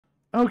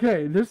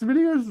Okay, this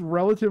video is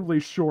relatively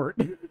short.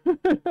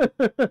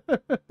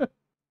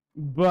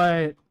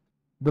 But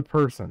the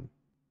person.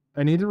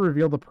 I need to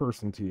reveal the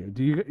person to you.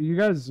 Do you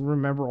guys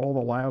remember all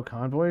the Lyle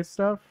Convoy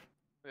stuff?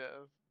 Yeah.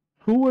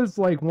 Who was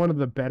like one of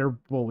the better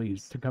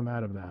bullies to come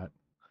out of that?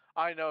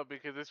 I know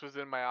because this was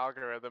in my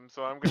algorithm,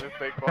 so I'm gonna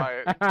stay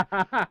quiet.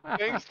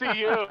 Thanks to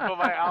you,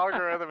 my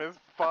algorithm is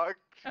fucked.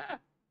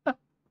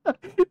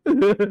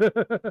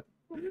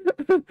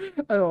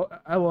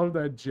 I love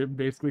that Jim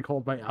basically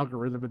called my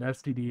algorithm an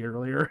STD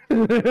earlier.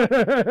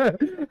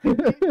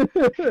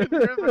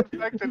 Yours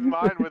infected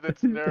mine with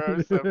its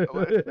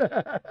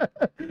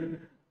neurosyphilis.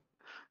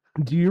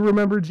 Do you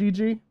remember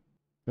Gigi?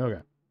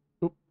 Okay.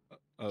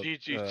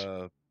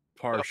 GG.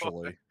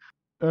 Partially.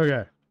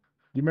 Okay.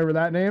 Do you remember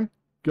that name?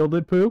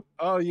 Gilded Poo?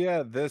 Oh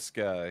yeah, this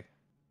guy.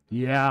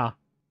 Yeah.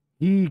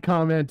 He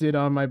commented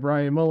on my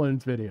Bryan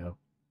Mullins video.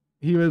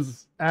 He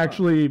was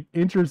actually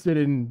interested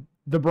in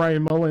the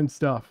Bryan Mullins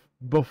stuff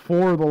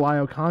before the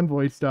Lyle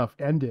Convoy stuff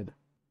ended.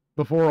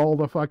 Before all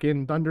the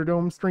fucking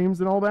Thunderdome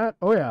streams and all that.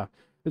 Oh yeah.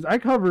 Because I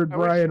covered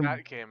Bryan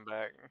that came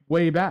back.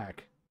 way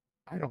back.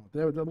 I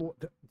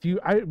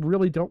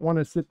really don't want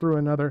to sit through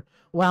another,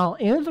 well,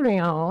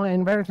 Israel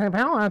and versus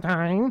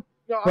Palestine.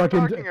 No, I'm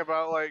talking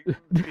about like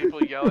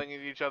people yelling at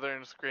each other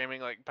and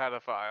screaming like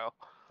pedophile.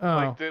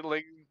 Oh.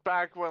 Like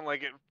back when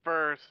like it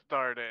first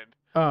started.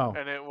 Oh.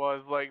 And it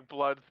was like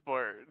blood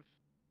sports.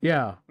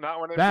 Yeah.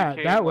 Not when it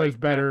became that was like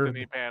better.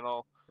 Destiny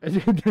panel.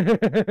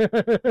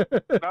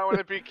 Not when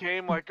it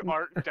became like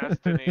art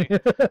destiny.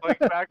 Like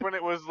back when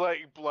it was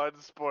like blood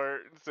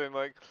sports and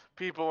like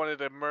people wanted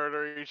to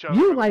murder each other.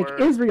 You like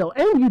Israel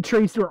and you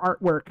trace your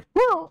artwork.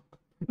 Well.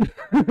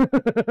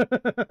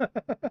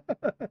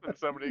 And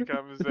somebody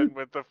comes in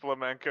with the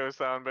flamenco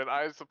sound, but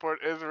I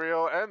support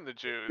Israel and the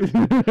Jews.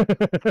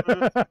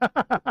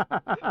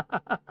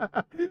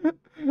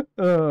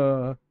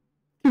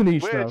 Too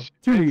niche though.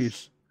 Too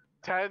niche.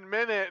 10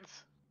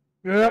 minutes.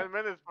 Yep. 10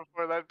 minutes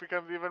before that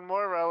becomes even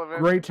more relevant.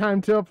 Great time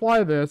to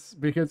apply this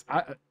because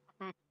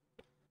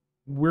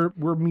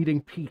we're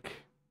meeting peak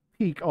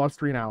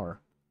Austrian hour.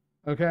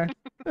 Okay?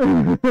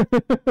 we're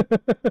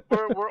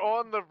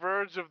on the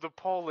verge of the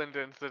Poland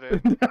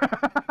incident.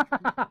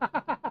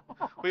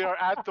 We are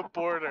at the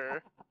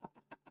border.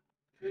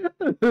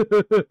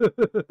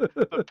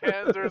 The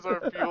panzers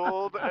are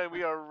fueled and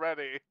we are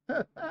ready.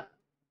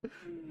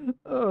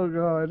 Oh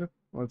god.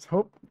 Let's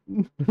hope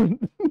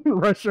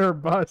Russia or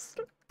bust.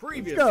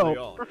 Previously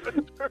on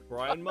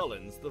Bryan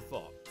Mullins the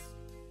Fox.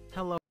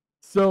 Hello.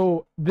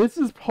 So this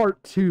is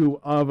part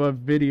 2 of a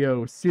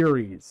video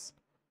series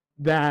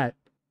that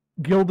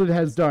Gilded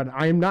has done.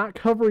 I am not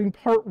covering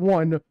part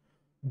 1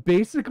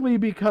 basically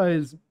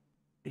because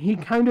he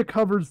kind of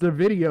covers the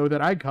video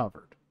that I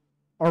covered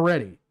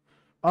already.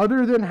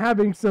 Other than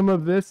having some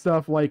of this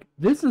stuff, like,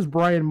 this is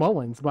Bryan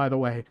Mullins, by the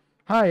way.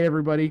 Hi,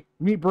 everybody.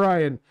 Meet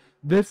Bryan.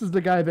 This is the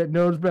guy that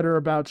knows better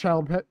about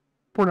child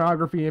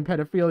pornography and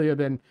pedophilia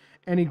than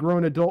any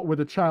grown adult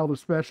with a child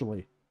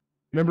especially.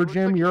 Remember,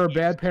 Jim, like you're a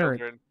bad parent.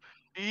 Children.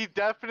 He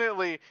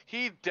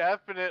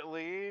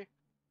definitely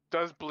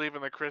does believe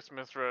in the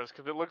Christmas rose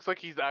because it looks like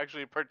he's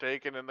actually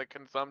partaken in the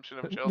consumption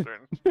of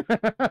children.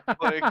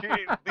 Like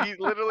he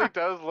literally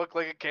does look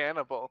like a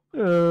cannibal.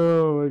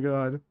 Oh my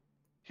god.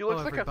 He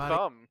looks like a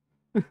thumb.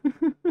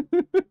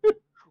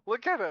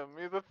 Look at him.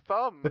 He's a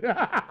thumb.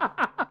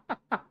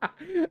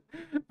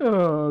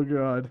 Oh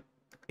god.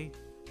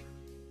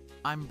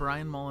 I'm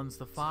Bryan Mullins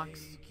the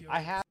Fox.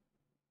 I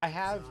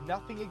have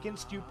nothing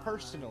against you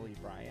personally,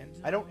 Bryan.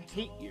 I don't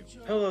hate you.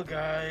 Hello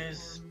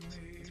guys,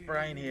 it's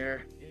Bryan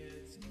here.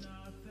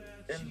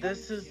 And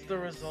this is the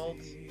result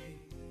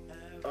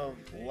of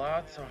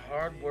lots of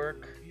hard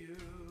work,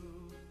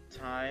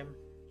 time,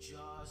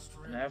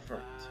 and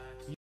effort.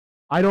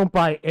 I don't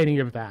buy any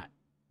of that.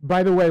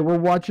 By the way, we're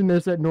watching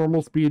this at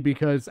normal speed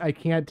because I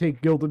can't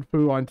take Gilded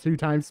Poo on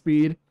 2x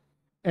speed.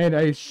 And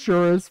I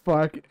sure as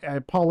fuck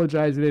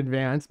apologize in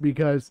advance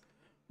because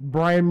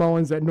Bryan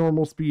Mullins at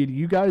normal speed.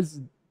 You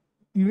guys,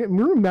 you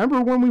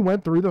remember when we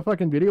went through the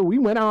fucking video? We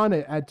went on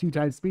it at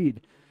 2x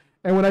speed.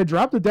 And when I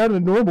dropped it down to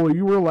normal,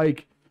 you were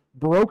like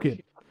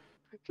broken.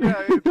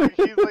 Yeah,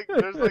 he's like,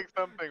 there's like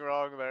something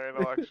wrong there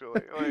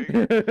intellectually. Like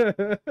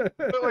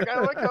I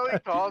like how he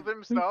calls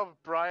himself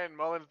Bryan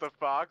Mullins the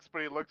Fox,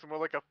 but he looks more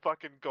like a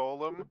fucking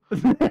golem.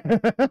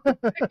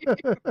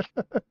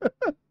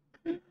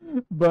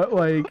 But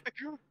like,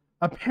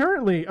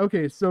 apparently,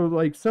 okay, so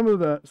like some of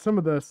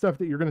the stuff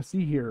that you're gonna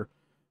see here,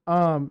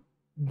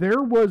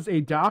 there was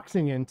a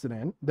doxing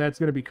incident that's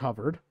gonna be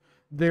covered.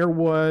 There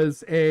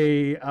was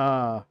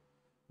a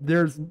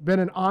there's been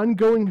an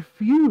ongoing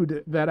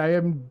feud that I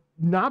have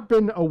not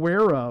been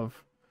aware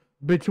of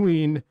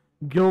between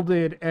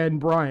Gilded and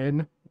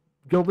Bryan.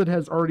 Gilded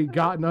has already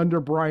gotten under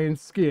Bryan's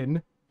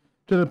skin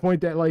to the point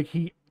that like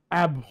he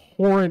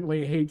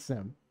abhorrently hates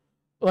him.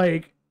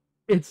 Like,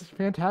 it's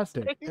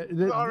fantastic.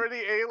 He's already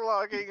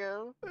A-logging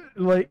him.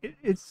 Like,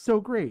 it's so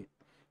great.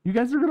 You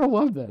guys are gonna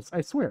love this,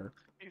 I swear.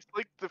 He's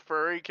like the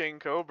furry King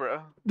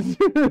Cobra.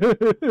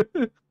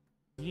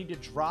 You need to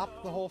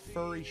drop the whole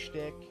furry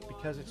shtick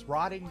because it's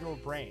rotting your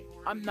brain.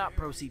 I'm not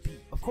pro-CP.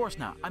 Of course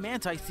not. I'm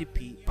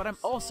anti-CP, but I'm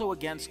also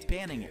against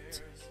banning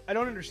it. I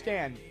don't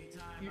understand.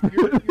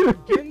 You're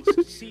against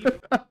CP.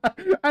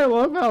 I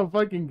love how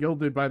fucking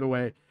Gilded, by the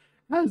way,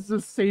 has the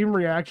same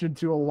reaction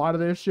to a lot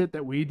of this shit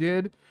that we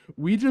did.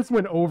 We just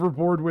went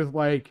overboard with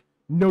like,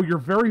 no, you're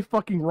very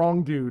fucking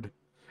wrong, dude.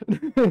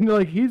 And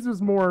like, he's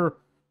just more,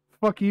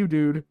 fuck you,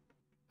 dude.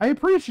 I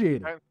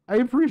appreciate it. I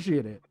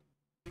appreciate it.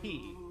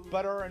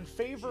 But are in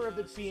favor of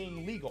it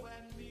being legal.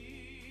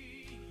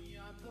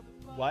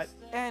 What?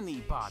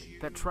 Anybody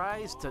that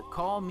tries to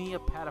call me a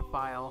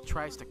pedophile,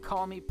 tries to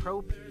call me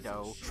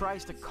pro-pedo,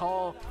 tries to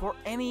call for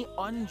any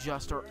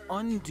unjust or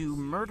undue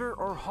murder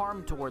or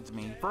harm towards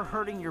me for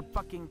hurting your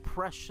fucking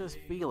precious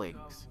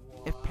feelings.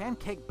 If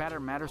pancake batter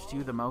matters to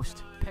you the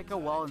most, pick a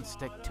wall and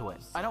stick to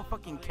it. I don't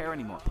fucking care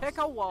anymore. Pick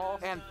a wall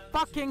and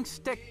fucking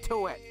stick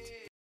to it.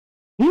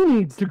 He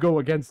needs to go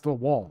against the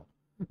wall.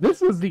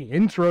 This was the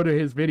intro to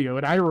his video,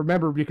 and I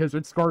remember because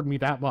it scarred me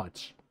that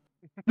much.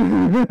 I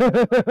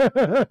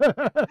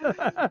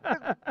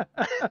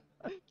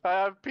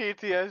have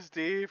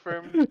PTSD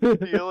from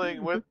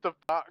dealing with the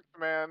fox,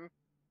 man.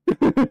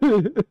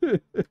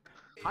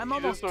 I'm You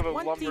almost just sort of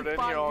lumbered in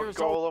 25 here all years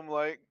old.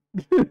 golem-like.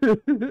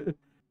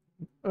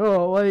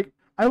 Oh, like,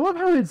 I love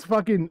how his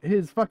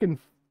fucking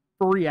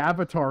furry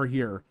avatar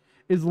here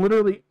is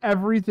literally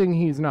everything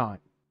he's not.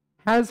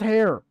 Has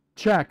hair,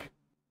 check.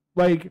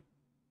 Like,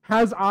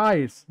 has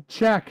eyes,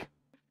 check.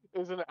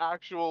 Is an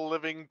actual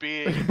living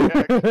being.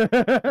 Check.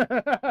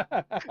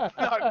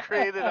 Not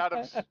created out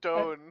of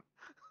stone.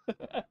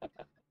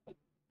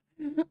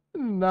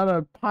 Not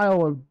a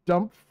pile of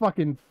dump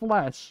fucking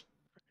flesh.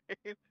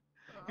 He's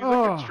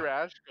like a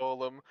trash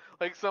golem.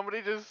 Like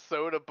somebody just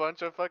sewed a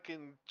bunch of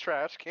fucking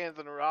trash cans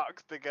and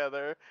rocks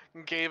together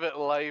and gave it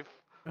life.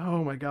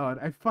 Oh my god,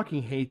 I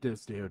fucking hate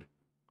this dude.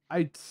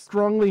 I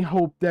strongly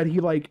hope that he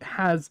like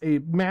has a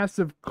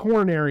massive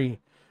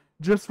coronary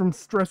just from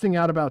stressing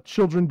out about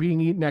children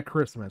being eaten at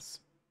Christmas.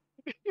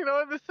 You know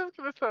what? This is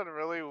gonna sound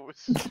really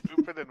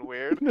stupid and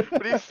weird,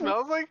 but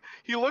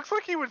he looks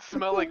like he would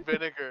smell like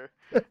vinegar.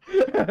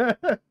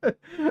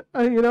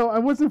 You know, I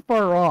wasn't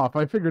far off.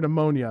 I figured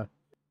ammonia.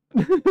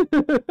 That's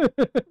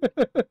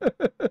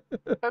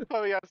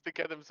how he has to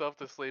get himself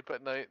to sleep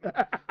at night.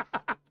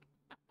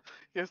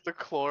 He has to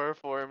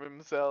chloroform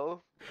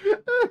himself.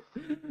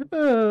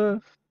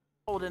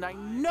 And I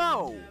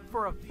know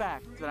for a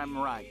fact that I'm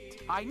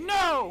right. I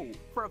know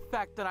for a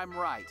fact that I'm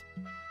right.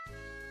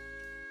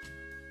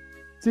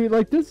 See,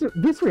 like this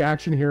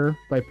reaction here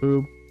by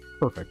Pooh,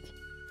 perfect.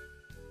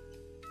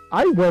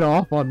 I went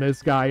off on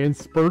this guy and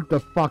spurred the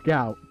fuck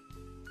out.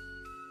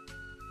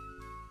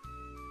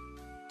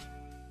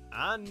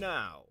 And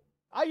now,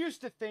 I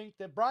used to think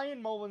that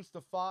Bryan Mullins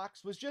the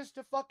Fox was just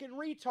a fucking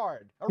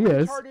retard. A He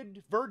is.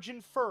 retarded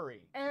virgin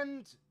furry.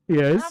 And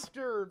Yes.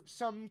 after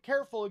some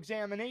careful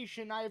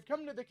examination, I have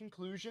come to the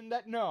conclusion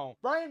that no,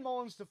 Bryan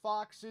Mullins the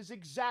Fox is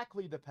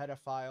exactly the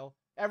pedophile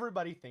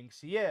everybody thinks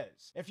he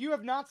is. If you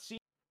have not seen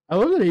I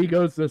love that he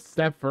goes a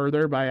step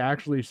further by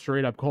actually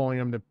straight up calling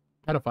him the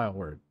pedophile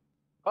word.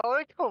 I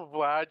like how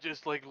Vlad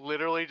just like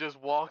literally just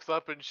walks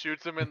up and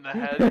shoots him in the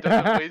head,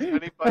 doesn't waste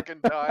any fucking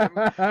time.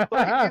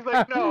 Like he's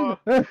like, no.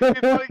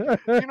 It's like,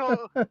 you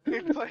know,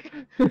 it's like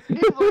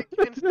he's like,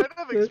 instead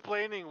of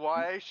explaining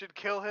why I should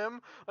kill him,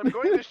 I'm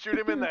going to shoot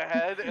him in the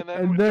head and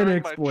then during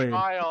explain. my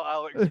trial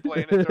I'll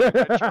explain it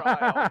during my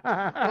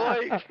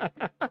trial.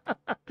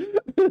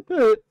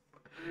 Like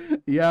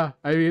Yeah,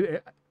 I mean,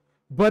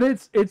 but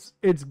it's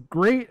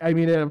great. I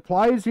mean, it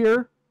applies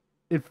here.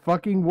 It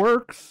fucking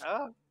works.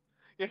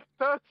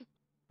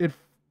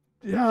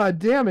 Yeah,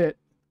 damn it.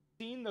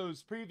 seen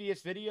those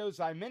previous videos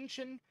I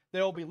mentioned,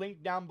 they'll be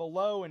linked down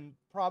below and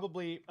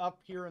probably up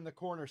here in the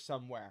corner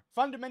somewhere.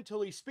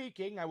 Fundamentally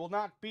speaking, I will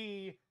not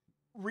be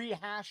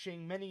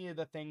rehashing many of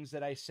the things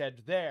that I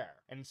said there.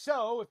 And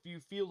so, if you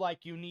feel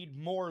like you need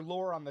more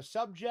lore on the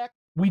subject,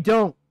 We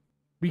don't.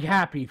 Be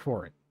happy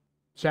for it.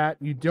 Chat,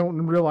 you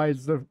don't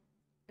realize the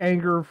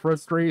anger,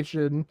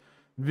 frustration,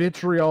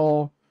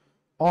 vitriol,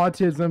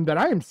 autism that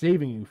I am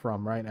saving you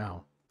from right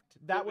now.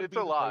 that would it's be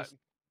a the lot. place-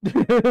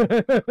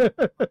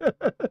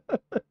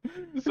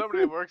 Somebody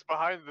who works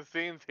behind the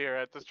scenes here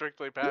at the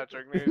Strictly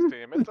Patrick news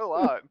team. It's a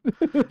lot.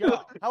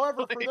 go.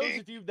 However, for those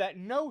of you that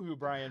know who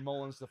Bryan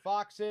Mullins the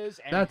Fox is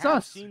and That's have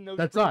us. seen those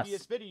That's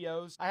previous us.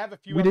 videos, I have a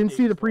few We didn't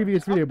see updates the for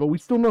previous you. video, but we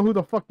still know who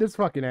the fuck this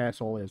fucking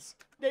asshole is.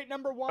 Update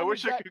number one I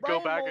wish is I that could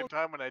go Bryan back in Mullins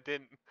time when I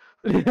didn't.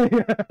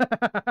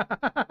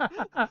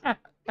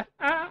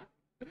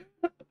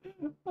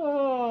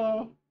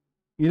 Oh.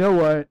 You know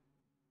what?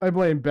 I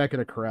blame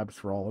Beckett Krebs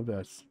for all of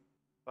this,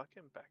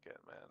 Fucking Beckett,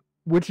 man.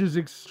 which is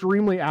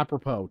extremely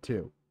apropos,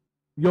 too.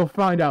 You'll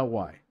find out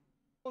why.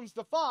 Mullins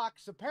the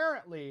Fox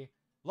apparently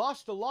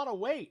lost a lot of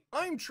weight.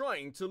 I'm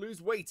trying to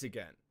lose weight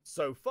again.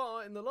 So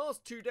far, in the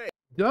last 2 days,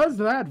 Does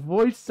that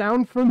voice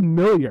sound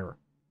familiar?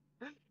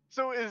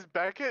 So is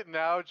Beckett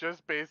now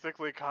just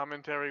basically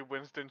commentary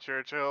Winston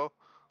Churchill?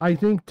 I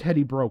think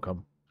Teddy broke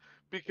him.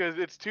 Because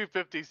it's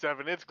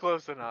 2:57. It's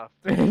close enough.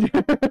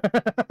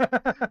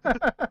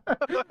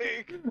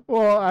 Like,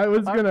 well, I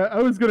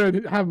was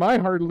gonna have my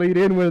heart laid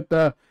in with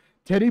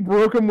Teddy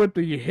broke him with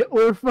the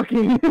Hitler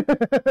fucking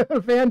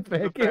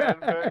fanfic.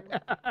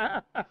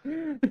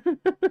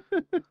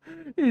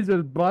 He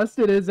just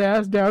busted his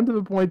ass down to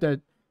the point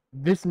that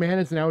this man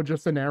is now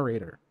just a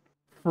narrator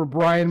for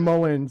Bryan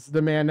Mullins,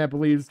 the man that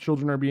believes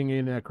children are being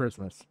eaten at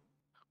Christmas.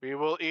 we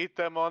will eat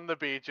them on the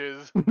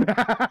beaches. We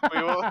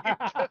will eat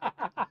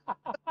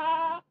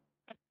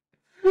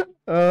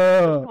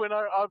them. When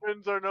our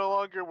ovens are no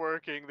longer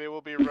working, they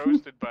will be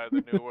roasted by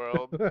the New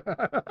World.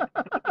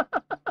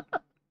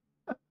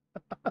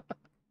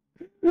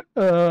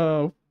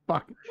 Oh,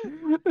 fuck.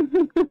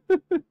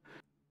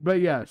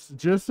 But yes,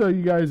 just so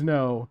you guys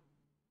know,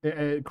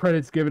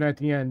 credits given at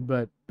the end,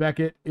 but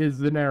Beckett is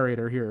the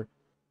narrator here.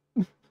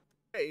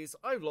 Days,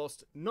 I've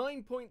lost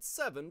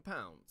 9.7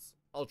 pounds.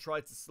 I'll try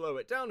to slow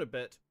it down a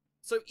bit,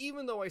 so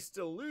even though I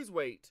still lose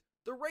weight,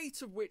 the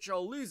rate of which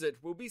I'll lose it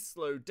will be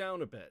slowed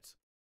down a bit.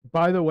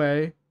 By the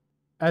way,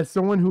 as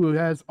someone who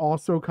has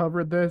also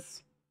covered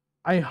this,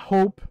 I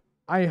hope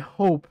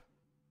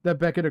that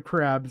Beckett of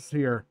Crabs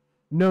here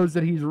knows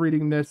that he's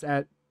reading this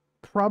at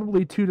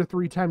probably 2 to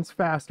 3 times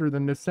faster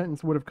than this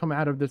sentence would have come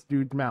out of this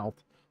dude's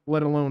mouth,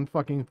 let alone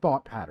fucking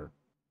thought pattern.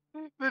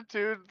 The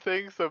dude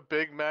thinks a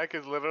Big Mac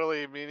is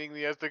literally meaning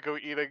he has to go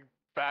eat a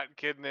fat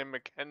kid named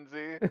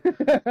Mackenzie.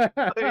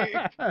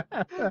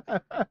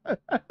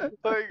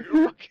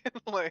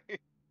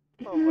 Like,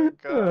 oh my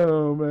god.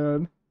 Oh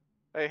man.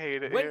 I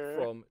hate it Went here.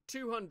 from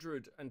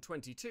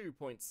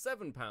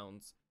 222.7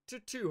 pounds to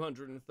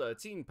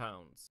 213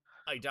 pounds.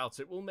 I doubt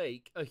it will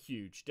make a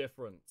huge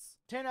difference.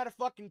 10 out of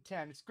fucking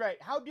 10. It's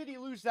great. How did he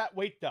lose that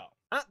weight, though?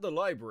 At the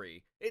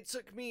library, it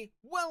took me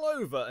well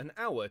over an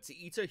hour to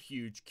eat a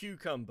huge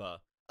cucumber,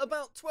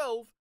 about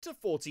 12 to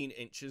 14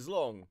 inches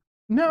long.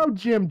 Now,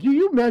 Jim, do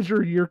you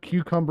measure your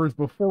cucumbers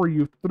before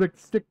you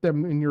stick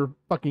them in your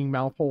fucking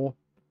mouth hole?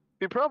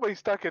 He probably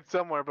stuck it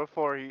somewhere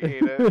before he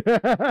ate it.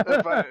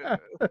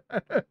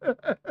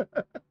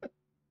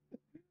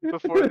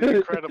 Before the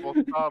Incredible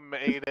Tom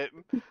ate it.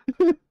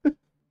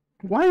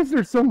 Why is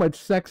there so much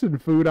sex and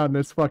food on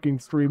this fucking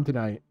stream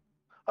tonight?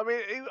 I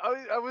mean,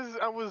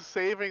 I was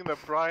saving the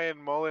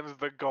Bryan Mullins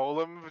the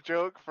Golem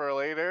joke for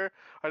later.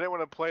 I didn't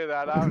want to play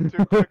that out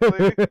too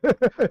quickly.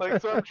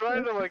 Like, so I'm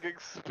trying to like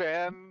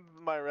expand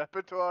my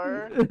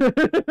repertoire.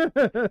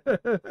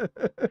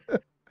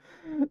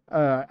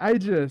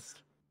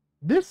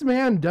 This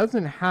man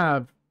doesn't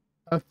have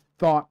a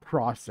thought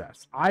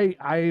process. I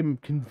am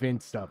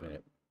convinced of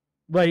it.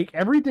 Like,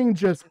 everything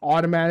just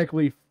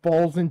automatically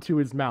falls into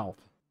his mouth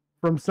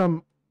from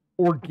some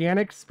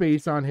organic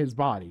space on his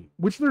body,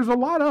 which there's a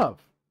lot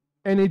of,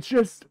 and it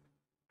just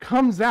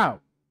comes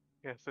out.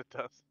 Yes, it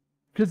does.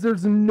 Because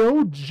there's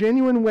no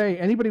genuine way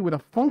anybody with a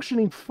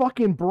functioning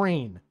fucking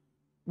brain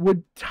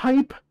would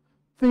type,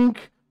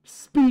 think,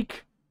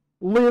 speak,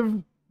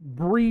 live,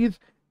 breathe,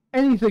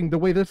 anything the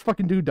way this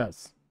fucking dude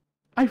does.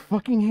 I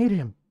fucking hate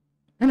him.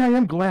 And I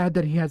am glad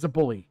that he has a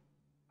bully.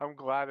 I'm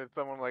glad it's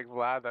someone like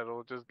Vlad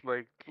that'll just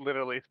like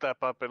literally step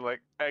up and like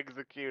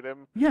execute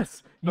him.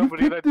 Yes, you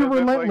Somebody picked that the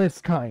doesn't,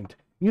 relentless kind.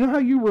 You know how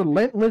you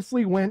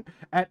relentlessly went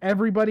at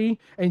everybody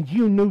and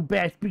you knew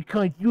best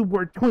because you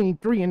were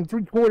 23 and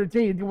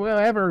 3/4,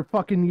 whatever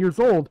fucking years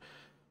old.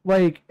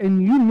 Like,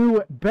 and you knew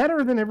it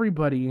better than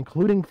everybody,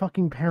 including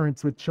fucking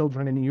parents with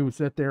children, and you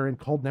sat there and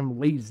called them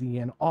lazy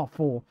and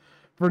awful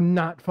for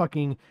not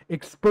fucking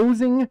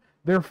exposing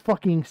their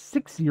fucking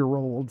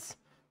 6-year-olds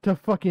to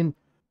fucking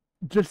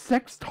just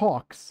sex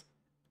talks,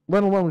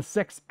 let alone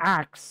sex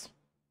acts,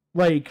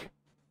 like,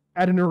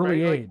 at an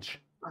early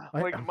age.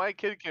 Like, my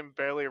kid can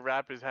barely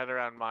wrap his head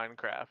around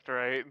Minecraft,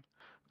 right?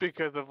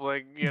 Because of,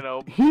 like, you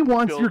know... He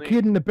wants your building...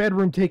 kid in the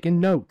bedroom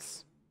taking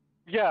notes.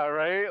 Yeah,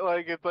 right?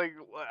 Like, it's like,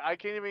 I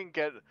can't even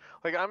get...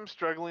 Like, I'm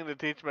struggling to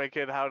teach my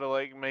kid how to,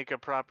 like, make a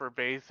proper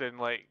base in,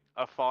 like,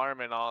 a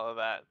farm and all of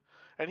that.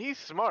 And he's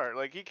smart.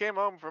 Like, he came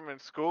home from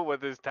school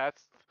with his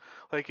tests.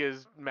 Like,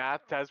 his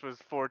math test was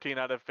 14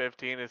 out of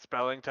 15. His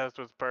spelling test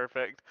was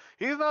perfect.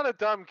 He's not a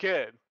dumb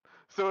kid.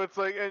 So it's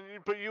like,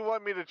 but you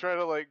want me to try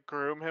to, like,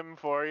 groom him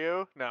for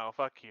you? No,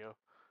 fuck you.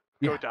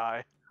 Go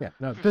die. Yeah,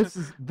 no, this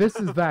is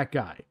that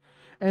guy.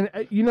 And,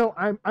 you know,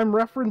 I'm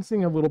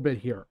referencing a little bit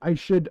here.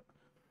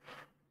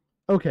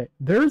 Okay,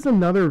 there's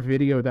another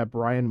video that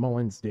Bryan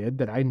Mullins did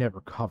that I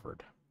never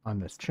covered on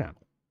this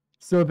channel.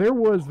 So there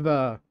was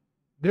the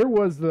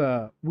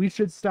we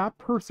should stop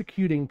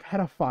persecuting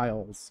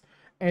pedophiles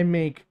and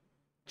make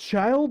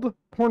child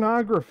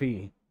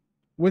pornography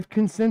with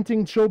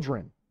consenting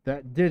children.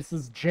 That this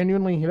is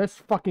genuinely this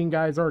fucking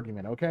guy's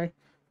argument, okay?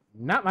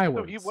 Not my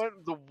words. He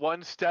went the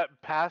one step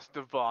past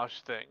the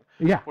Vosh thing.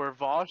 Yeah. Where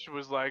Vosh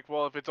was like,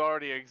 well, if it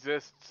already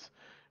exists,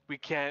 we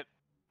can't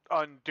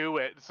undo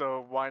it,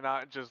 so why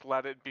not just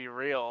let it be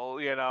real,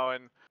 you know,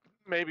 and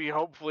maybe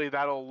hopefully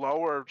that'll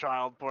lower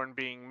child porn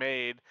being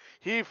made.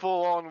 He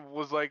full on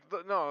was like,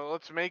 no,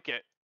 let's make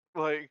it.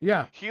 Like,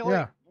 yeah, he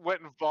like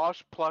went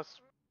Vosh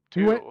plus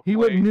 2. He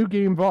went new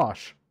game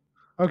Vosh.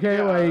 Okay,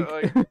 Yeah,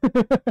 like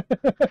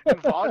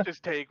And Vosh's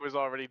take was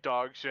already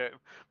dog shit,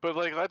 but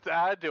like let's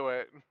add to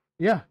it.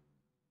 yeah,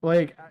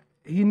 like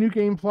he knew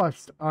Game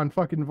Plus on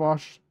fucking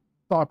Vosh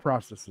thought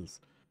processes.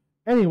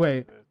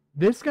 Anyway,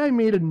 this guy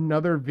made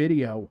another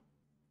video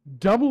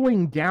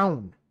doubling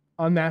down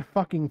on that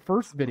fucking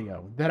first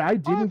video that I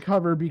didn't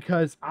cover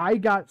because I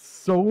got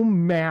so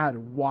mad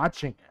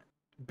watching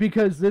it.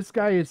 Because this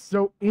guy is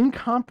so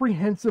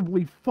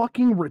incomprehensibly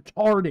fucking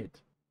retarded.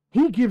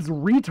 He gives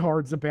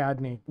retards a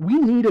bad name. We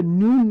need a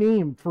new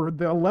name for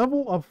the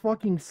level of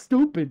fucking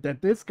stupid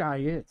that this guy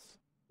is.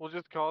 We'll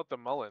just call it the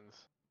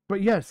Mullins.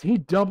 But yes, he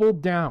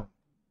doubled down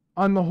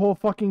on the whole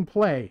fucking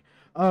play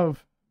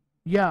of,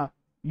 yeah,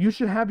 you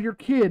should have your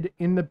kid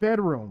in the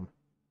bedroom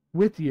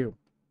with you.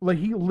 Like,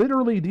 he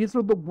literally, these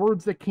are the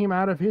words that came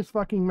out of his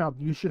fucking mouth.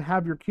 You should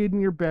have your kid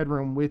in your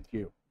bedroom with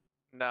you.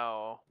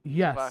 No.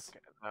 Yes.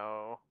 Fuck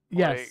no.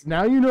 Yes. Like,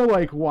 Now you know,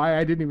 like, why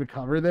I didn't even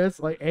cover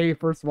this. Like, A,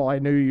 first of all, I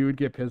knew you would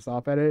get pissed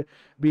off at it.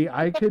 B,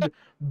 I could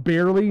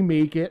barely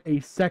make it a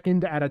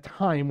second at a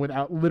time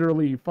without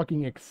literally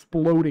fucking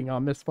exploding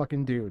on this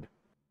fucking dude.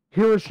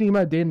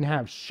 Hiroshima didn't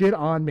have shit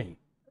on me.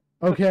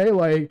 Okay?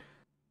 Like,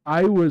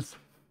 I was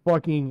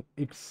fucking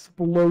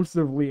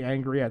explosively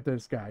angry at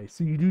this guy.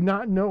 So you do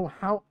not know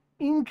how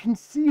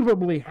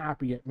inconceivably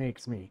happy it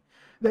makes me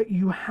that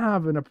you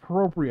have an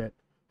appropriate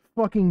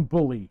fucking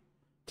bully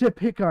to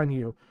pick on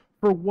you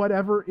for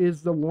whatever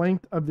is the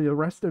length of the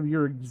rest of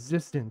your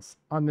existence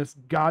on this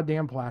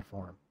goddamn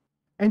platform.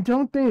 And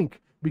don't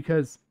think,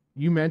 because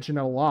you mention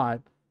it a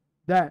lot,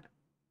 that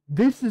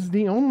this is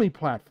the only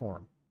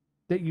platform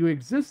that you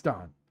exist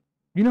on.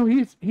 You know,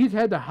 he's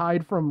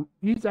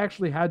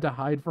actually had to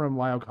hide from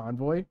Lyle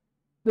Convoy,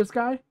 this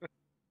guy.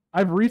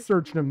 I've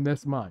researched him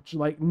this much.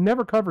 Like,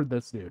 never covered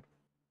this dude.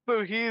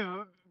 so he's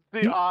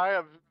the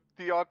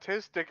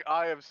autistic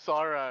eye of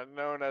Sauron,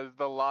 known as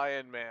the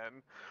Lion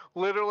Man,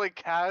 literally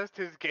cast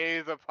his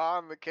gaze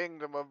upon the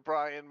kingdom of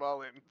Bryan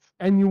Mullins.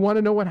 And you want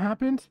to know what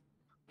happened?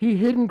 He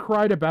hid and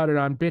cried about it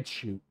on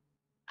BitChute.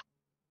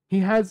 He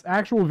has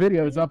actual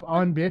videos up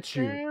on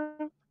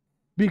BitChute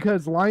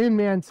because Lion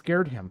Man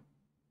scared him.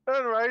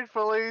 And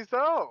rightfully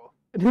so.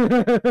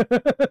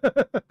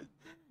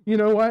 You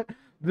know what?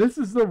 This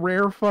is the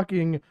rare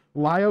fucking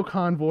Lyle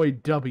Convoy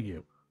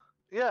W.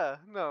 Yeah,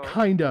 no.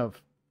 Kind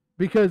of.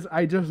 Because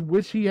I just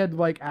wish he had,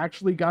 like,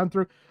 actually gone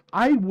through.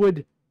 I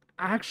would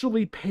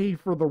actually pay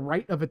for the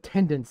right of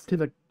attendance to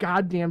the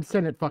goddamn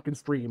Senate fucking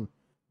stream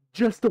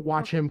just to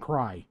watch him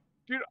cry.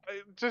 Dude,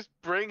 just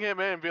bring him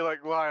in and be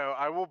like, Lyle,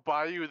 I will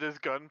buy you this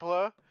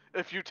gunpla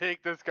if you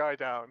take this guy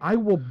down. I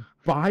will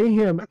buy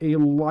him a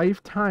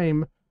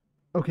lifetime.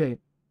 Okay,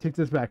 take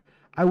this back.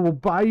 I will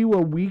buy you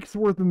a week's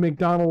worth of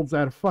McDonald's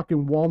at a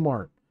fucking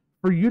Walmart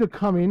for you to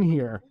come in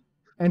here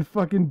and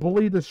fucking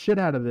bully the shit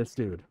out of this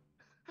dude.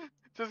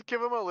 Just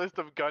give him a list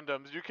of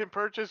Gundams. You can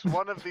purchase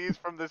one of these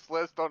from this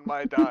list on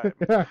my dime.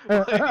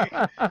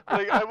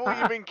 like, I will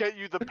even get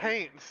you the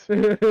paints.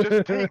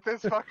 Just take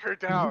this fucker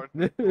down.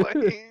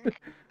 Like...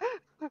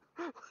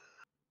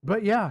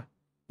 But yeah,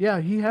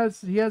 he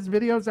has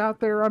videos out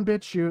there on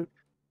BitChute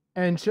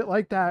and shit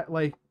like that.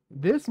 Like,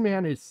 this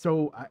man is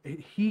so,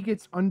 he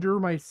gets under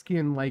my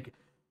skin like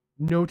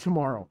no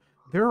tomorrow.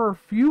 There are a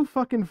few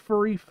fucking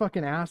furry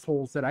fucking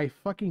assholes that I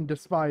fucking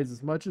despise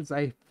as much as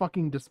I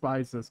fucking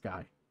despise this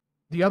guy.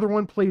 The other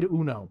one played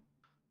Uno.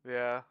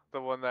 Yeah,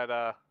 the one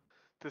that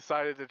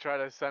decided to try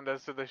to send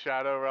us to the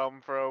Shadow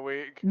Realm for a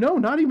week. No,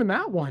 not even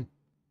that one.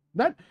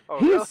 He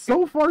really? is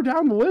so far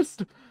down the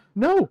list.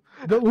 No,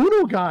 the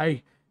Uno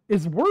guy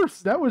is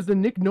worse. That was the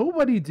Nick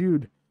Nobody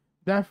dude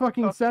that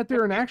fucking sat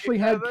there and actually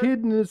had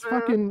kid in his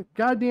fucking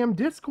goddamn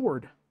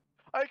Discord.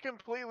 I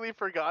completely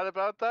forgot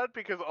about that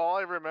because all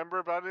I remember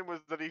about him was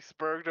that he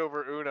spurged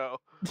over Uno.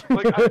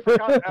 Like, I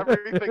forgot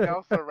everything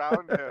else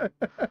around him.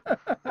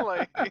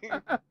 Like...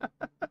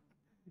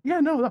 Yeah,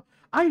 no,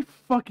 I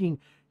fucking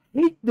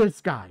hate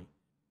this guy.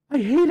 I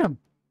hate him.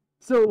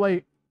 So,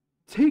 like,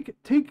 take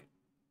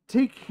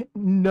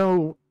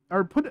note,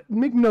 or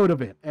make note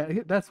of it.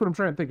 That's what I'm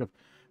trying to think of.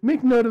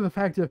 Make note of the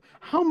fact of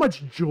how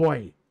much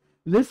joy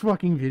this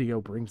fucking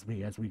video brings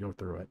me as we go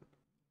through it.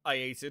 I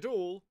ate it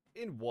all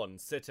in one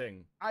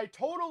sitting. I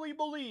totally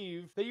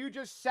believe that you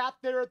just sat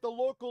there at the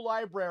local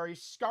library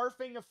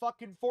scarfing a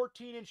fucking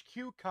 14-inch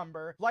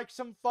cucumber like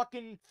some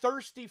fucking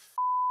thirsty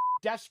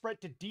desperate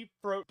to deep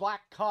throat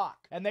black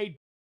cock, and they...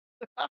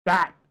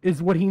 That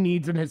is what he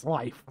needs in his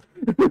life.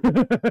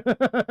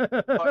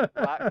 Black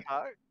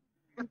cock?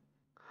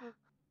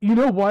 You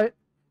know what?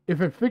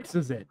 If it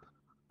fixes it,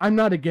 I'm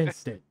not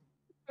against it.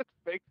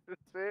 Fixes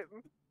it.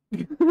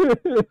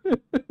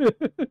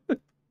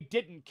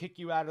 Didn't kick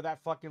you out of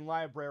that fucking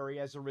library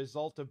as a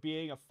result of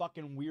being a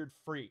fucking weird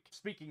freak.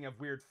 Speaking of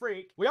weird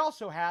freak, we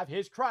also have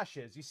his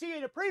crushes. You see,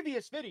 in a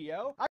previous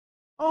video,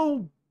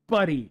 Oh,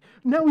 buddy.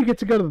 Now we get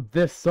to go to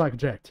this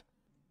subject.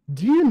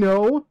 Do you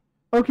know...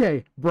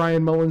 Okay,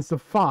 Bryan Mullins the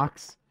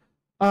Fox.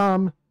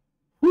 Who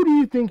do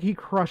you think he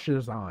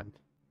crushes on?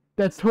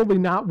 That's totally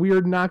not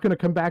weird, not gonna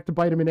come back to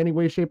bite him in any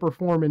way, shape, or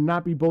form, and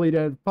not be bullied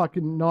at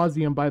fucking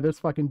nauseum by this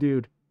fucking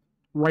dude.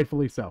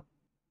 Rightfully so.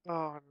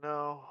 Oh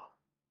no.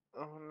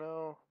 Oh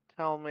no.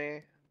 Tell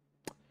me.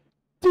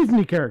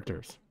 Disney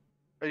characters.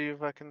 Are you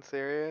fucking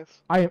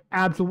serious? I am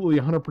absolutely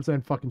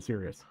 100% fucking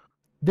serious.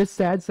 This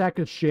sad sack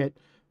of shit,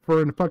 for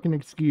a fucking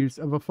excuse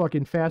of a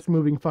fucking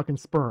fast-moving fucking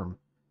sperm,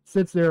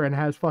 sits there and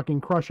has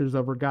fucking crushes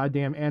over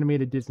goddamn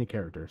animated Disney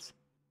characters.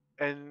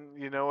 And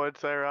you know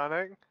what's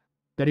ironic?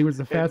 That he was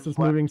the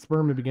fastest-moving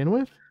sperm to begin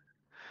with?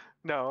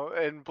 No,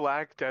 in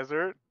Black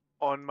Desert,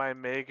 on my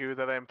Megu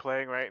that I'm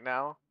playing right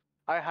now,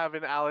 I have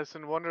an Alice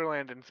in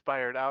Wonderland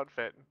inspired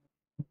outfit.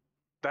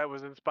 That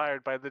was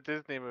inspired by the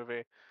Disney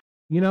movie.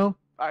 You know?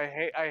 I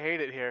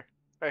hate it here.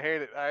 I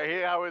hate it. I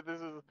hate how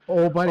this is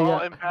buddy,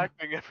 all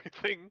impacting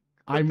everything.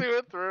 Let's do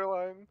a through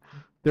line.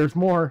 There's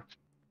more.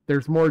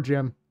 There's more,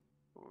 Jim.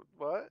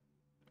 What?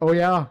 Oh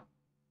yeah.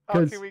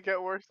 How can we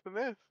get worse than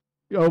this?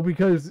 Oh,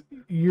 because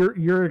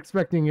you're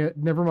expecting it.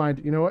 Never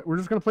mind. You know what? We're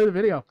just gonna play the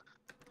video.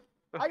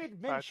 I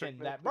had mentioned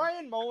that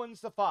Bryan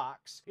Mullins the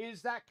Fox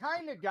is that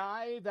kind of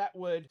guy that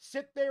would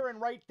sit there and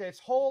write this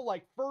whole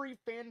like furry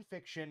fan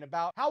fiction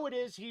about how it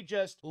is he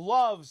just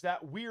loves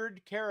that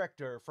weird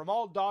character from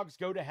All Dogs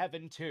Go to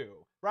Heaven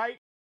too, right?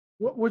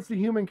 What was the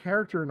human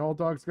character in All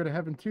Dogs Go to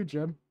Heaven too,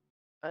 Jim?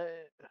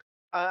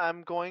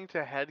 I'm going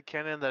to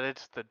headcanon that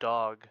it's the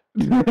dog.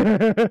 Because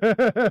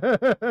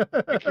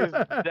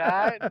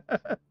that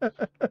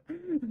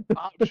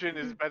option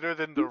is better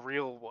than the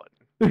real one.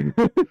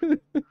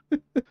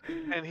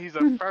 And he's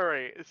a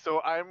furry,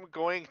 so I'm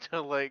going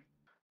to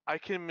I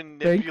can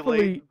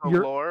manipulate the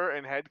lore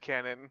and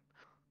headcanon.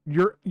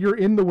 You're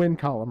in the win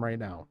column right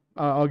now.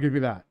 I'll give you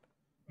that.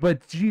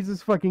 But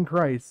Jesus fucking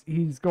Christ,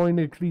 he's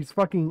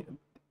fucking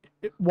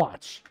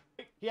watch.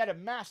 He had a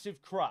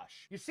massive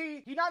crush. You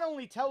see, he not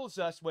only tells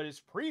us what his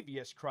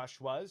previous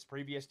crush was,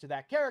 previous to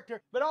that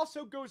character, but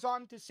also goes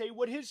on to say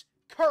what his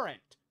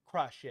current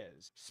crush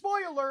is.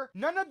 Spoiler,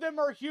 none of them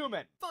are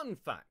human. Fun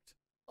fact,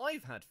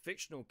 I've had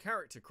fictional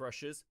character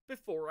crushes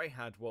before I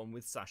had one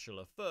with Sasha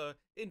LaFur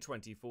in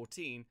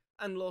 2014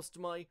 and lost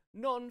my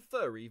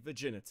non-furry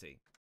virginity.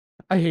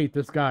 I hate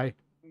this guy.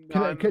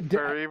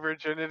 Non-furry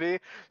virginity?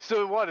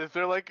 So what, is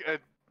there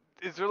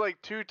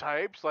two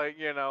types?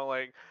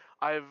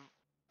 I've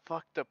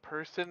fucked a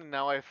person and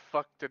now I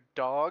fucked a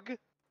dog?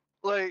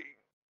 There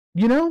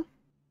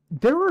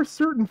are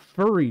certain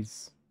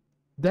furries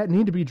that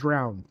need to be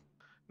drowned.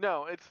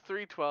 No, it's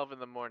 3:12 in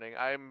the morning.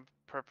 I'm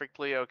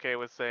perfectly okay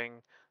with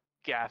saying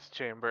gas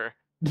chamber.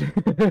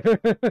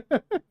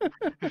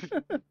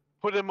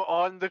 Put him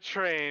on the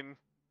train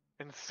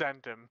and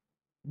send him.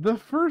 The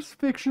first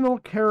fictional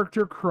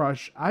character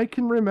crush I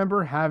can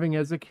remember having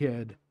as a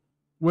kid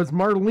was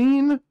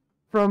Marlene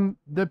from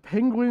the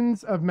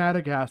Penguins of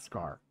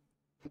Madagascar.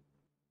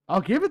 I'll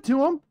give it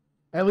to him.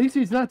 At least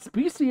he's not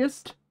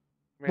speciesist.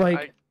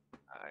 I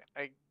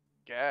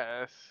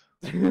guess.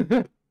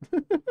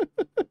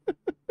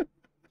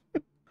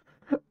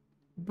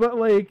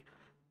 But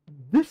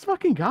this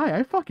fucking guy,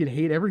 I fucking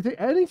hate everything.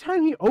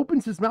 Anytime he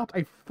opens his mouth,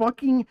 I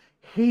fucking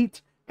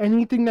hate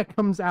anything that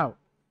comes out,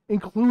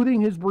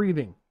 including his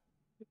breathing.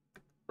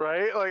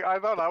 Right? I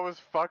thought I was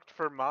fucked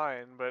for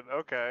mine, but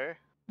okay.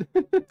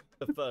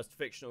 The first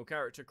fictional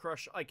character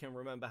crush I can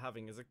remember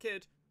having as a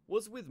kid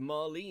was with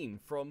Marlene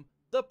from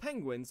The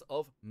Penguins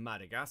of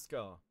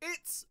Madagascar.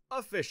 It's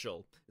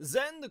official.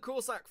 Zen the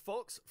Corsac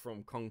Fox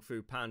from Kung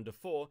Fu Panda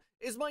 4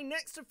 is my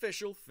next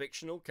official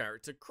fictional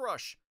character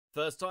crush.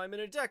 First time in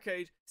a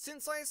decade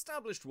since I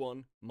established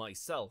one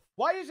myself.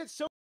 Why is it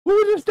so?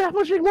 Who's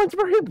establishing ones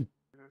for him?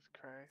 Jesus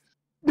Christ.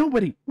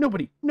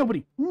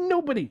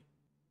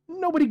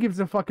 Nobody gives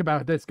a fuck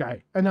about this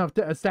guy enough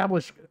to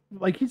establish,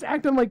 he's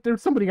acting like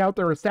there's somebody out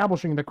there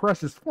establishing the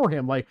crushes for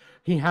him, like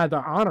he had the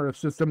honor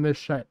system, this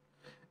shit.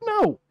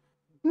 No,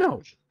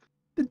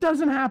 it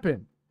doesn't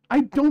happen.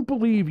 I don't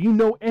believe you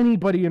know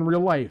anybody in real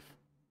life,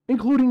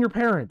 including your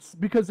parents,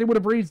 because they would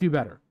have raised you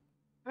better.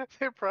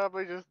 They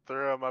probably just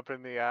threw him up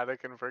in the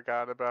attic and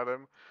forgot about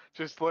him.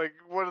 Just one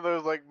of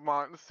those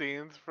Mont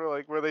scenes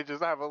for where they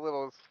just have a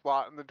little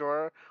slot in the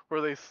door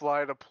where they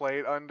slide a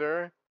plate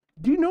under.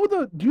 Do you know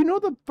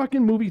the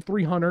fucking movie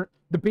 300?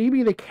 The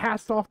baby they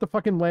cast off the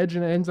fucking ledge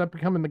and it ends up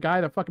becoming the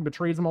guy that fucking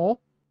betrays them all?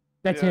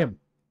 That's him.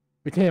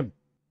 It's him.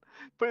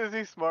 But is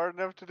he smart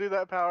enough to do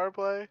that power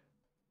play?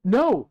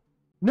 No,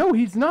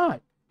 he's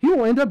not. He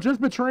will end up just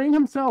betraying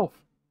himself.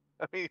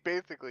 I mean, he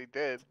basically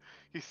did.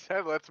 He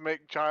said, "Let's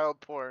make child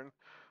porn."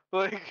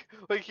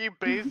 He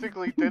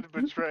basically did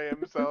betray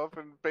himself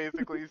and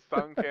basically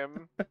sunk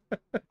him.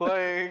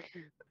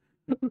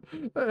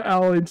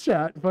 Al in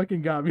chat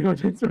fucking got me when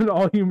it said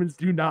all humans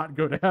do not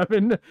go to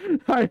heaven.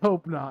 I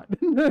hope not.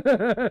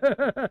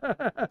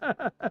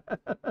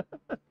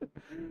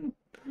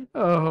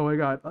 Oh my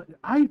god.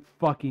 I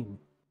fucking...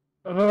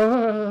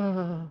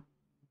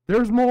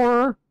 There's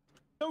more.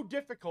 So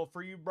difficult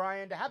for you,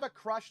 Brian, to have a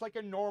crush like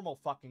a normal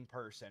fucking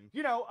person.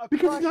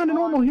 Because he's not a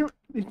normal hero.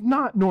 He's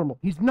not normal.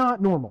 He's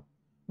not normal.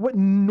 What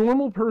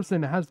normal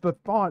person has the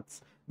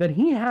thoughts that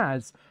he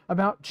has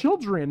about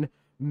children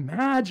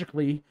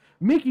magically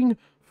making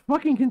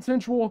fucking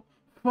consensual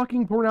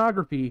fucking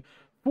pornography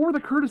for the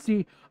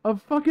courtesy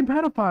of fucking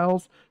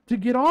pedophiles to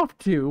get off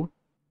to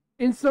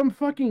in some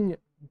fucking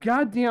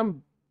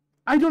goddamn,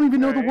 I don't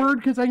even know the Right. word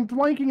because I'm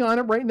blanking on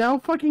it right now,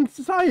 fucking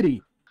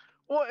society.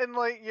 Well, and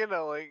like, you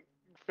know, like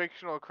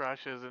fictional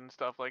crushes and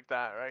stuff like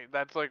that, right?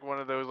 That's like one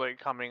of those like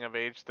coming of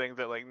age things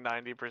that like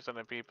 90%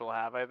 of people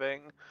have, I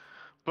think.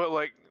 But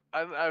like,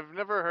 I've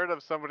never heard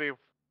of somebody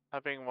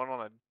having one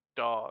on a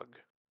dog.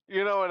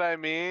 You know what I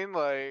mean?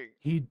 Like,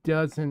 He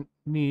doesn't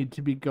need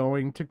to be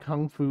going to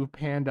Kung Fu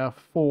Panda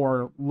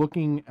 4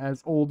 looking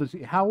as old as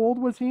he. How old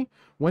was he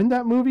when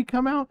that movie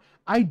come out?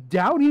 I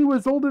doubt he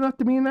was old enough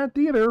to be in that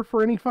theater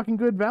for any fucking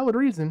good valid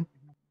reason.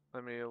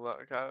 let me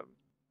look up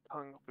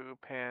Kung Fu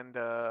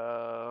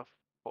Panda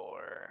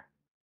 4.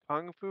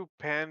 Kung Fu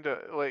Panda,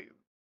 like,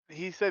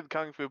 he said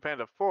Kung Fu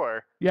Panda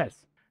 4.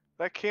 Yes.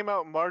 That came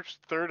out March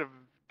 3rd of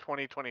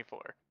 2024.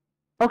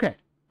 Okay.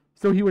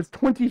 So he was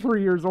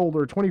 23 years old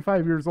or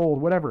 25 years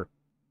old, whatever.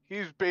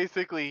 He's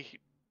basically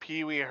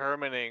Pee Wee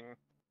Hermaning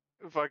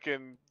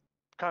fucking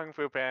Kung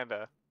Fu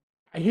Panda.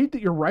 I hate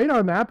that you're right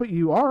on that, but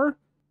you are.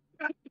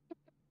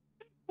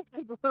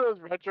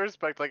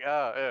 Retrospect, like,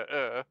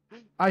 I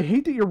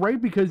hate that you're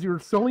right because you're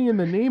solely in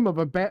the name of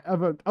a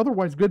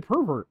otherwise good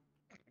pervert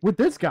with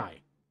this guy.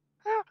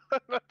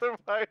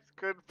 Otherwise,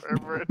 good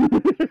pervert.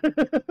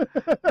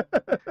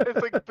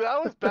 It's like,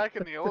 that was back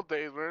in the old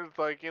days where it's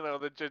like, you know,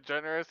 the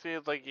degeneracy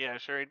is like, yeah,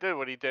 sure, he did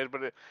what he did,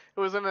 but it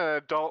was in an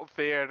adult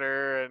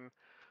theater, and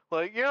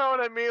like, you know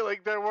what I mean?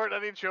 Like, there weren't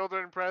any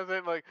children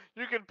present. Like,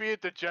 you could be a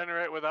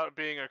degenerate without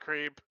being a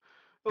creep.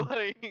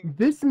 Like,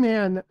 This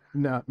man,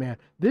 not man,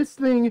 this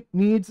thing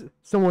needs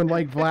someone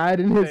like Vlad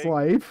in his Thing.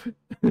 life.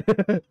 this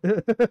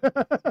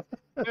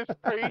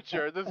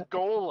creature, this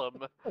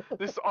golem,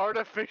 this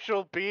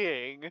artificial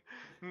being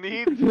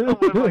needs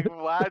someone like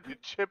Vlad to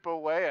chip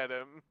away at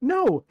him.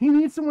 No, he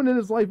needs someone in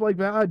his life like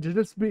that to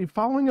just be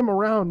following him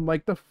around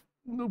like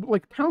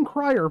like town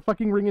crier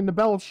fucking ringing the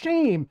bell.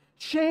 Shame,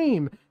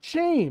 shame,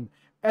 shame.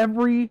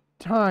 Every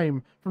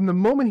time from the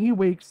moment he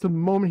wakes to the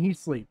moment he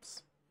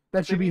sleeps.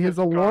 That should They be need his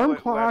to alarm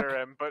scarlet clock. letter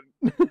him, but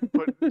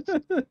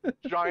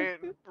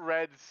giant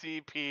red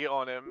CP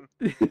on him.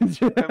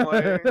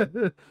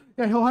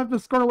 Yeah, he'll have the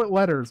scarlet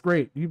letters.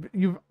 Great. You've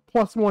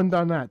 +1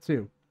 done that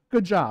too.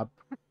 Good job.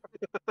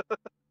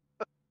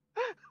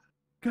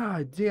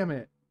 God damn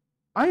it.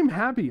 I'm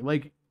happy,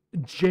 like,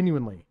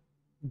 genuinely.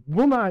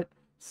 Will not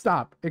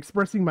stop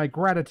expressing my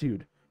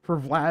gratitude for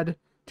Vlad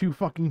to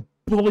fucking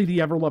bully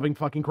the ever-loving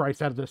fucking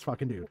Christ out of this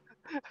fucking dude.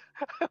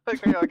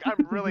 like,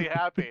 I'm really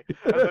happy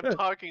as I'm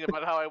talking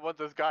about how I want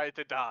this guy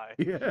to die.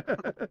 Yeah.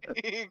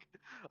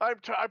 I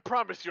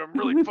promise you, I'm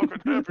really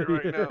fucking happy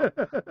right now.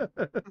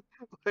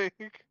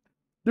 Like,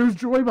 There's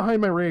joy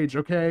behind my rage,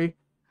 okay?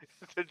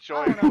 it's a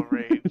joyful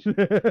rage.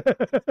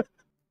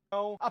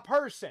 A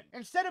person.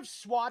 Instead of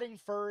swatting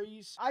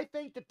furries, I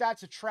think that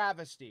that's a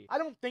travesty. I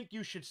don't think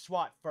you should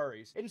swat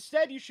furries.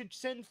 Instead, you should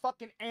send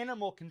fucking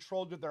animal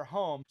control to their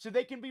home so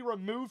they can be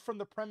removed from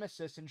the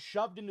premises and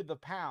shoved into the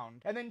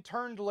pound and then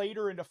turned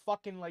later into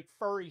fucking like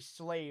furry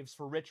slaves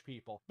for rich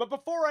people. But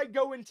before I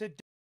go into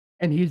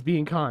And he's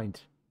being kind.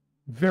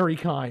 Very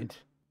kind.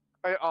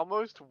 I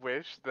almost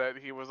wish that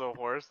he was a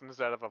horse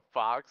instead of a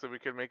fox so we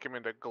could make him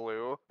into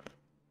glue.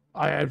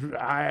 I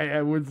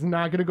was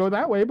not going to go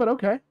that way, but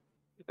okay.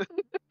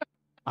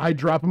 I'd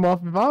drop him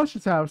off at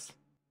Valish's house.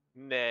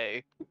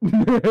 Nay. Be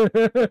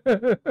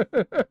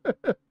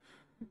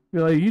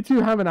like, you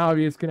two have an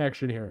obvious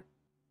connection here.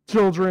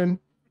 Children,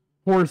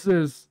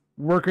 horses,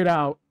 work it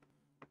out.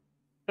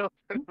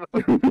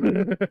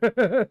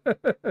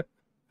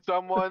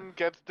 Someone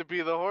gets to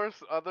be the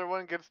horse, other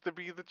one gets to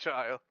be the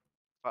child.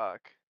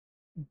 Fuck.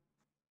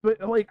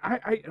 But like,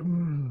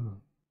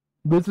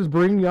 this is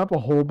bringing up a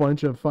whole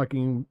bunch of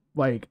fucking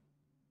like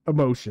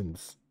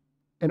emotions,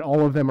 and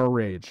all of them are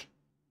rage.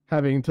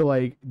 Having to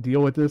like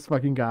deal with this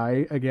fucking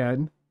guy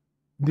again.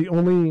 The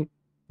only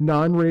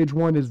non-rage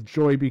one is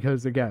joy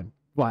because again,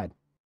 Vlad.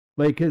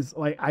 Like, cause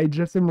like I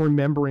just am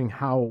remembering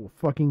how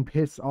fucking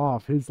pissed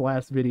off his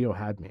last video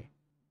had me.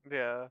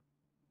 Yeah.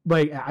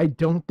 Like, I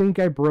don't think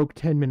I broke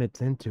 10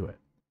 minutes into it.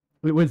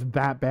 It was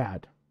that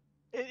bad.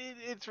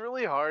 It's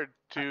really hard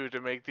too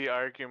to make the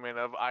argument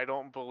of I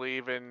don't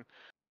believe in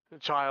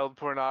child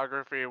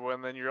pornography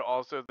when then you're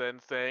also then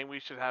saying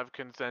we should have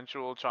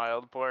consensual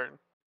child porn.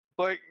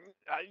 Like,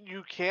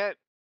 you can't.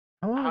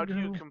 How do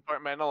you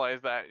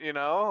compartmentalize that? You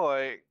know,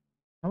 like.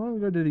 How long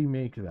ago did he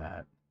make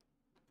that?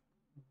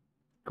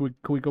 Can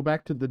we go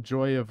back to the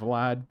joy of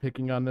Vlad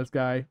picking on this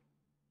guy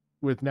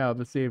with now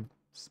the save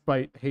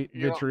spite, hate,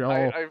 You know, vitriol?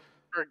 I've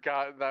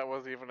forgotten that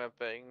was even a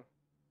thing.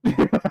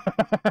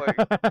 Like,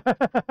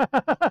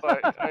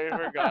 but I had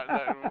forgotten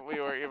that we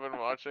were even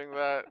watching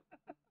that.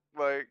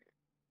 Like,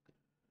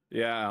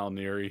 Yeah, Al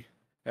Neary.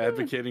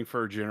 Advocating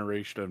for a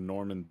generation of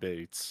Norman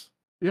Bates.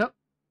 Yep.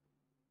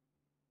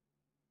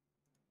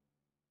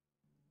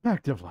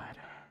 Back to Vlad.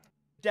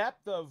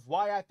 depth of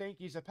why I think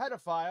he's a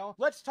pedophile,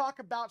 let's talk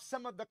about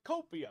some of the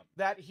copium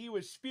that he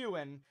was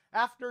spewing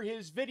after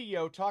his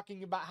video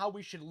talking about how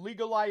we should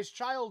legalize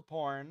child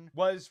porn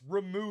was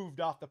removed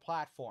off the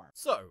platform.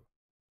 So,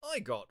 I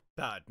got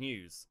bad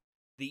news.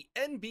 The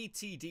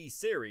NBTD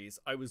series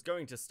I was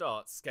going to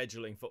start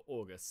scheduling for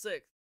August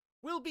 6th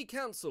will be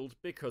cancelled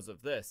because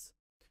of this.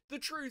 The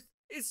truth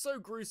is so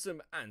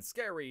gruesome and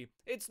scary,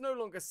 it's no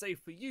longer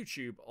safe for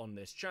YouTube on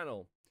this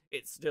channel.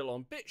 It's still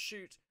on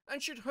BitChute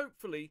and should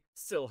hopefully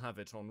still have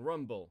it on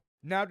Rumble.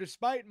 Now,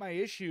 despite my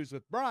issues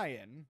with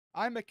Bryan,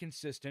 I'm a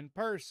consistent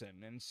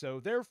person, and so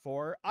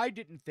therefore, I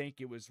didn't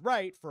think it was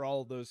right for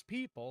all those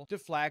people to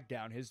flag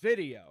down his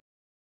video.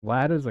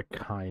 Vlad is a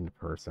kind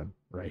person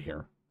right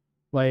here.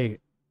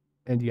 Like,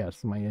 and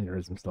yes, my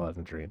aneurysm still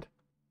hasn't drained.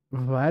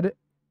 Vlad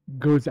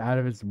goes out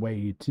of his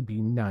way to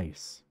be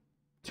nice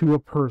to a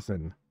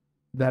person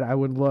that I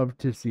would love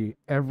to see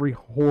every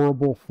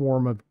horrible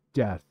form of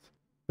death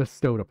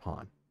bestowed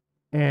upon.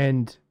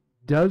 And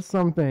does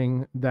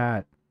something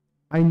that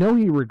I know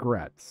he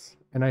regrets,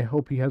 and I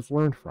hope he has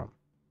learned from.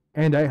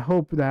 And I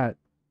hope that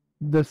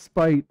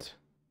despite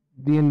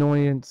the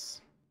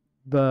annoyance,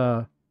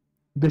 the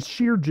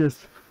sheer just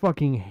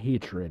fucking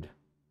hatred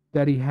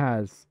that he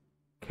has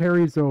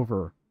carries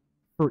over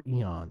for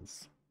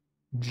eons.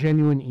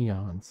 Genuine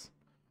eons.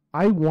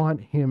 I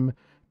want him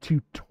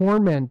to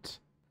torment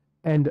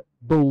and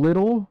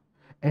belittle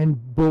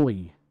and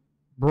bully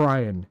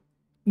Bryan,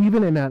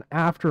 even in an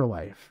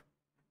afterlife.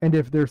 And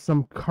if there's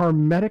some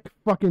karmatic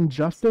fucking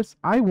justice,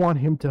 I want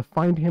him to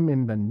find him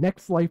in the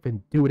next life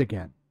and do it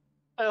again.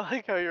 I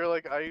like how you're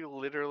like, I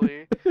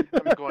literally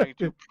am going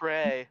to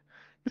pray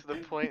to the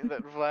point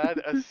that Vlad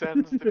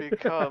ascends to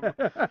become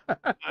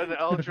an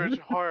eldritch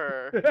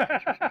horror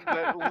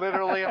that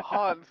literally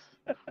haunts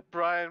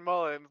Bryan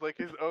Mullins like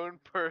his own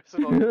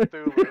personal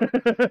Cthulhu.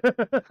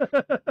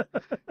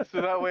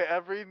 So that way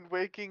every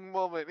waking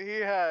moment he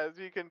has,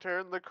 he can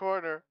turn the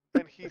corner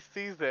and he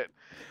sees it.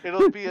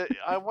 It'll be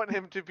I want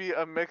him to be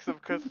a mix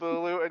of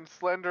Cthulhu and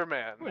Slender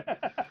Man.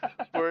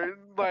 Where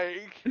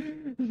like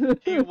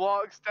he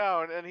walks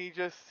down and he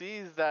just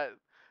sees that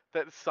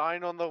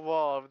sign on the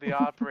wall of the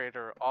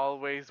operator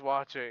always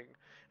watching,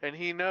 and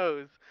he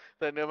knows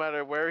that no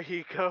matter where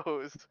he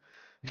goes,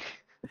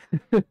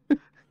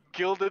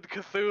 Gilded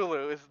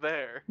Cthulhu is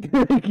there.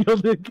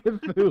 Gilded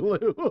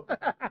Cthulhu.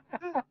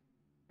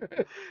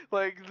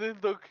 Like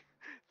the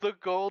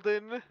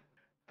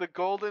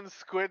golden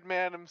squid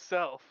man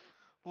himself,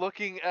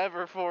 looking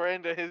ever for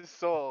into his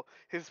soul,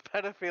 his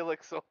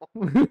pedophilic soul,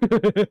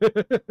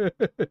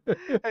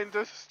 and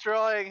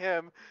destroying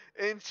him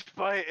inch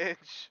by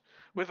inch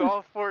with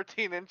all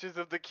 14 inches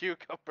of the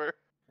cucumber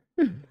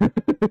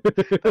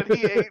that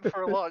he ate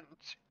for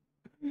lunch.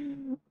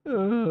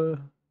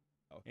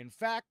 In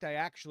fact, I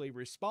actually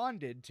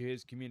responded to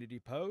his community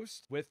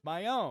post with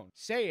my own,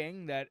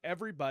 saying that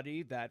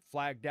everybody that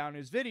flagged down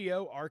his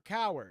video are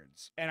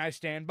cowards. And I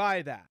stand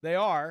by that. They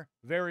are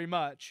very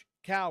much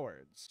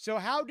cowards. So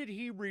how did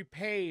he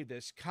repay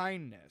this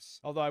kindness?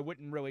 Although I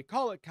wouldn't really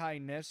call it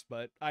kindness,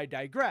 but I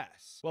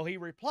digress. Well, he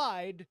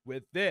replied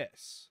with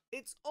this.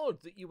 It's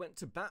odd that you went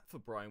to bat for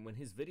Bryan when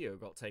his video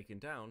got taken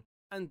down,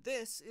 and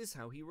this is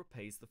how he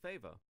repays the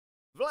favor.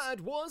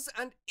 Vlad was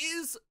and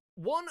is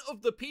one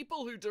of the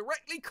people who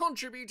directly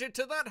contributed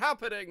to that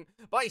happening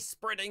by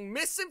spreading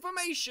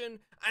misinformation,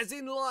 as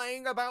in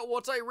lying about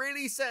what I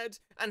really said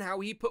and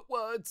how he put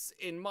words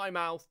in my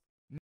mouth.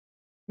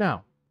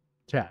 Now,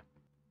 chat,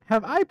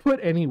 have I put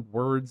any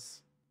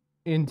words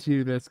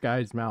into this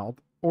guy's mouth,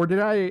 or did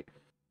I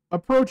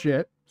approach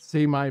it,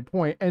 say my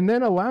point, and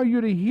then allow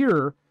you to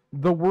hear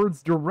the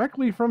words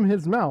directly from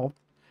his mouth,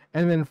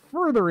 and then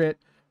further it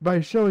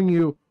by showing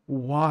you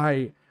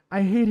why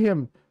I hate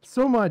him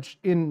so much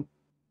in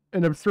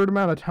an absurd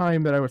amount of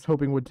time that I was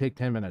hoping would take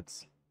 10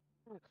 minutes?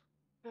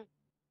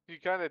 You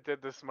kind of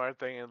did the smart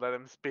thing and let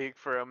him speak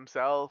for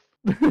himself.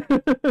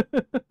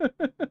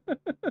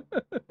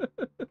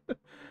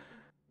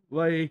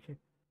 Like,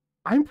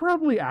 I'm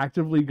probably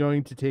actively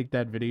going to take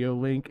that video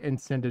link and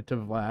send it to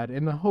Vlad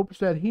in the hopes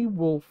that he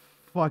will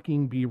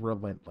fucking be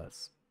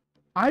relentless.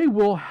 I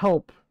will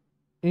help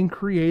in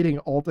creating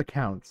alt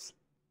accounts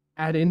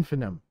ad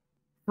infinitum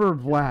for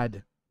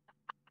Vlad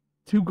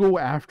to go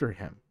after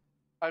him.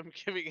 I'm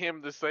giving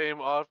him the same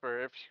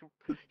offer. If you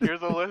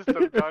here's a list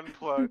of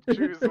gunpla,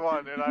 choose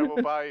one and I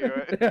will buy you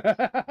it.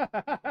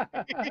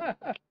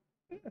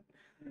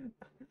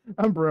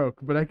 I'm broke,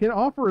 but I can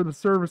offer the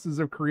services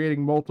of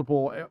creating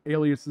multiple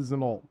aliases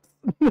and alts.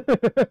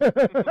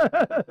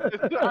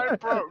 I'm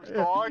broke,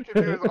 so all I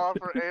can do is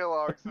offer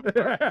A-log support.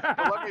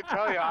 But let me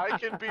tell you, I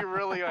can be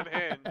really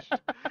unhinged.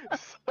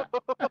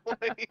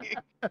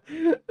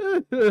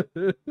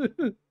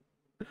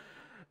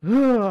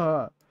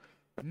 So,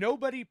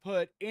 Nobody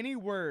put any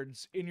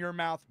words in your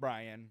mouth,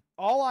 Bryan.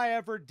 All I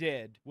ever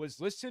did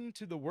was listen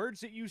to the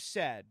words that you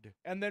said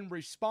and then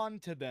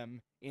respond to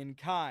them in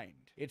kind.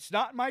 It's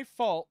not my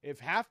fault if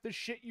half the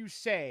shit you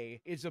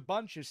say is a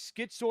bunch of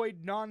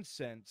schizoid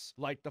nonsense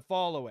like the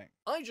following.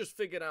 I just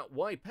figured out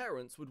why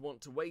parents would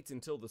want to wait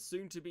until the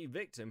soon-to-be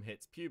victim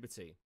hits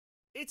puberty.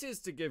 It is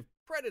to give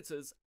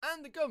predators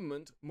and the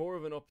government more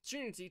of an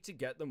opportunity to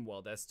get them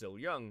while they're still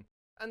young,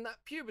 and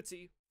that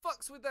puberty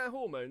fucks with their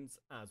hormones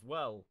as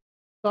well.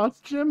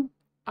 Thoughts, Jim?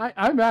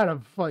 I'm out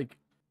of like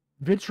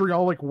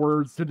vitriolic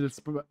words to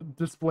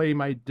display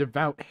my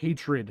devout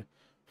hatred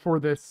for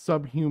this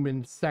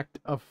subhuman sect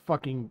of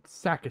fucking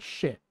sack of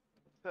shit.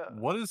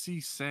 What is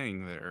he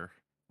saying there?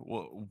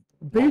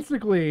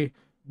 Basically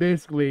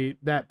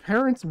that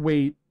parents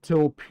wait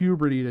till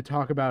puberty to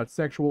talk about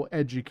sexual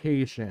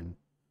education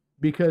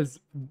because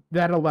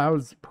that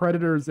allows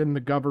predators and the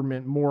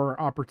government more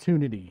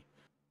opportunity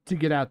to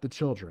get at the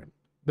children.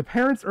 The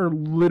parents are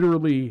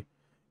literally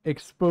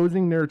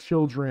exposing their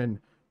children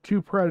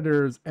to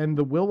predators and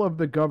the will of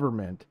the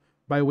government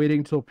by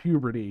waiting till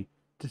puberty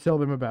to tell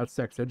them about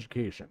sex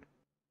education.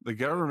 The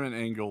government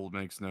angle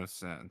makes no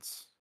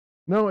sense.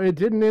 No, it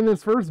didn't in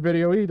this first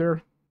video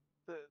either.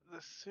 The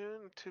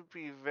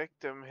soon-to-be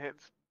victim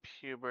hits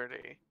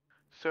puberty.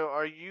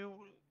 So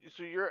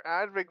you're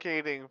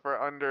advocating for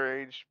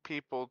underage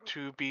people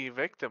to be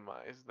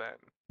victimized then?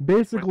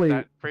 Basically, with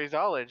that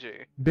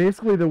phraseology.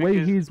 Basically, the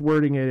way he's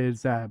wording it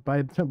is that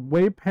by the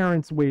way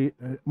parents wait,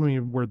 let me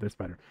word this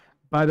better.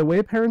 By the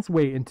way parents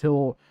wait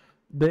until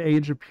the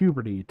age of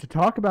puberty to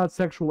talk about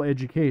sexual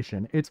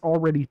education, it's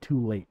already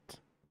too late.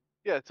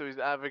 Yeah, so he's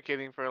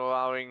advocating for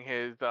allowing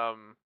his the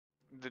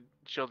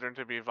children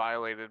to be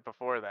violated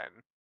before then.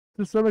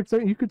 To some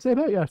extent, you could say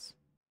that, yes.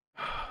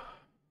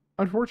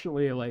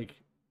 Unfortunately, like,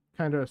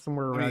 kind of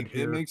somewhere around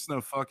here. It makes no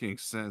fucking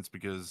sense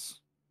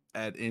because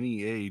at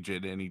any age,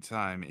 at any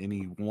time,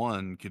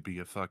 anyone could be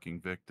a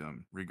fucking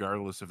victim,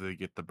 regardless if they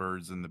get the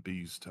birds and the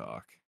bees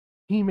talk.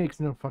 He makes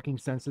no fucking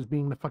sense as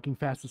being the fucking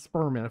fastest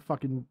sperm and a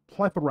fucking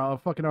plethora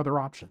of fucking other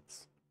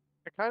options.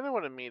 I kind of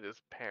want to meet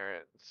his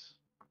parents.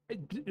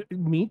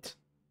 Meat?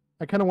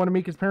 I kind of want to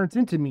make his parents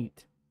into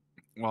meat.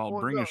 Well,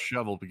 bring a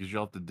shovel because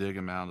you'll have to dig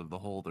them out of the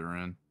hole they're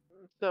in.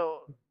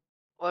 So,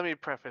 let me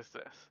preface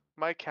this.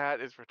 My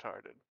cat is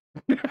retarded.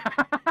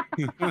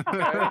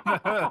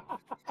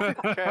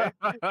 Okay.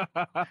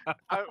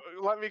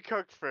 Let me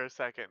cook for a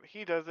second.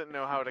 He doesn't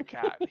know how to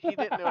cat. He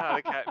didn't know how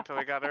to cat until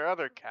he got our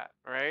other cat,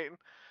 right?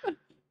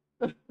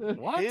 What?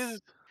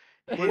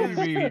 What do you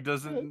mean he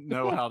doesn't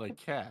know how to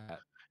cat?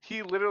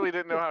 He literally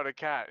didn't know how to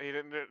cat. He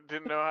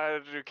didn't know how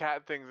to do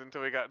cat things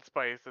until he got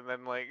Spice, and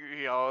then like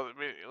he all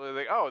immediately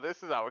like, oh,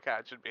 this is how a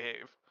cat should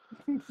behave.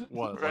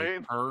 What? Right?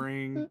 Like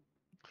purring,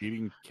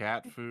 eating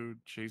cat food,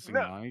 chasing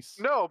mice?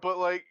 No, but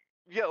like.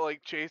 Yeah,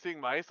 like chasing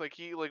mice. Like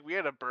we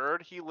had a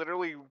bird. He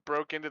literally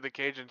broke into the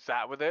cage and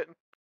sat with it.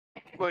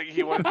 Like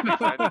he wanted to be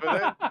friends with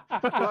it.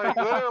 Like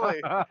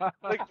literally,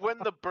 like when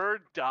the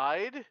bird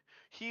died,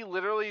 he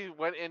literally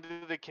went into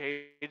the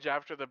cage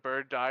after the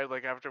bird died.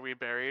 Like after we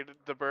buried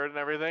the bird and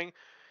everything,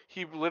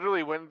 he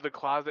literally went into the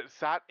closet,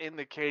 sat in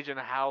the cage, and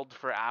howled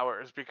for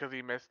hours because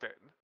he missed it.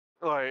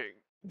 Like,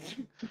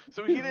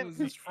 so he didn't. Was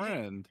his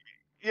friend.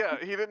 he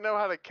didn't know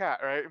how to cat,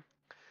 right?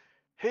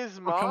 His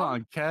mom. Oh, come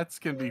on, cats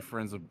can be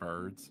friends of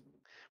birds.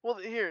 Well,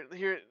 here,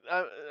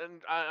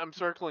 I'm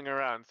circling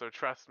around, so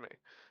trust me.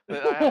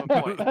 I have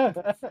a point.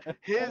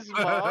 His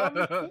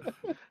mom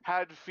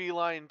had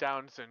feline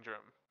Down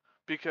syndrome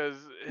because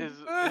his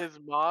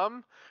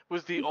mom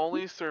was the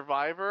only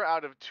survivor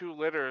out of 2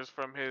 litters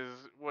from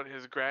what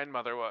his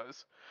grandmother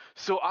was.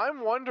 So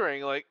I'm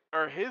wondering, like,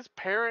 are his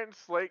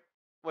parents like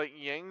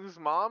Ying's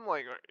mom?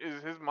 Like,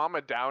 is his mom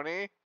a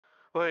Downy?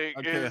 Like,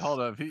 okay,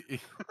 hold up.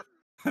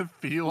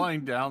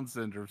 Feline Down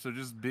syndrome, so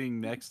just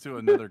being next to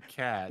another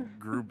cat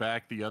grew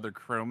back the other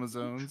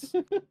chromosomes.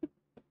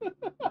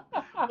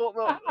 Well,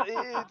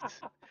 no,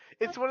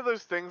 it's one of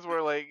those things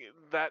where like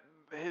that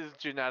his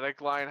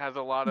genetic line has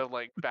a lot of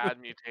like bad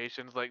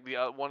mutations. Like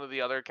one of the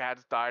other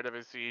cats died of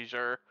a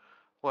seizure,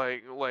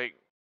 like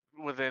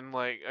within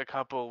like a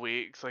couple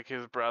weeks. Like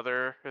his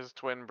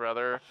twin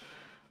brother,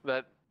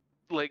 that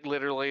like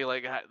literally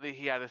like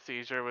he had a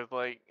seizure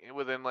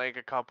within like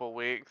a couple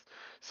weeks.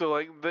 So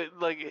like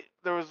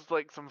there was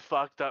like some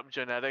fucked up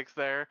genetics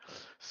there.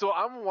 So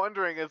I'm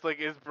wondering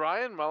is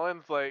Bryan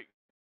Mullins like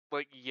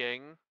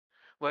Ying?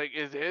 Like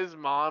is his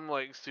mom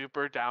like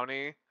super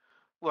Downy?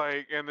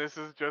 Like, and this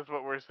is just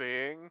what we're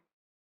seeing?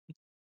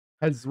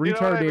 Has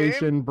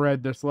retardation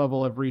bred this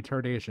level of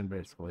retardation,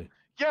 basically?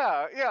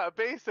 Yeah,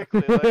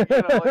 basically. Like,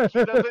 like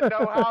he doesn't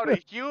know how to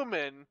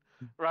human,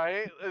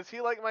 right? Is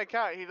he like my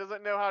cat? He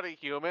doesn't know how to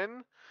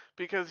human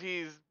because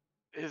his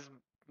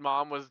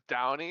mom was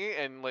Downy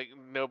and like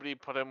nobody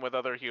put him with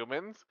other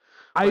humans.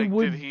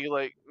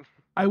 Like,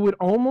 I would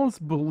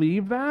almost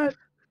believe that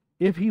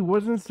if he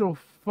wasn't so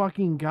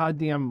fucking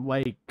goddamn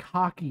like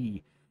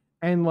cocky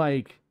and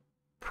like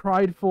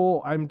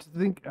prideful. I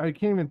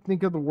can't even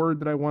think of the word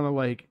that I want to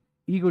like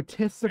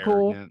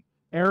egotistical,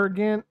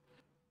 arrogant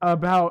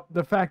about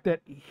the fact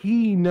that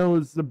he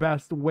knows the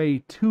best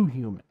way to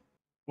human.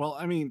 Well,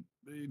 I mean,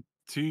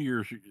 to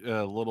your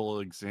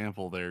little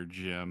example there,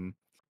 Jim,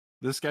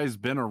 this guy's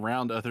been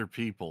around other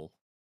people.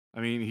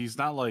 I mean, he's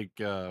not like.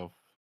 I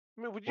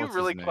mean, would you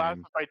really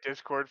classify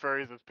Discord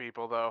furries as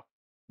people, though?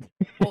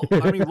 Well,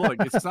 I mean, look,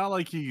 it's not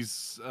like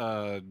he's.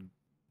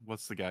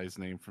 What's the guy's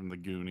name from the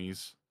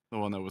Goonies? The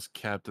one that was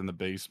kept in the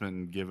basement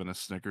and given a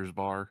Snickers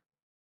bar.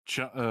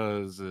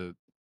 Is it?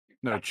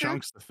 No,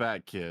 Chunk's the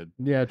fat kid.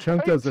 Yeah,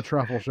 Chunk does the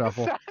truffle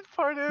shuffle. The sad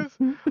part is,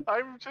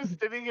 I'm just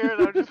sitting here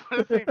and I just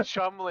want to say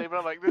Chumley, but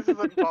I'm like, this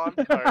isn't Pawn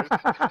Stars.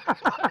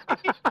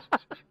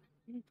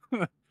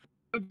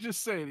 I'm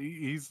just saying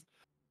he's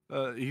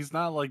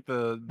not like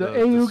the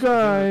AU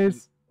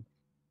guys.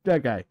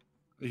 That guy.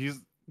 He's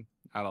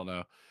I don't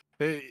know.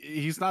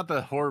 He's not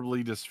the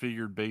horribly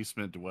disfigured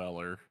basement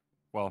dweller.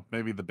 Well,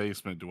 maybe the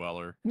basement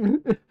dweller.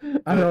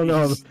 I don't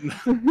know.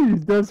 He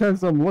does have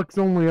some looks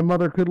only a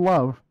mother could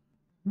love.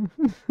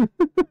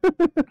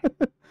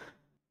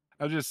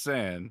 I'm just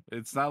saying,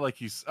 it's not like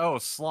he's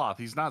Sloth.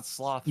 He's not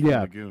Sloth from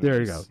Yeah, the Goonies. there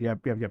you go.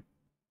 Yep.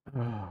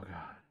 Oh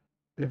god.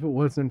 If it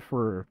wasn't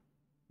for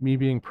me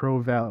being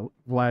pro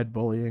Vlad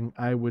bullying,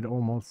 I would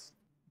almost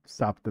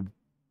stop the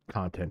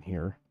content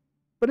here.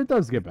 But it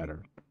does get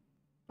better.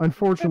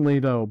 Unfortunately,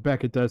 though,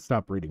 Beckett does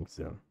stop reading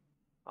soon.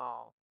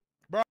 Oh.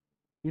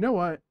 You know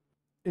what?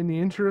 In the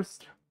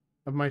interest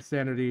of my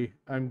sanity,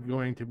 I'm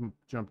going to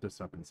jump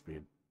this up in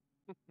speed.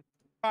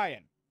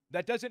 Ryan,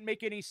 that doesn't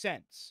make any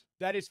sense.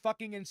 That is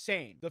fucking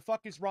insane. The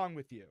fuck is wrong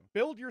with you?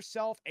 Build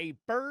yourself a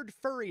bird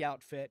furry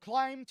outfit,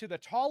 climb to the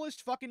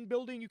tallest fucking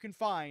building you can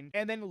find,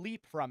 and then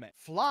leap from it.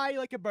 Fly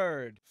like a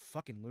bird.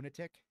 Fucking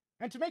lunatic.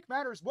 And to make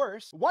matters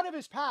worse, one of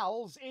his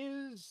pals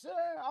is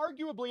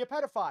arguably a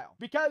pedophile.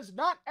 Because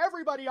not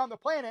everybody on the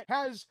planet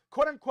has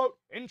quote-unquote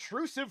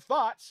intrusive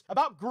thoughts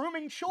about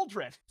grooming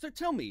children. So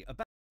tell me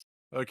about...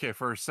 Okay,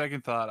 for a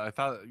second thought, I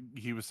thought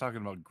he was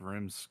talking about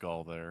Grimm's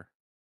skull there.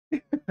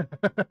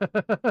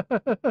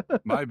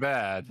 My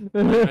bad.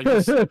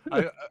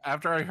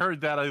 After I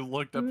heard that, I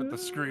looked up at the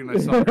screen and I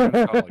saw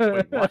Grimm's skull. Like,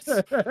 wait,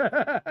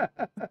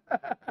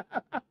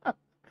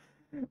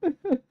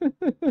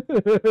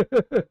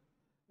 what?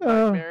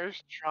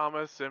 Nightmarish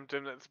trauma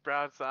symptom that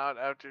sprouts out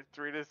after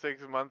 3 to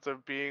 6 months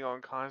of being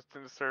on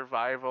constant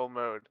survival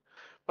mode.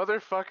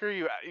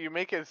 Motherfucker, you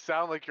make it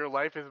sound like your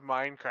life is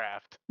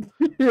Minecraft.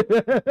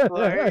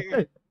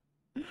 Like,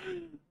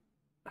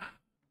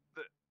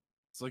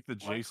 it's like the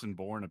Jason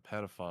Bourne of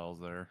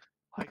pedophiles there.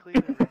 likely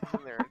the reason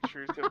their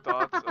intrusive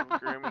thoughts of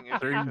grooming is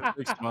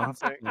 36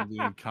 months and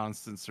being in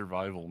constant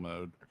survival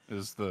mode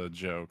is the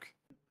joke.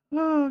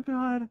 Oh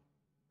god.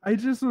 I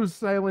just was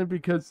silent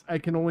because I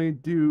can only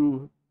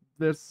do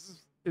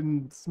this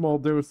in small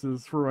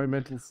doses for my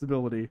mental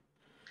stability.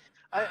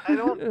 I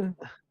don't...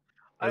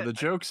 The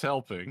joke's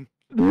helping.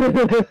 Like,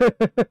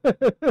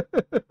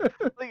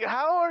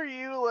 how are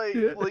you,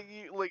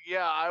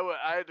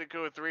 I had to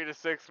go 3 to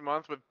 6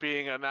 months with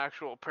being an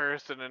actual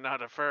person and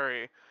not a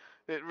furry.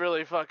 It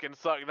really fucking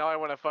sucked. Now I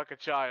want to fuck a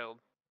child.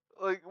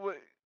 Like, what?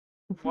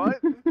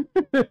 What?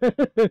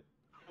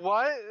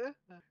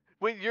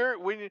 When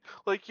you,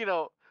 like, you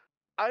know,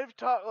 I've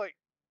taught, like,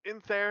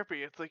 in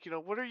therapy, it's like, you know,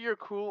 what are your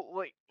cool,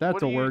 like, That's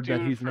what a do you word that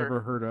do he's for- never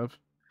heard of.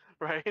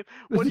 Right?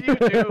 What do you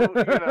do, you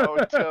know,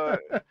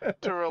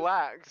 to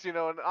relax, you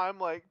know? And I'm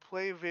like,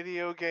 play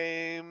video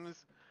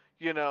games,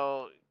 you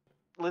know,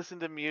 listen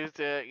to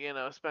music, you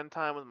know, spend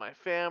time with my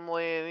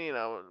family and, you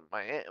know,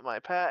 my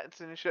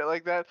pets and shit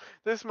like that.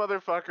 This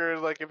motherfucker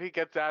is like, if he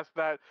gets asked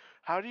that,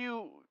 how do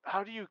you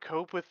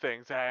cope with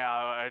things?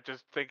 I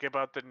just think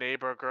about the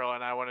neighbor girl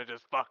and I want to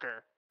just fuck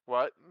her.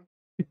 What?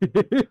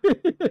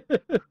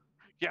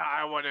 Yeah,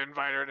 I want to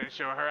invite her and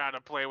show her how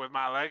to play with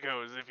my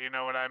Legos, if you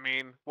know what I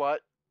mean.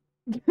 What?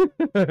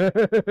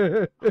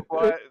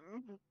 What?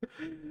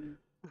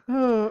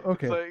 Oh,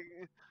 okay. It's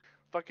like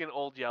fucking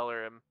old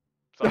yeller him.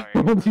 Sorry.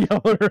 Old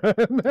yeller.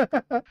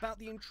 about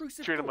the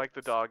intrusive Treat him like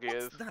the thoughts. dog he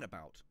is. What's that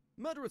about?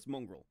 Murderous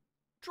mongrel.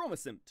 Trauma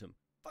symptom.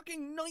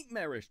 Fucking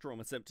nightmarish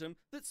trauma symptom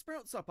that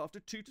sprouts up after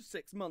 2 to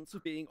 6 months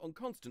of being on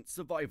constant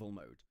survival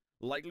mode.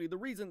 Likely the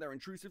reason their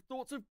intrusive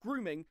thoughts of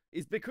grooming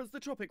is because the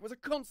topic was a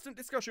constant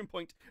discussion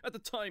point at the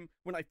time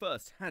when I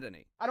first had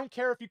any. I don't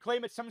care if you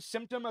claim it's some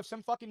symptom of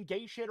some fucking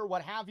gay shit or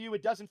what have you,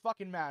 it doesn't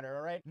fucking matter,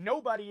 alright?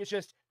 Nobody is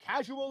just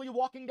casually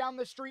walking down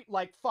the street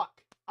like,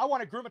 fuck, I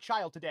want to groom a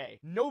child today.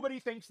 Nobody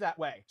thinks that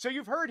way. So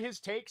you've heard his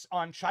takes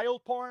on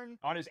child porn,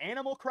 on his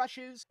animal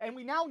crushes, and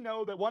we now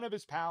know that one of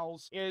his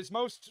pals is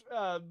most,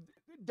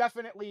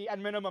 definitely at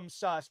minimum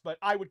sus, but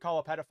I would call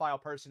a pedophile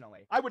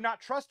personally. I would not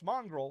trust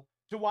Mongrel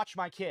to watch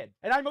my kid,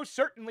 and I most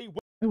certainly would.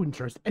 I wouldn't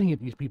trust any of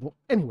these people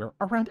anywhere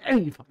around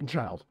any fucking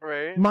child.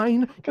 Right?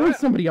 Mine or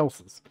somebody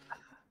else's.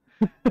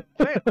 Can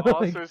I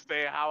also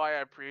say how I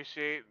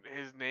appreciate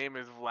his name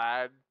is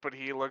Vlad, but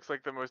he looks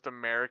like the most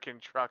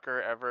American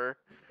trucker ever.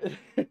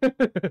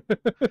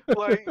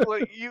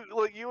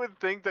 You would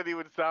think that he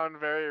would sound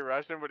very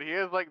Russian, but he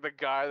is like the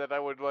guy that I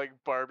would like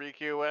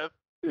barbecue with.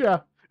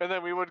 Yeah. And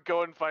then we would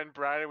go and find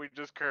Brian and we'd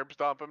just curb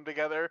stomp him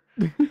together.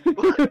 Like,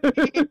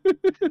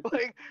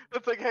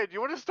 it's like, hey, do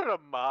you want to start a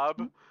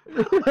mob?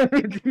 Do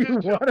you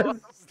want to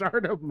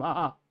start a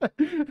mob?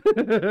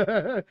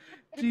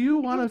 Do you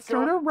want to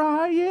start a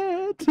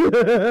riot?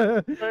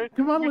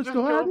 Come on, let's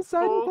go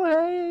outside and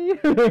play.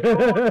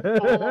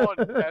 Full on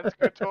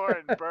Pescator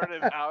and burn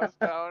his house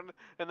down.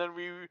 And then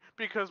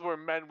because we're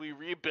men, we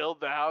rebuild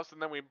the house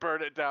and then we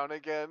burn it down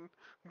again.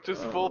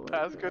 Just full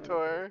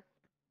Pescator.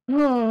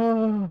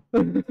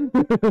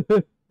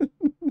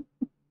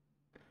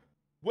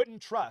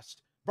 Wouldn't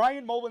trust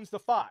Bryan Mullins the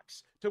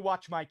Fox to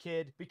watch my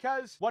kid,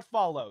 because what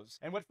follows?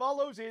 And what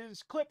follows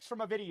is clips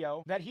from a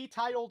video that he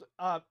titled,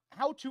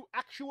 How to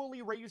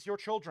Actually Raise Your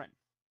Children.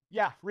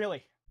 Yeah,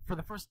 really. For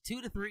the first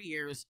 2 to 3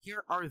 years,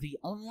 here are the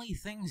only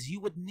things you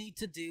would need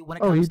to do when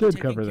it Oh, he comes to did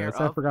taking cover care this.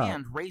 I of forgot.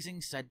 and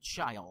raising said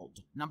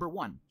child. Number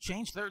 1,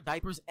 change their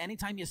diapers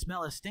anytime you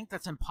smell a stink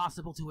that's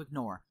impossible to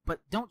ignore.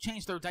 But don't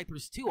change their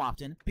diapers too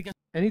often, because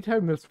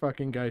Anytime this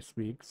fucking guy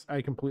speaks,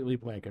 I completely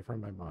blank it from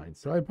my mind.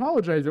 So I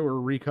apologize that we're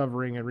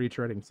recovering and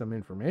retreading some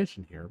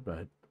information here,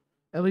 but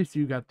at least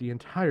you got the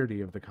entirety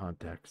of the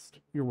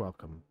context. You're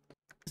welcome.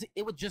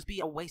 it would just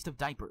be a waste of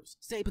diapers.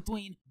 Say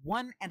between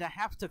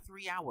 1.5 to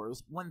 3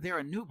 hours when they're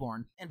a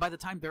newborn, and by the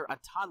time they're a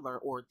toddler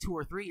or 2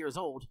 or 3 years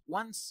old,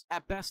 once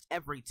at best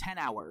every 10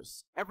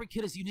 hours. Every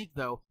kid is unique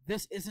though.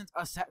 This isn't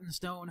a set in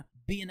stone,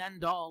 be and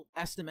end all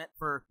estimate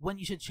for when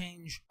you should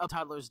change a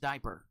toddler's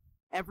diaper.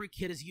 Every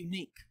kid is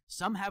unique.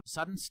 Some have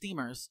sudden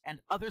steamers, and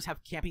others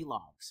have campy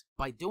logs.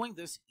 By doing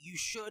this, you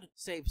should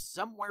save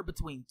somewhere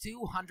between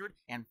 $200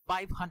 and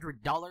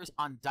 $500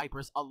 on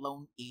diapers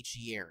alone each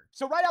year.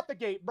 So right out the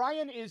gate,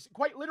 Bryan is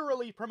quite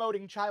literally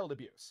promoting child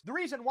abuse. The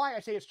reason why I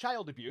say it's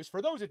child abuse,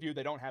 for those of you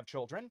that don't have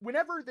children,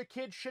 whenever the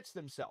kid shits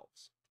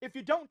themselves, if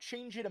you don't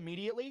change it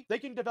immediately, they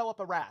can develop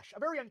a rash,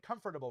 a very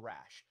uncomfortable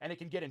rash, and it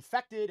can get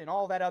infected and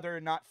all that other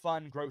not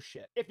fun, gross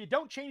shit. If you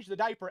don't change the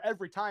diaper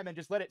every time and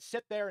just let it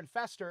sit there and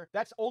fester,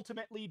 that's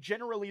ultimately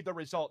generally the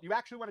result. You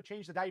actually want to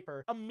change the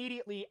diaper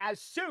immediately as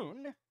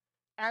soon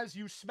as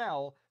you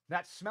smell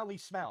that smelly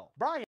smell.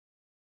 Bryan.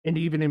 And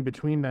even in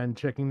between then,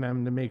 checking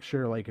them to make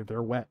sure, like, if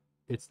they're wet,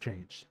 it's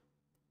changed.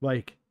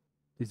 Like,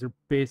 these are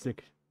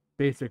basics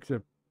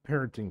of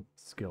parenting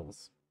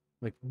skills.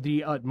 Like,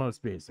 the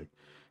utmost basic.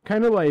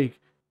 Kind of like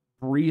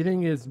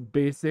breathing is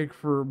basic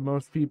for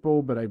most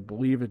people, but I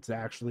believe it's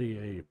actually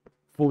a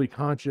fully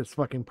conscious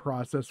fucking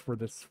process for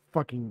this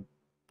fucking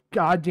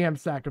goddamn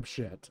sack of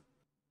shit.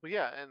 Well,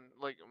 yeah, and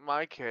like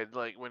my kid,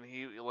 like when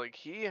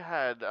he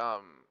had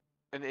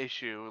an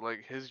issue,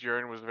 like his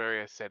urine was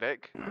very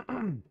acidic.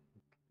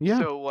 Yeah.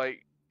 So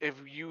like if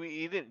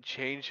you didn't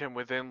change him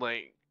within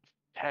like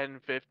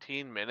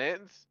 10-15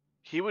 minutes,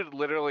 he would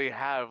literally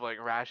have like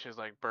rashes,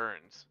 like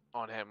burns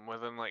on him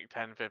within like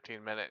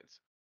 10-15 minutes.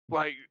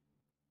 Like,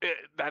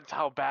 that's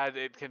how bad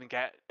it can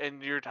get.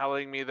 And you're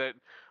telling me that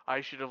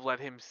I should have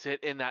let him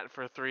sit in that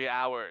for 3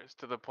 hours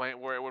to the point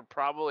where it would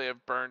probably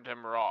have burned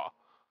him raw.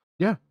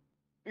 Yeah.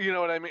 You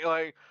know what I mean?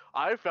 Like,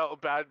 I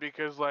felt bad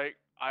because, like,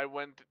 I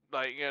went,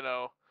 like, you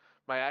know,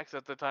 my ex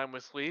at the time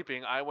was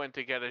sleeping. I went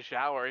to get a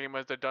shower. He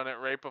must have done it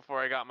right before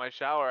I got my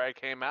shower. I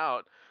came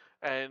out,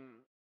 and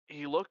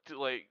he looked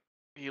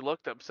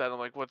upset. I'm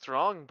like, what's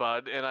wrong,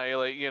 bud? And I,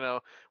 like, you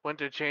know, went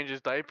to change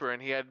his diaper,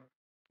 and he had,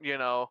 you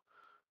know,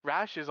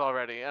 rashes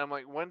already. And I'm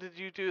like, when did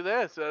you do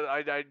this?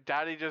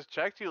 Daddy just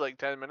checked you like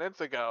 10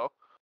 minutes ago.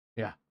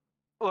 Yeah.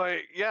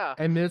 Like, yeah.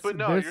 And this But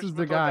no, this you're is supposed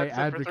the to let guy that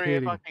sit for 3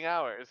 advocating. fucking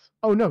hours.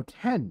 Oh no,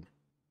 10.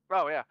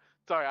 Oh yeah.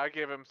 Sorry, I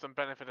gave him some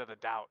benefit of the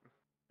doubt.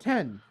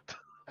 10.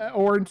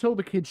 Or until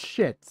the kid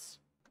shits.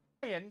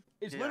 Bryan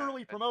is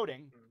literally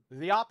promoting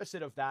the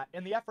opposite of that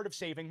in the effort of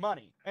saving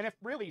money. And if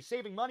really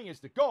saving money is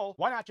the goal,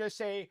 why not just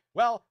say,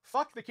 well,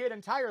 fuck the kid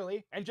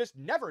entirely and just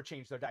never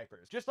change their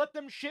diapers? Just let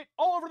them shit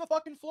all over the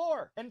fucking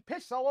floor and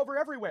piss all over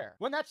everywhere.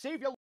 Wouldn't that save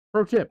you?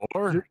 Pro tip.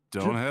 Or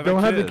don't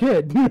have a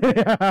kid. Yeah.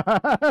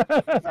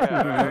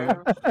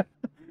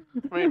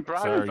 I mean, Brian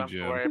Sorry, doesn't have to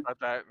Jim. worry about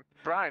that.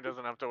 Brian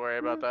doesn't have to worry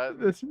about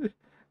that.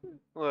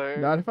 Like,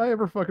 Not if I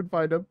ever fucking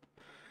find him.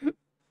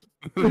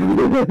 He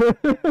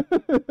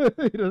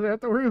doesn't have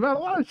to worry about a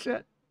lot of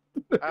shit.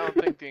 I don't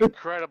think the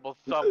Incredible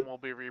Thumb will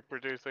be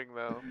reproducing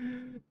though.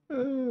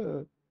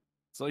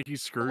 It's like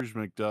he's Scrooge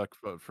McDuck,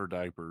 but for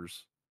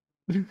diapers.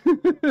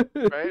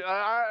 Right?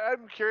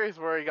 I'm curious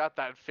where he got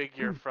that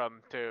figure from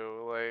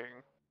too. Like,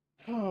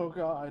 Oh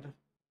god.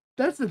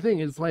 That's the thing,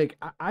 is like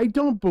I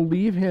don't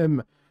believe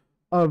him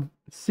of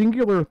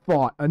singular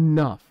thought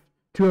enough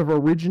to have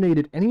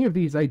originated any of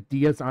these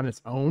ideas on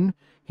his own.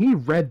 He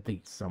read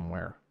these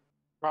somewhere.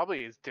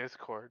 probably his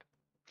Discord.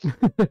 'Cause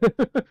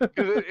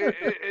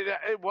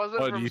it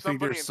wasn't What, from do you think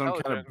somebody there's some kind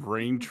of intelligent.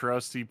 brain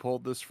trust he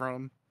pulled this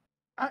from?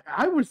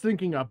 I was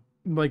thinking of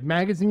like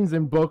magazines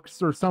and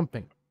books or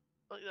something.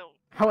 You know,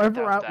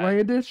 However doubt that.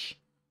 outlandish,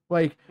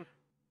 like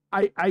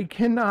I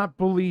cannot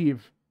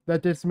believe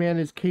that this man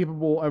is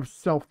capable of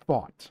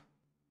self-thought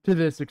to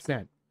this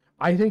extent.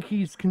 I think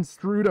he's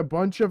construed a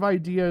bunch of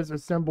ideas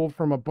assembled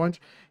from a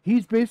bunch.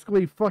 He's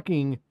basically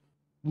fucking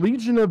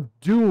Legion of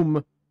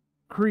Doom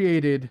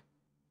created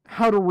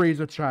how to raise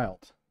a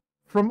child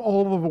from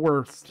all of the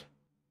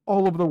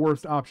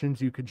worst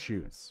options you could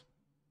choose.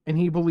 And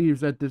he believes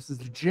that this is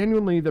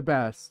genuinely the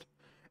best,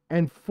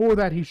 and for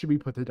that he should be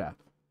put to death.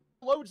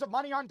 Loads of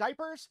money on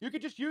diapers? You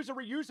could just use a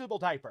reusable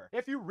diaper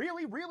if you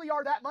really, really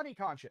are that money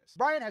conscious.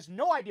 Bryan has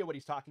no idea what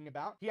he's talking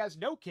about. He has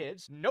no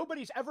kids.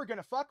 Nobody's ever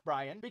gonna fuck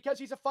Bryan because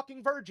he's a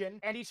fucking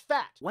virgin and he's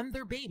fat. When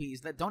they're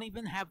babies that don't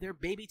even have their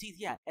baby teeth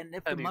yet, and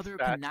if And the he's mother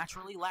fat. can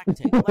naturally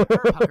lactate, let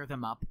her pucker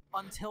them up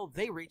until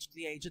they reach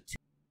the age of 2.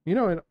 You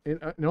know,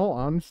 in all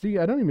honesty,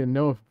 I don't even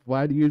know if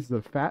Vlad used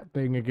the fat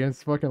thing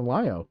against fucking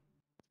Lio.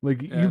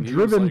 Like, Yeah, you've he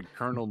was driven... like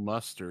Colonel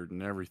Mustard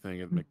and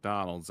everything at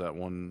McDonald's, that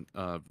one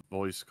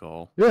voice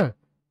call. Yeah.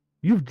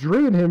 You've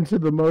driven him to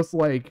the most,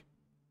 like,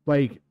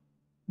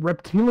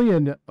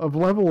 reptilian of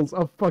levels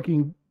of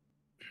fucking,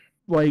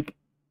 like,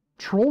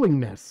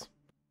 trollingness.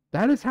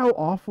 That is how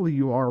awful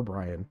you are,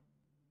 Bryan.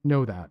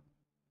 Know that.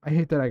 I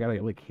hate that I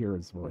gotta, like, hear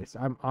his voice.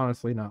 I'm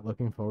honestly not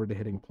looking forward to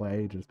hitting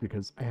play just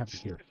because I have to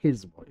hear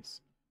his voice.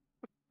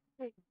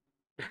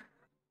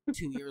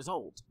 2 years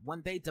old.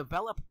 When they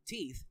develop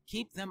teeth,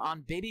 keep them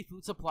on baby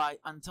food supply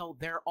until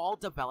they're all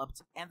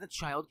developed and the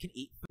child can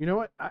eat food. You know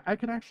what? I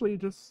can actually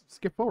just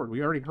skip forward.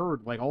 We already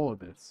heard, like, all of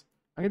this.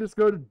 I can just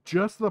go to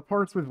just the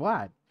parts with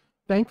Vlad.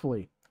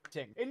 Thankfully.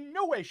 In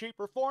no way, shape,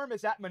 or form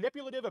is that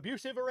manipulative,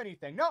 abusive, or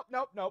anything. Nope,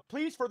 nope, nope.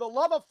 Please, for the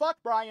love of fuck,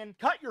 Bryan,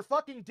 cut your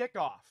fucking dick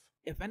off.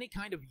 If any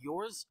kind of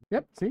yours...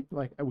 Yep, see?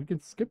 Like, we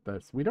can skip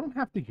this. We don't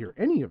have to hear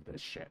any of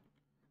this shit.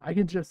 I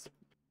can just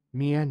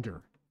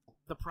meander.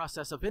 The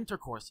process of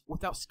intercourse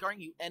without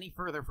scarring you any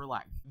further for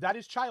life. That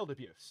is child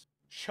abuse.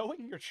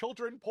 Showing your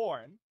children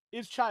porn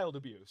is child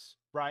abuse,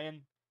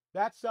 Bryan.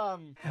 That's,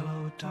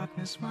 Hello,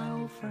 darkness, my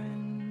old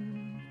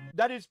friend.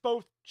 That is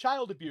both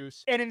child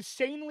abuse and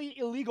insanely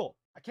illegal.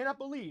 I cannot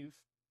believe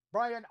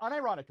Bryan,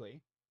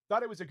 unironically,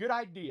 thought it was a good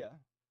idea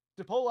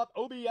to pull up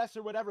OBS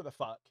or whatever the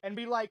fuck and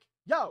be like,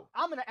 yo,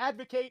 I'm gonna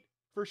advocate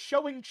for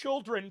showing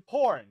children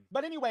porn.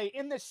 But anyway,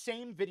 in this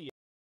same video...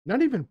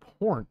 Not even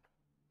porn.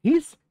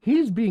 He's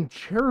being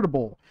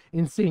charitable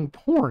in seeing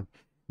porn.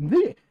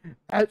 To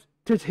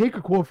take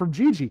a quote from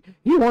Gigi,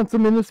 he wants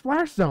them in the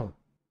splash zone.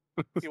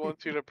 He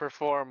wants you to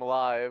perform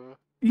live.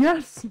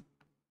 Yes.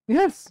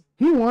 Yes.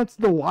 He wants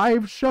the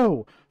live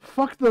show.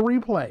 Fuck the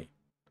replay.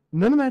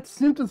 None of that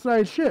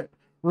synthesized shit.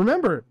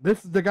 Remember,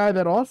 this is the guy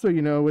that also,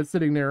 you know, was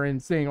sitting there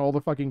and saying all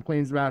the fucking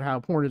claims about how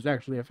porn is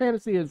actually a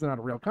fantasy, it's not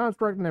a real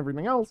construct, and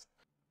everything else.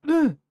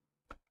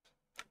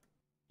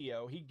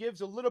 He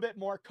gives a little bit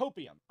more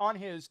copium on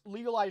his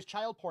legalized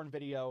child porn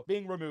video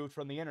being removed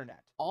from the internet.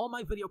 All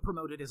my video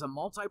promoted is a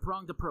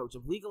multi-pronged approach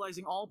of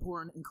legalizing all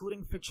porn,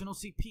 including fictional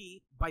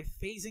CP, by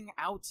phasing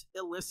out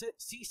illicit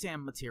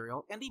CSAM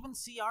material and even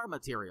CR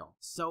material,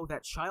 so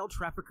that child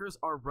traffickers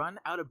are run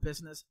out of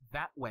business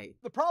that way.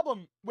 The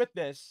problem with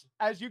this,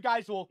 as you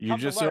guys will come You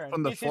just to learn,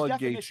 opened the is his floodgates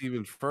definition...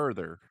 even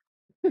further.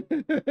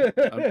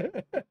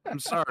 I'm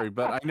sorry,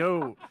 but I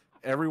know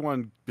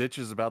everyone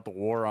bitches about the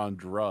war on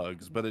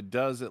drugs, but it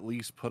does at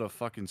least put a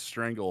fucking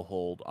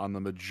stranglehold on the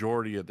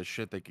majority of the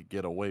shit they could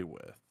get away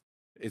with.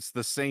 It's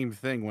the same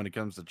thing when it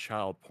comes to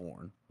child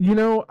porn. You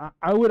know,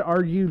 I would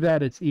argue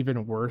that it's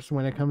even worse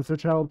when it comes to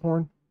child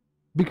porn.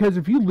 Because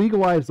if you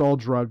legalize all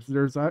drugs,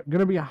 there's going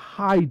to be a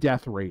high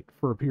death rate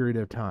for a period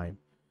of time.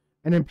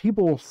 And then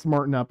people will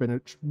smarten up and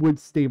it would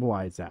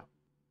stabilize out.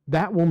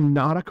 That will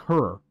not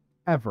occur,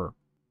 ever.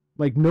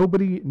 Like, no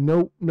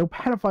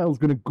pedophile is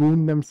going to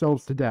goon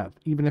themselves to death,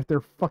 even if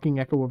they're fucking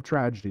Echo of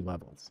Tragedy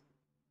levels.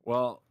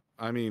 Well,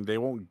 I mean, they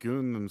won't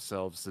goon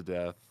themselves to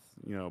death,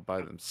 you know,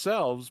 by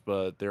themselves,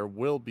 but there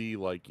will be,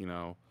 like, you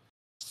know,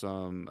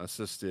 some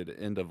assisted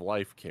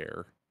end-of-life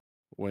care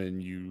when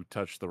you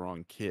touch the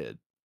wrong kid.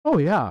 Oh,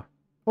 yeah.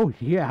 Oh,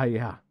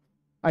 yeah.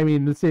 I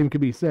mean, the same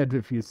could be said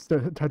if you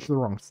touch the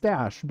wrong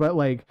stash, but,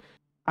 like,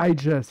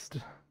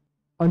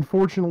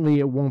 unfortunately,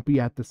 it won't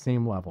be at the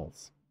same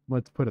levels.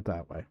 Let's put it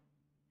that way.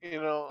 You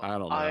know, I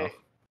don't know.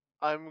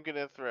 I'm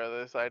gonna throw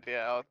this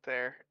idea out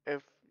there.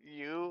 If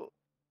you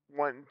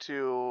want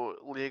to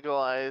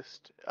legalize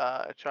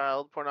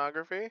child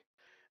pornography,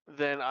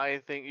 then I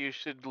think you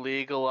should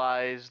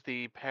legalize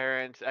the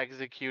parents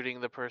executing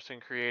the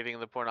person creating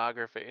the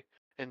pornography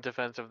in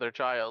defense of their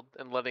child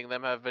and letting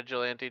them have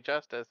vigilante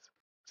justice.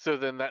 So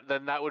then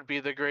that would be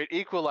the great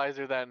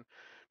equalizer then,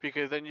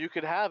 because then you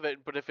could have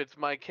it, but if it's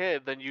my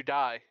kid, then you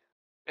die,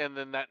 and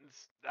then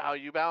that's how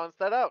you balance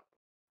that out.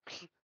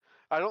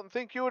 I don't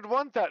think you would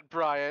want that,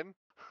 Bryan.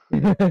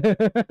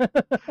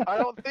 I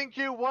don't think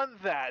you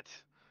want that.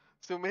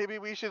 So maybe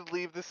we should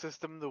leave the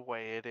system the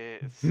way it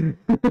is.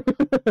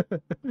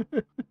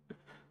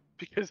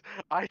 Because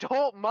I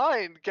don't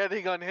mind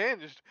getting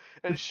unhinged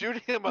and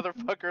shooting a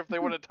motherfucker if they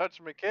want to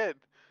touch my kid.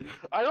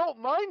 I don't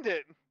mind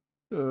it.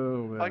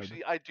 Oh, man.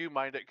 Actually, I do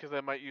mind it because I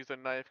might use a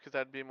knife because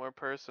that'd be more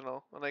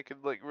personal. And I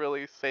could, like,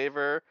 really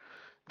savor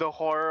the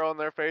horror on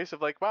their face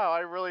of, like, wow, I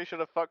really should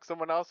have fucked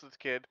someone else's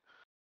kid.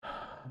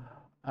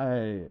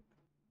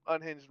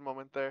 Unhinged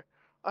moment there.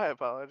 I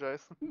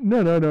apologize.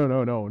 No.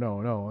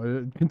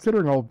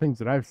 Considering all the things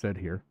that I've said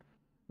here,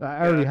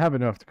 I already have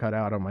enough to cut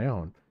out on my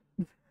own.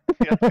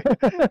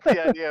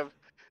 The idea of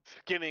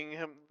skinning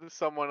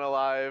someone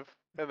alive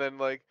and then,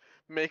 like,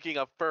 making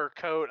a fur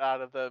coat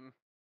out of them.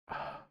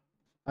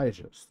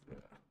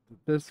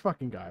 This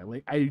fucking guy,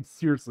 like, I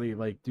seriously,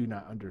 like, do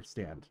not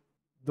understand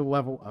the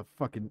level of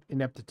fucking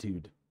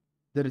ineptitude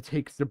that it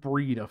takes to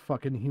breed a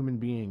fucking human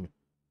being,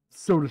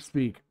 so to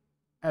speak,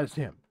 as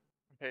him.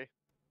 Okay.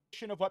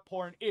 of what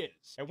porn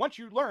is. And once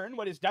you learn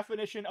what his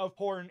definition of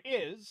porn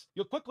is,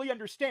 you'll quickly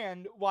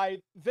understand why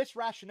this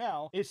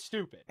rationale is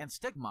stupid. And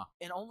stigma,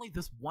 in only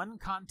this one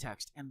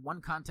context and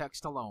one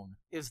context alone,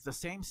 is the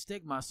same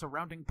stigma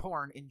surrounding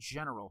porn in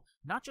general.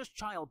 Not just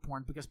child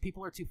porn, because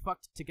people are too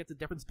fucked to get the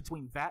difference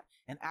between that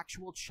and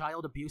actual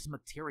child abuse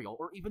material,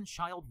 or even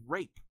child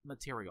rape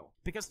material.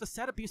 Because the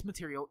said abuse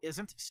material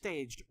isn't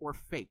staged or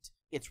faked.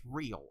 It's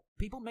real.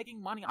 People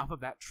making money off of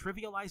that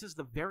trivializes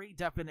the very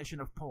definition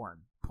of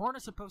porn. Porn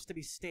is supposed to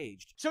be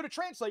staged. So to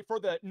translate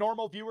for the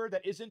normal viewer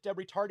that isn't a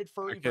retarded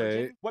furry Okay.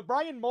 virgin, what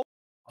Bryan Mullins...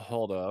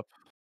 Hold up.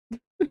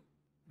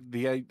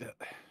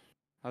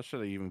 How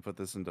should I even put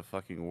this into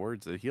fucking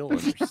words that he'll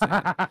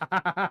understand?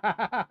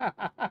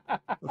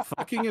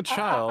 Fucking a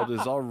child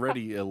is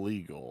already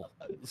illegal,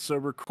 so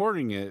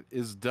recording it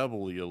is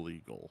doubly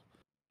illegal.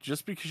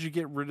 Just because you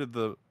get rid of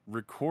the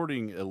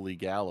recording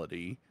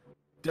illegality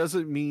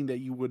doesn't mean that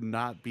you would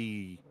not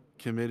be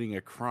committing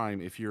a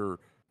crime if you're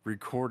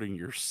recording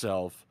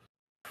yourself,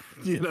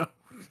 you know?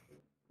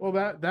 Well,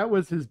 that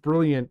was his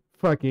brilliant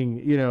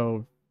fucking,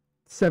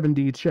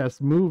 7D chess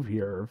move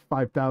here.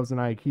 5,000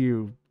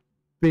 IQ,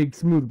 big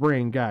smooth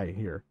brain guy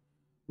here.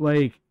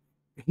 Like,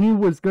 he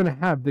was going to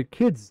have the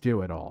kids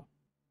do it all.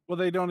 Well,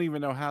 they don't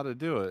even know how to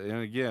do it.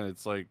 And again,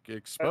 it's like,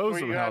 expose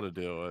them how to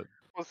do it.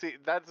 Well, see,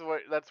 that's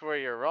where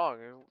you're wrong.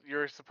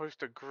 You're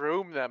supposed to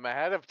groom them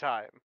ahead of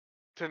time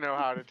to know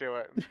how to do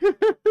it.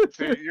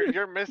 So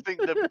you're missing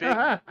the big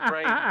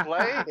brain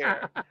play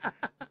here.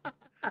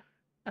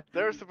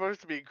 They're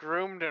supposed to be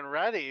groomed and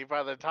ready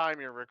by the time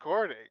you're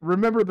recording.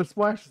 Remember the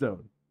splash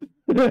zone.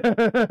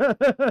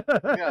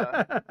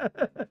 Yeah.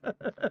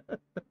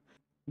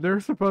 They're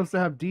supposed to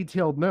have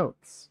detailed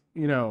notes,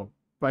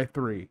 by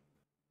 3.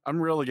 I'm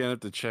really gonna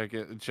have to check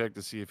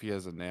to see if he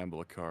has a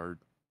NAMBLA card.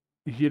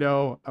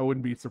 I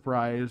wouldn't be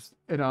surprised.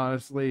 And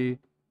honestly,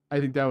 I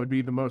think that would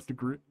be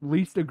the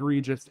least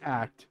egregious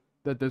act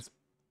that this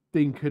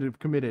thing could have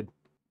committed.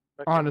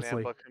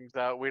 Honestly. Nambla comes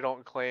out, we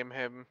don't claim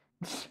him.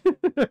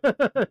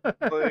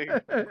 Like,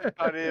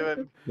 not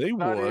even. They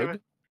not would. even-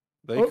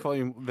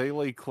 They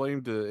lay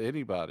claim to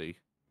anybody,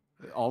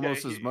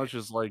 almost as much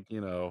as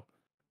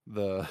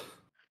the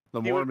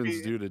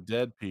Mormons do to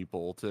dead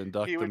people to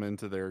induct them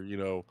into their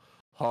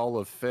Hall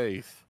of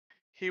Faith.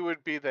 He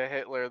would be the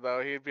Hitler,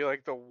 though. He'd be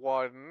like the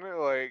one.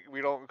 Like,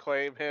 we don't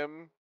claim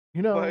him.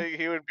 You know, Like,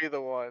 he would be the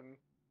one.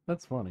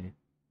 that's funny.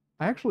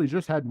 I actually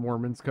just had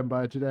Mormons come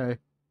by today,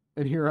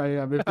 and here I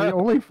am. If they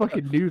only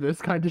fucking knew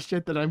this kind of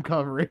shit that I'm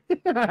covering,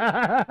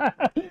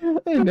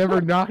 they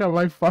never knock on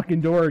my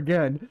fucking door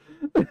again.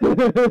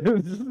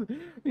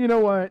 You know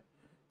what?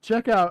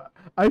 Check out.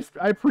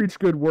 I preach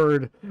good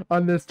word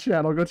on this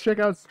channel. Go check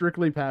out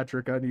Strictly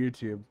Patrick on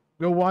YouTube.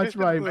 Go watch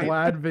my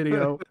Vlad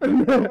video.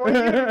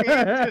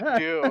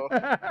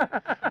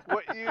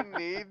 What you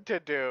need to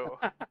do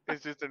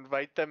is just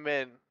invite them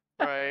in,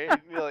 right?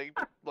 You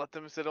let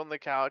them sit on the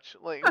couch.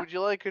 Like, would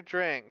you like a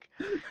drink?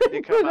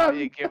 You come out,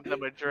 you give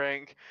them a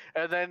drink,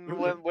 and then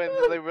when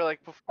they were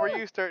like, before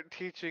you start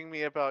teaching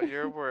me about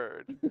your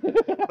word,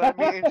 let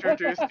me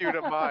introduce you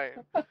to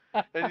mine.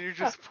 And you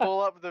just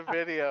pull up the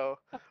video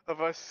of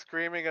us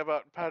screaming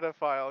about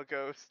pedophile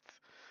ghosts,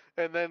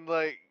 and then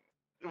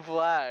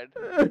Vlad,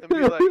 and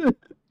be like,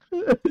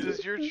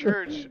 does your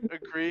church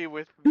agree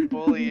with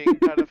bullying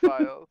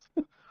pedophiles?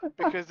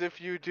 Because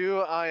if you do,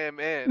 I am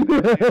in. And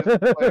you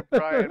just play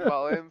Bryan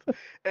Mullins,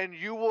 and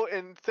you will,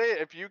 and say,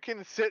 if you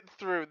can sit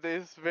through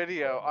this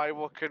video, I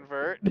will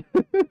convert.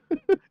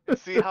 And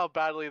see how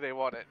badly they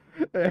want it.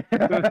 I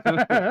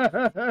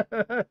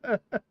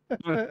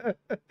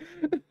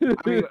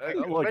mean,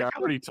 look, I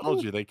already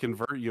told you they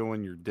convert you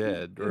when you're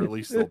dead, or at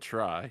least they'll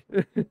try.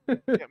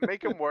 Yeah,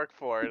 make them work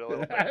for it a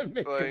little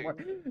bit.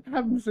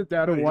 Have them sit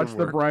down and watch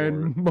the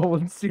Bryan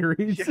Mullins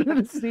series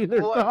and see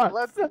their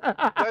thoughts.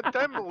 Let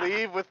them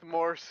leave with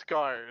more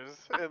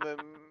scars, and then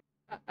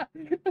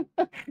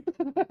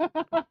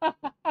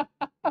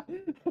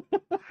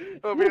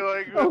it'll be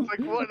like,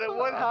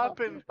 what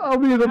happened? I'll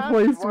be the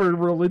place where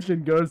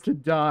religion goes to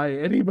die.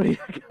 Anybody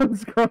that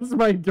comes across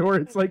my door,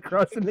 it's like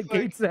crossing the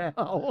gates of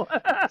hell.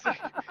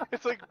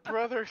 It's like,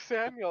 Brother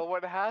Samuel,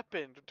 what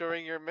happened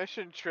during your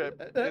mission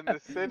trip in the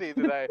city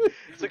today?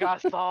 It's like, I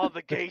saw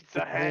the gates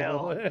of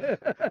hell.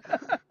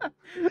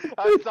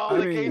 I saw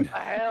the gates of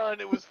hell, and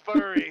it was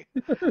furry.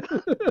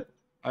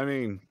 I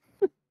mean,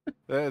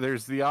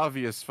 there's the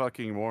obvious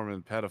fucking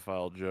Mormon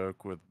pedophile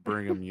joke with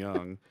Brigham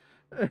Young.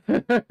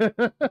 Can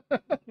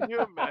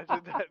you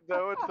imagine that,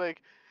 though? It's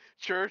like,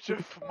 Church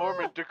of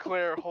Mormon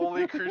declare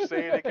holy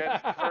crusade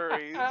against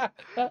furries.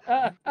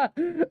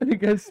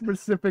 Against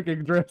specific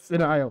address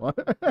in Iowa.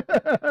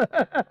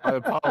 My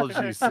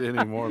apologies to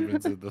any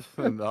Mormons in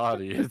the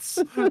audience.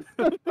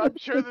 I'm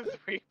sure the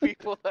 3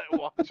 people that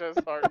watch us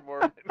aren't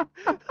Mormon.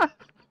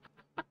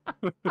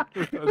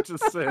 I'm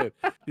just saying,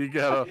 you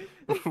got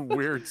a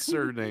weird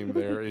surname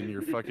there in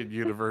your fucking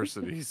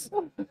universities.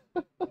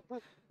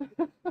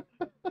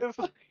 It's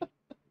like,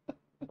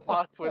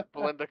 watch when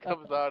Belinda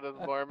comes out as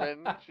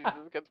Mormon. She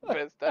just gets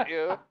pissed at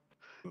you.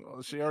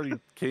 Well, she already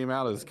came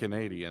out as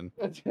Canadian.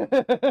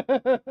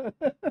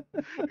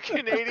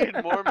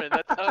 Canadian Mormon.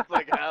 That sounds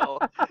like hell.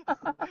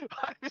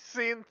 I've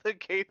seen the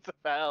gates of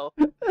hell.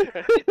 And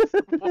it's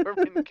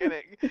Mormon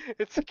kidding.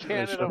 It's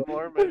Canada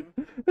Mormon.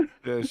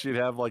 Yeah, she'd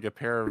have like a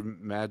pair of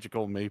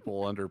magical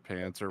maple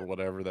underpants or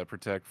whatever that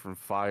protect from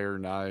fire,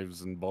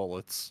 knives, and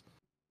bullets.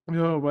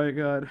 Oh my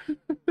god.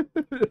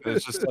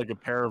 It's just like a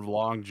pair of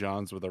long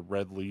johns with a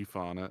red leaf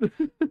on it.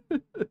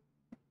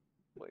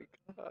 My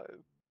God.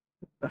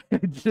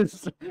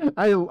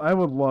 I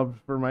would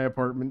love for my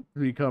apartment to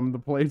become the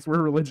place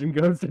where religion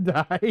goes to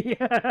die.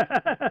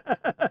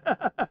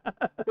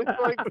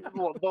 It's like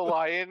the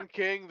Lion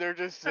King. They're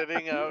just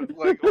sitting out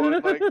like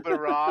on like the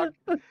rock,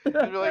 and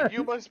they're like,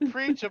 "You must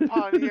preach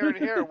upon here and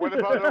here. What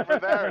about over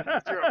there?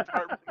 It's your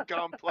apartment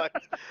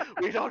complex.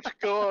 We don't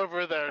go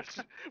over there.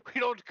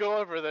 We don't go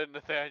over there,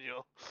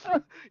 Nathaniel.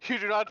 You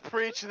do not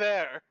preach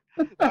there.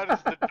 That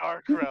is the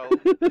dark realm."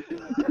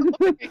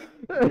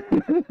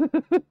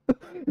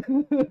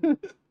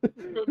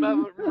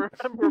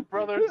 Remember,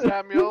 Brother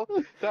Samuel?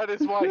 That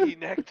is why he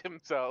necked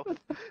himself.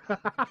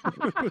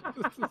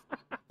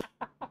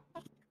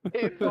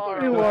 Hey,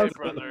 far away,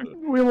 brother.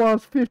 We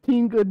lost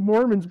 15 good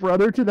Mormons,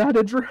 brother, to that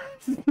address.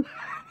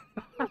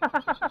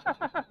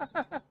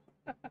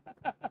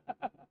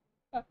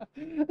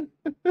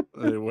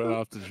 They went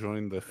off to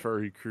join the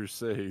furry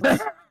crusades.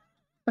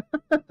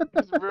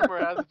 This rumor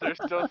has it they're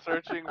still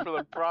searching for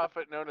the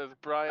prophet known as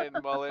Bryan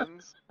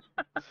Mullins.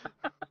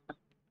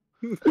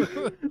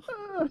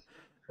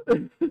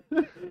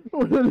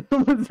 One of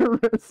them was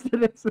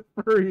arrested as a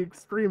furry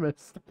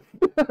extremist.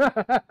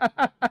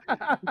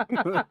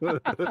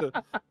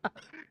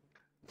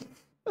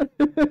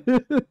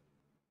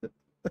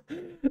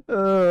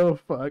 Oh,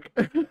 fuck.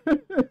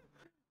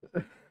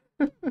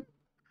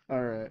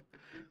 All right.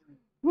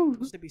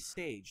 To be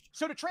staged.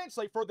 So to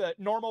translate for the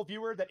normal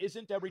viewer that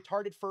isn't a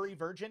retarded furry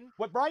virgin,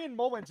 what Bryan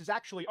Mullins is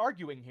actually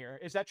arguing here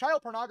is that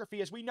child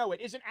pornography as we know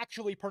it isn't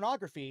actually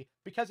pornography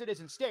because it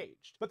isn't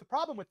staged. But the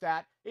problem with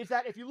that is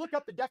that if you look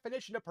up the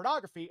definition of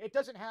pornography, it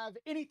doesn't have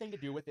anything to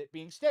do with it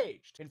being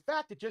staged. In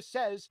fact, it just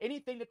says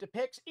anything that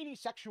depicts any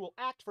sexual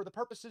act for the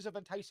purposes of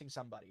enticing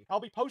somebody. I'll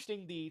be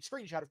posting the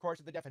screenshot, of course,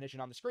 of the definition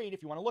on the screen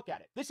if you want to look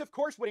at it. This, of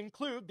course, would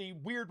include the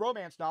weird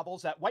romance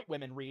novels that white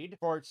women read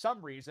for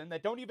some reason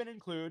that don't even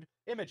include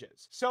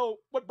images. So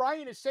what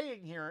Bryan is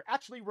saying here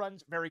actually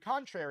runs very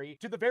contrary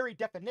to the very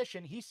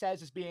definition he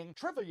says is being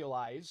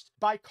trivialized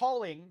by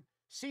calling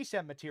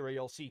CSEM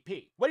material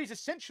CP. What he's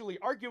essentially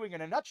arguing in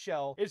a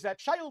nutshell is that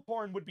child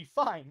porn would be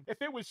fine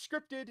if it was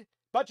scripted,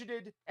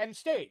 budgeted, and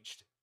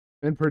staged.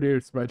 And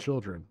produced by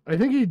children. I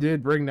think he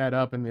did bring that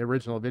up in the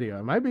original video.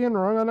 Am I being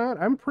wrong on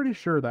that? I'm pretty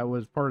sure that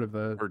was part of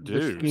the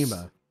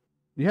schema.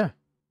 Yeah.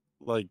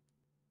 Like,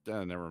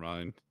 never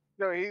mind.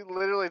 No, he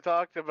literally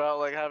talked about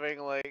like having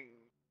like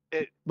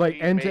it like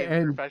be end to made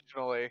end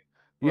professionally.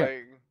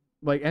 Yeah.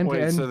 Like end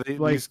to end. So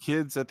like, these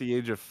kids at the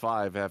age of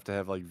 5 have to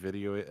have like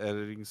video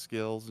editing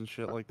skills and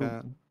shit like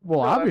that?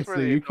 Well, No, that's where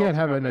obviously the you can't adults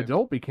have come an in.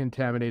 adult be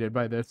contaminated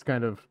by this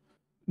kind of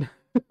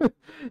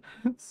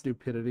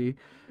stupidity.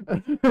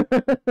 It's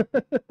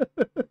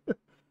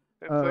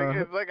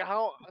like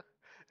how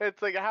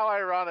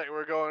ironic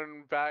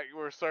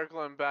we're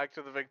circling back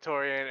to the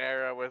Victorian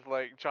era with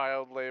like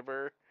child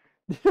labor.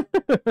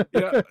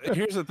 Yeah,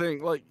 here's the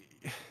thing. Like,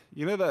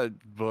 you know that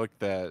book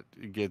that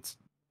gets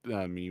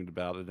memed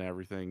about and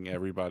everything,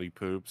 Everybody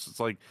Poops?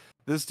 It's like,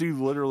 this dude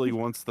literally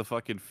wants the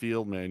fucking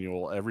field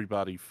manual,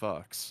 Everybody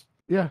Fucks.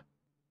 Yeah.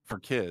 For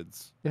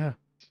kids. Yeah.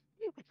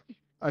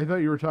 I thought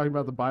you were talking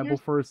about the Bible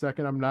for a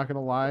second. I'm not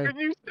gonna lie. When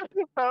you said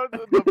about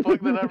the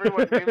book that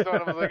everyone names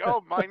on, I was like,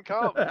 oh, Mein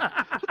Kampf.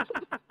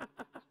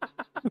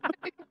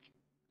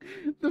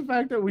 The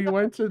fact that we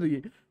went to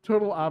the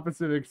total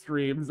opposite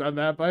extremes on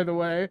that, by the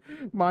way.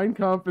 Mein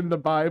Kampf in the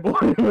Bible,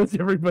 it was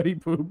Everybody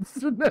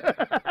Poops.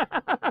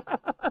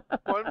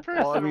 One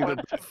person Well, I mean,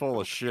 went they're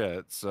full of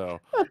shit, so.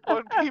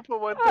 One people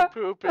went to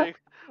pooping,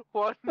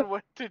 one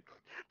went to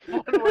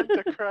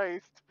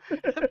Christ,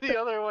 and the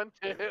other went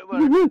to Hitler.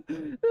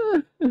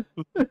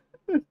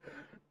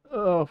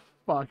 Oh,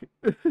 fuck.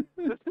 This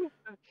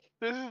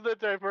is the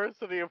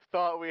diversity of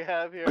thought we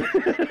have here at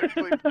the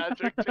Strictly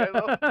Patrick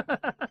channel.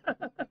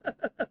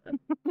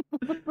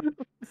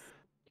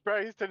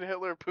 Christ and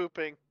Hitler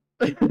pooping.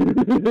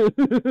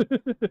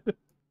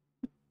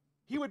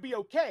 He would be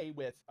okay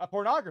with a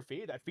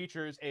pornography that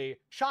features a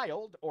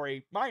child or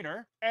a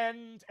minor,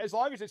 and as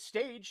long as it's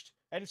staged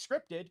and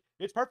scripted,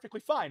 it's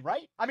perfectly fine,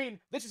 right? I mean,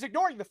 this is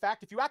ignoring the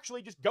fact if you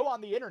actually just go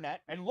on the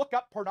internet and look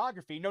up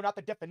pornography, no, not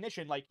the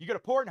definition, like you go to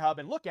Pornhub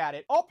and look at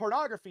it, all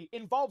pornography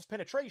involves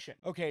penetration.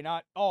 Okay,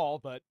 not all,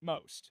 but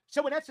most.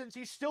 So in essence,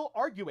 he's still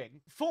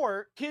arguing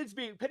for kids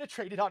being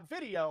penetrated on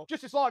video,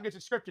 just as long as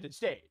it's scripted and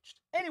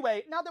staged.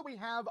 Anyway, now that we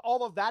have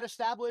all of that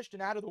established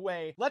and out of the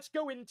way, let's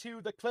go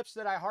into the clips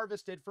that I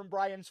harvested from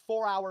Bryan's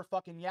 4-hour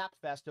fucking yap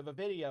fest of a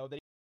video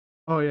that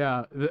Oh,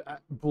 yeah.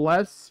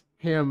 Bless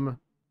him.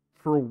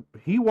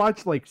 He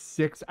watched like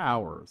 6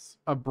 hours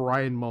of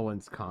Bryan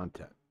Mullins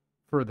content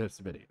for this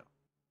video,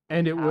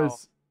 and it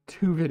was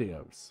 2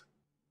 videos.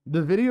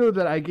 The video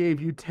that I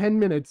gave you 10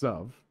 minutes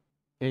of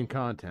in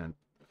content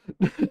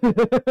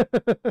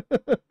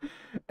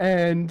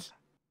and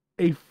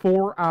a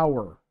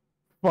 4-hour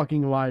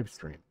fucking live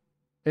stream.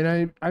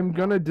 And I'm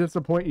gonna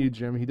disappoint you,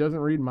 Jim. He doesn't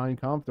read Mein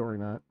Kampf during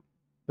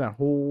that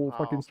whole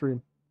fucking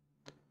stream.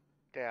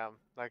 Damn,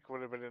 that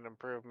would have been an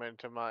improvement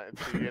to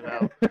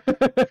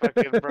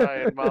fucking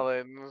Bryan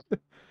Mullins.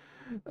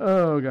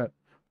 Oh god.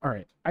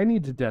 Alright, I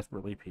need to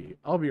desperately pee.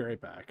 I'll be right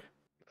back.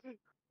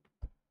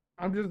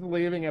 I'm just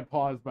leaving it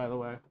paused, by the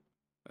way.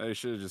 I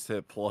should have just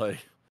hit play.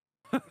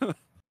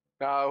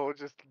 No, we'll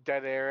just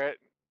dead air it,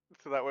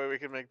 so that way we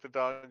can make the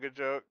dog a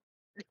joke.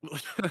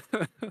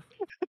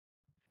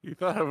 You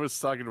thought I was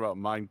talking about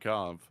Mein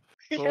Kampf.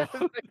 Yes,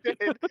 I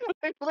did.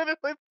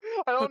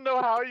 I don't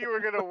know how you were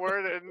gonna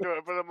word it into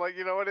it, but I'm like,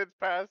 you know what? It's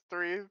past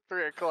 3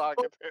 o'clock.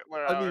 It's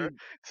Hitler hour.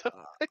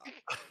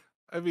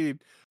 I mean,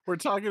 we're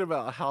talking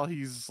about how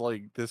he's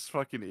like this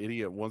fucking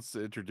idiot wants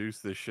to introduce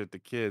this shit to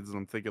kids, and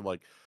I'm thinking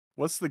like,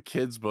 what's the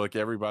kids book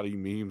everybody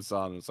memes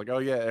on? It's like, oh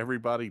yeah,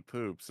 everybody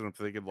poops, and I'm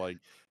thinking like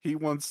he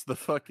wants the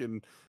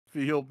fucking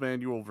field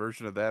manual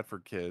version of that for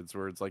kids,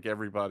 where it's like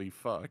everybody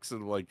fucks,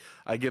 and like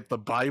I get the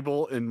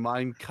Bible and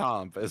Mein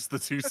Kampf as the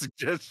 2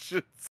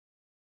 suggestions.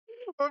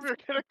 Well, if you're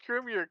gonna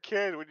groom your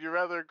kid, would you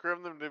rather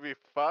groom them to be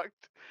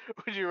fucked?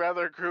 Would you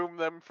rather groom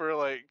them for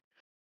like,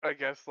 I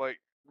guess like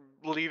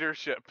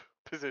leadership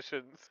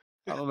positions?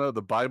 I don't know.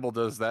 The Bible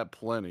does that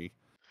plenty.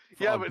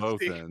 Yeah, on but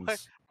both see,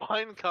 ends.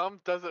 Mein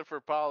Kampf does it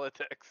for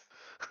politics.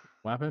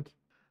 What happened?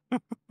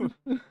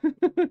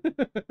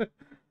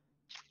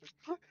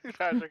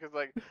 Patrick is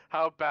like,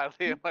 how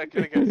badly am I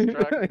gonna get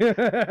struck?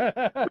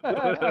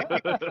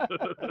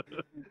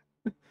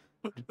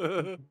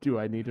 Do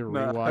I need to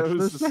Nah, rewatch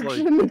this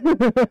section?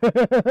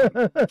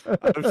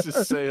 I was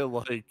just saying,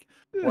 like,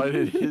 why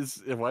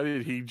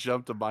did he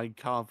jump to Mein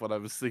Kampf when I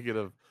was thinking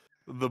of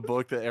the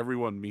book that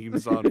everyone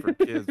memes on for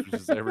kids, which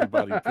is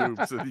Everybody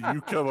Poops, and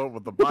you come up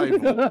with the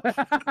Bible.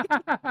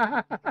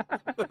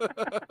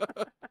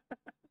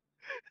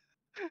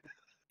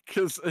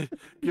 Because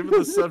given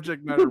the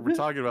subject matter we're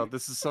talking about,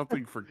 this is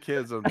something for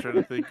kids. I'm trying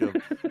to think of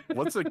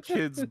what's a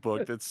kid's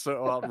book that's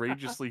so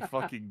outrageously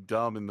fucking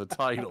dumb in the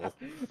title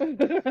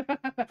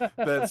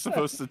that's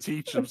supposed to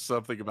teach them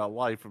something about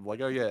life. I'm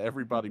like, oh yeah,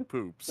 everybody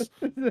poops.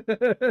 You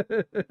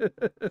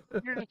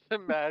just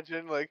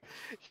imagine like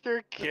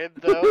your kid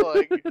though,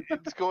 like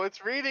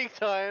it's reading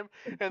time,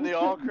 and they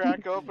all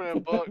crack open a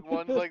book.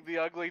 One's like The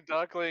Ugly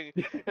Duckling,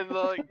 and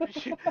like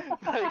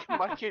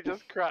my kid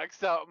just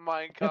cracks out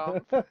Mein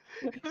Kampf.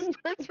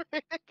 Starts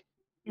reading.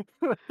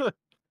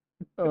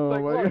 Oh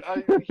like, my look,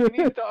 God. you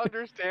need to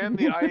understand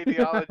the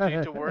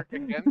ideology to work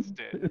against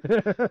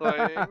it.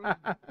 Like,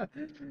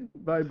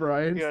 by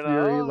Brian's you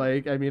theory, know?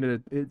 like, I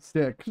mean, it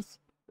sticks.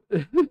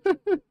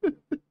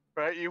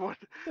 Right? You would,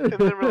 and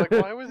then we're like,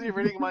 why was he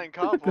reading Mein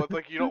Kampf? Well, it's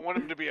like you don't want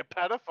him to be a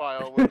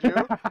pedophile, would you?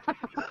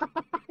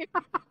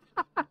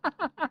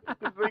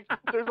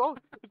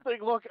 It's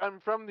like, look, I'm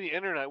from the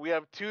internet. We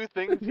have 2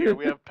 things here.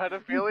 We have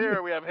pedophilia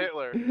or we have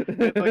Hitler.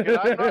 It's like,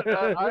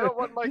 and I don't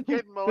want my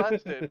kid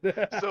molested.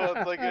 So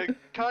it's like, it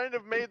kind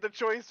of made the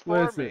choice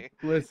for me.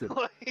 Listen,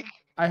 Like,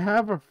 I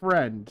have a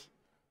friend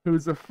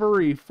who's a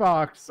furry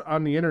fox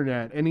on the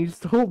internet, and he's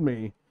told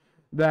me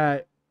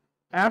that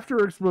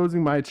after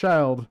exposing my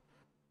child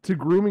to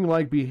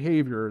grooming-like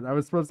behavior, I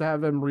was supposed to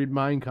have them read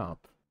Mein Kampf.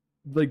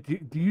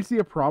 Like, do you see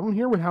a problem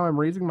here with how I'm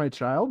raising my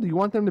child? Do you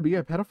want them to be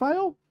a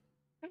pedophile?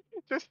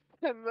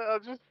 I'll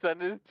just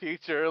send his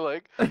teacher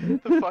like the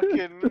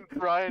fucking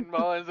Bryan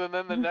Mullins, and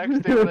then the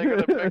next day when I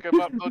gotta pick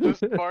him up, they'll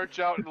just march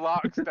out in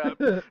lockstep.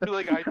 Be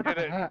like, I did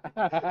it.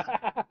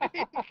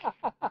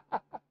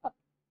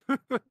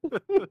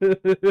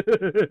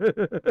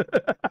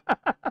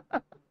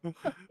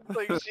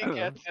 Like, she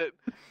gets it.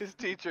 His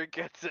teacher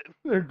gets it.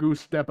 They're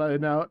goose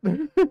stepping out.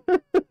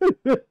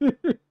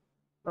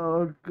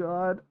 Oh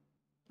God.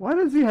 Why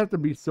does he have to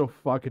be so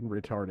fucking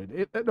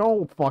retarded? It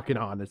all fucking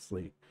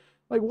honestly.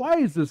 Like, why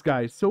is this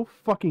guy so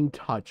fucking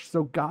touched,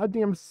 so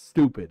goddamn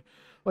stupid?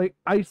 Like,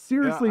 I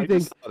seriously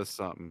think just thought of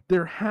something.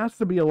 There has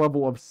to be a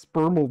level of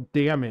spermal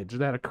damage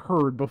that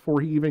occurred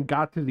before he even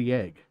got to the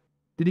egg.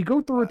 Did he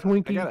go through a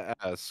Twinkie? I gotta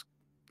ask,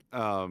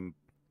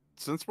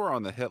 since we're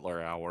on the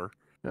Hitler hour,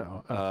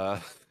 oh,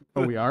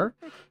 we are?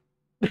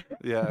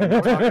 Yeah,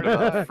 we're talking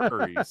about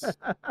furries.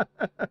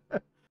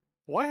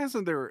 Why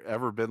hasn't there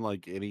ever been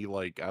like any,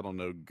 like, I don't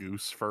know,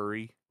 goose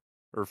furry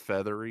or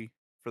feathery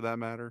for that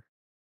matter?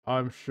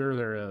 I'm sure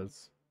there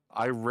is.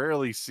 I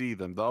rarely see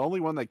them. The only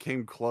one that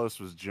came close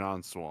was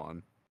John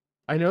Swan.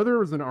 I know there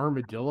was an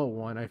armadillo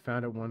one I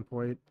found at one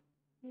point.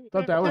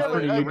 Thought that was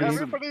pretty unique.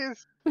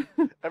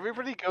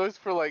 Everybody goes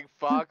for like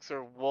fox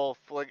or wolf.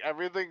 Like,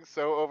 everything's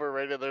so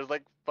overrated. There's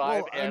like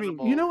 5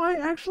 animals. You know, I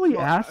actually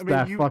asked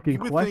that fucking you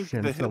would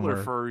question think the Hitler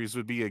somewhere. furries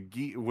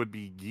would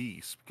be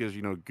geese because,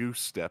 you know,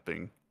 goose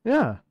stepping.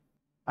 Yeah.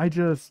 I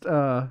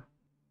swear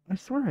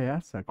I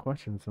asked that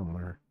question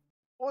somewhere.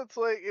 Well, it's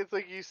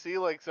like you see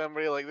like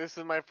somebody like, this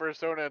is my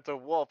persona, it's a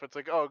wolf. It's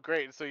like, oh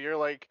great, so you're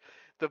like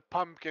the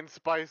pumpkin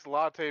spice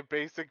latte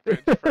basic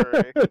bitch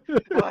furry.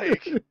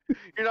 Like,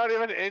 you're not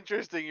even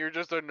interesting. You're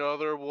just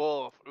another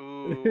wolf.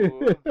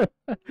 Ooh.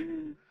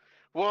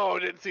 Whoa,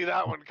 didn't see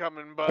that one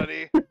coming,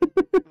 buddy.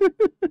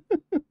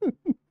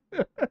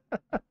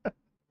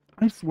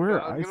 I swear,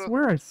 Yeah, I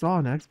swear I saw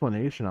an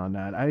explanation on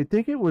that. I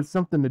think it was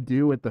something to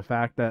do with the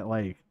fact that,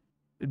 like,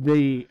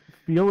 they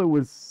feel it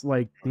was,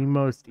 like, the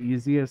most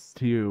easiest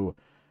to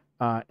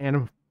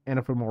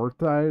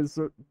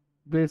anthropomorphize,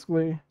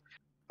 basically.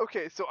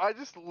 Okay, so I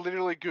just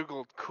literally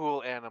Googled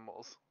cool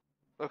animals.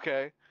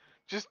 Okay?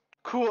 Just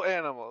cool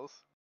animals.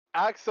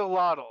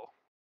 Axolotl,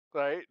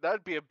 right?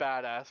 That'd be a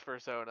badass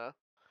persona.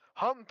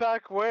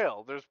 Humpback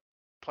whale. There's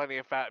plenty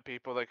of fat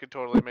people that could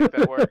totally make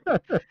that work.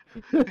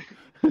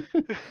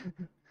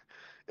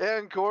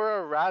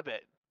 Angora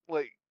rabbit.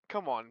 Like,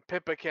 come on.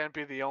 Pippa can't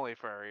be the only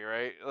furry,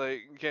 right?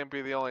 Like, can't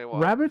be the only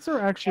one. Rabbits are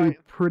actually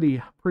pretty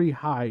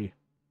high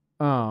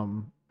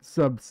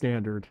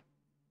substandard.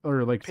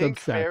 Or, like, Pink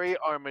subset. fairy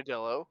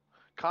armadillo.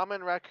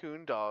 Common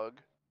raccoon dog.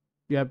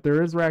 Yep,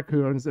 there is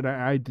raccoons, and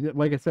I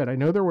like I said, I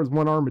know there was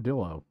one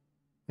armadillo,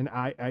 and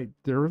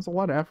there was a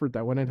lot of effort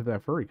that went into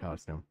that furry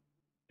costume.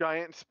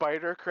 Giant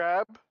spider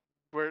crab.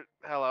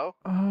 Hello?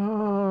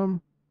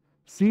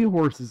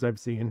 Seahorses I've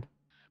seen.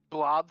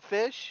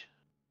 Blobfish.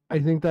 I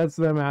think that's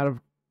them out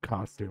of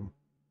costume.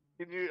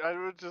 I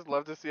would just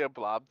love to see a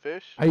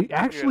blobfish.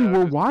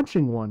 We're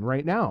watching one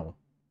right now.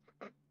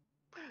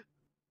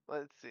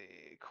 Let's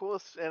see.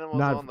 Coolest animals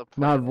on the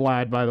Not planet.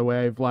 Vlad, by the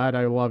way. Vlad,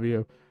 I love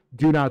you.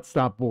 Do not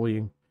stop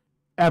bullying.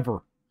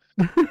 Ever.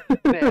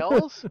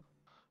 Snails?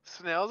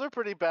 Snails are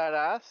pretty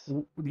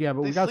badass. Yeah,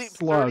 but They we got sleep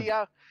slug. 30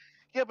 hours.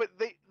 Yeah, but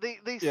they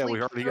Yeah, sleep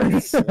we already 30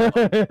 got slug.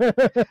 We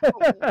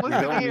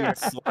Listen don't here. need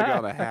slug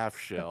on a half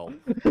shell.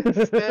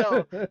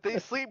 Snail, they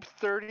sleep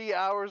 30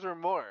 hours or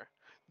more.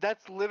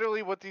 That's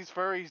literally what these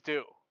furries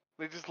do.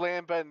 They just lay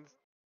in bed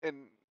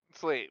and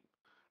sleep,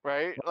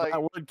 right? Well, Like,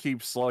 that would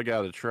keep slug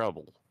out of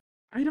trouble.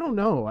 I don't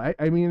know.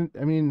 I mean,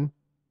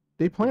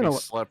 they plan If a he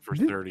slept for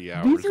 30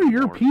 hours. These are or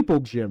your more. people,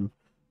 Jim.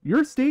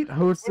 Your state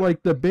hosts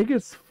like the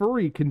biggest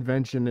furry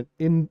convention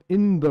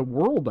in the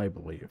world, I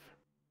believe.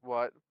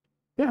 what?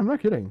 Yeah, I'm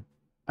not kidding.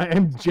 I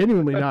am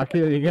genuinely not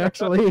kidding,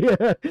 actually.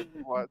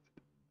 What?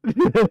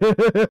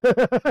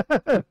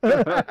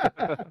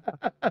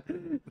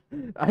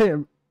 I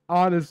am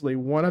honestly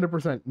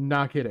 100%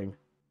 not kidding.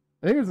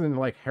 I think it's in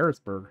like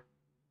Harrisburg.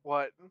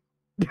 What?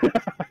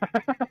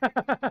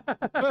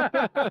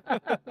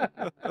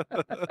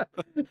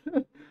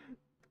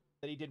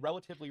 That he did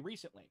relatively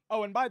recently.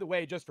 Oh, and by the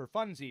way, just for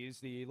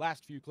funsies, the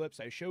last few clips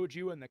I showed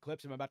you and the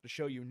clips I'm about to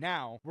show you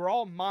now were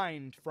all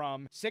mined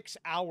from 6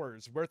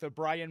 hours worth of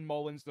Bryan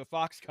Mullins the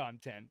Fox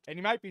content. And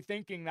you might be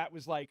thinking that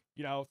was like,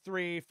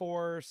 3,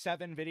 4,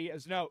 7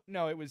 videos.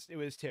 No, it was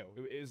 2.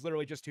 It was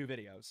literally just 2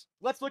 videos.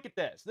 Let's look at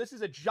this. This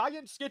is a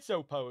giant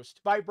schizo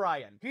post by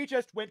Bryan. He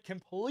just went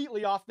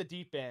completely off the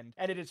deep end,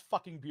 and it is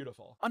fucking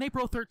beautiful. On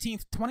April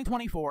 13th,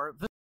 2024,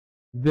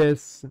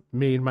 This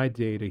made my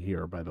day to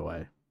hear, by the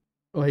way.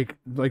 Like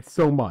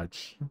so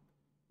much.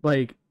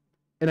 Like,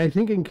 and I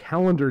think in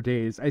calendar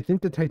days, I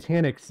think the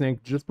Titanic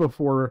sank just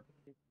before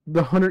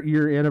the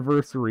 100-year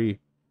anniversary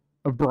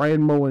of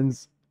Bryan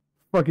Mullins'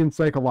 fucking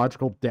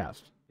psychological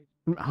death.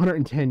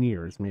 110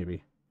 years,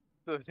 maybe.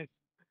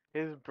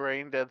 His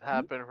brain death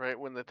happened right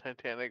when the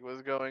Titanic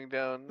was going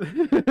down.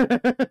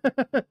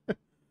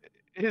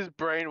 His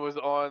brain was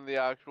on the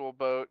actual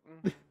boat.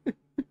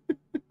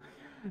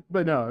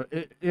 But no,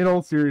 in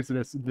all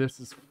seriousness,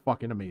 this is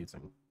fucking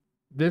amazing.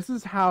 This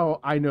is how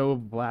I know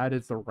Vlad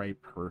is the right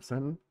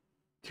person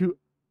to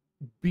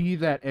be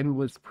that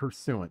endless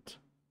pursuant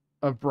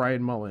of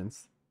Bryan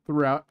Mullins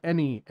throughout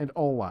any and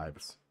all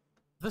lives.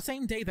 The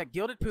same day that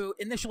Gilded Poo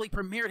initially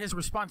premiered his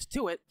response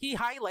to it, he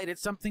highlighted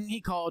something he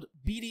called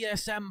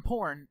BDSM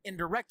porn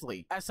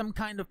indirectly, as some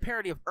kind of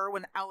parody of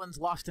Irwin Allen's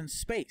Lost in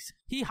Space.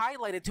 He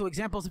highlighted 2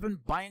 examples of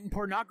him buying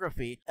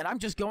pornography, and I'm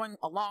just going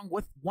along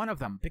with one of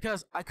them,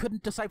 because I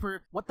couldn't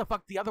decipher what the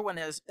fuck the other one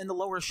is in the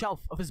lower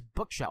shelf of his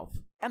bookshelf.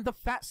 And the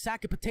fat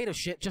sack of potato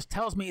shit just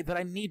tells me that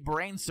I need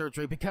brain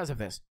surgery because of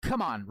this.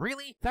 Come on,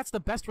 really? That's the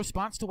best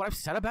response to what I've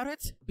said about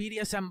it?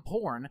 BDSM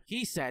porn,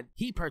 he said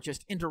he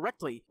purchased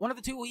indirectly. One of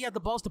the 2 he had the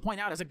balls to point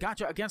out as a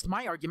gotcha against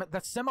my argument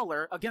that's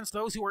similar against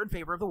those who are in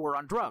favor of the war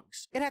on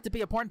drugs. It had to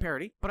be a porn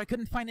parody, but I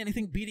couldn't find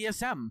anything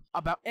BDSM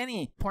about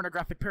any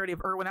pornographic parody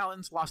of Irwin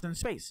Allen's Lost in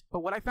Space. But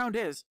what I found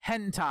is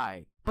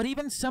hentai. But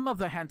even some of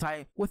the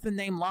hentai with the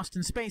name Lost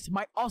in Space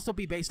might also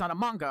be based on a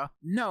manga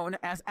known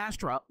as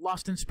Astra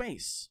Lost in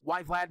Space.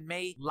 Why Vlad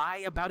may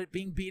lie about it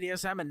being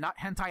BDSM and not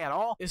hentai at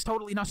all is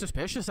totally not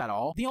suspicious at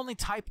all. The only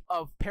type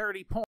of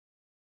parody porn...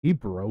 He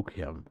broke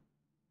him.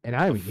 And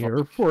I'm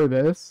here for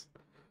this.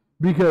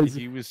 Because...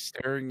 He was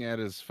staring at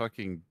his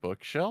fucking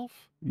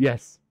bookshelf?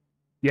 Yes.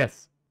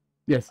 Yes.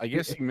 Yes. I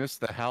guess he missed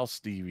the House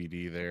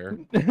DVD there.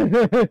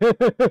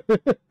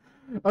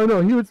 Oh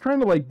no, he was trying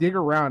to like dig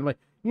around. Like,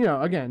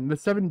 again, the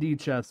 7D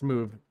chess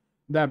move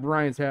that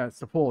Bryan's has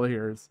to pull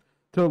here is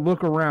to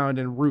look around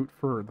and root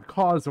for the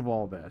cause of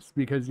all this.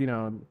 Because,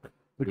 the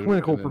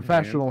clinical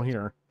professional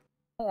here.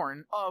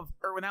 porn of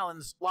Irwin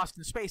Allen's Lost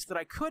in Space that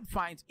I could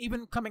find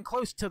even coming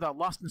close to the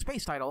Lost in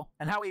Space title,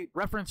 and how he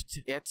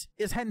referenced it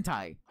is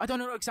hentai. I don't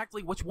know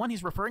exactly which one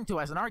he's referring to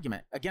as an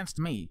argument against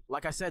me,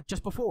 like I said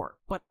just before,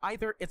 but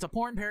either it's a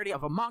porn parody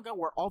of a manga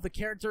where all the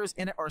characters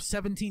in it are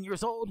 17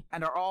 years old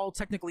and are all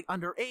technically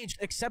underage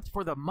except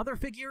for the mother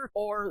figure,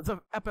 or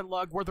the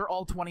epilogue where they're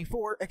all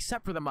 24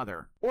 except for the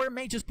mother. Or it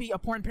may just be a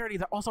porn parody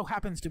that also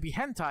happens to be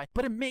hentai,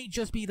 but it may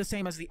just be the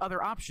same as the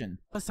other option.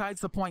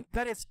 Besides the point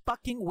that it's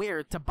fucking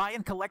weird to buy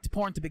and collect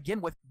porn to begin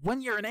with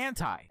when you're an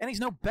anti, and he's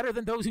no better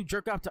than those who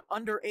jerk off to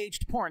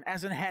underaged porn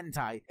as in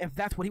hentai, if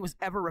that's what he was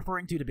ever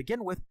referring to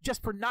begin with,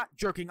 just for not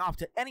jerking off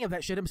to any of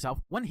that shit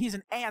himself when he's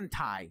an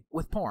anti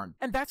with porn.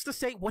 And that's to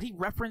say what he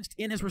referenced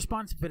in his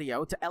response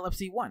video to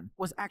LFC1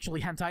 was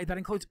actually hentai that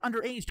includes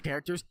underaged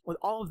characters, with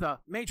all of the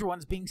major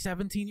ones being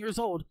 17 years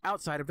old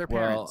outside of their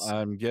parents. Well,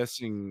 I'm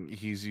guessing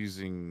he's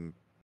using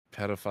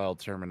pedophile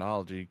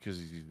terminology because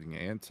he's using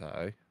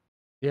anti.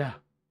 Yeah.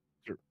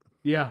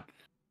 Yeah,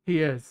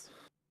 he is.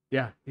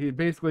 Yeah, he's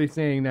basically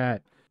saying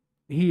that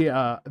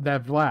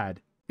that Vlad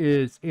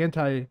is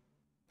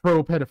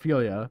anti-pro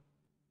pedophilia.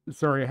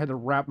 Sorry, I had to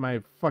wrap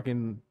my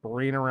fucking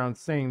brain around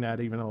saying that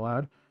even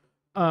aloud.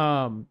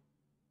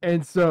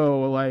 And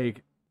so,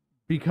 like,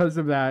 because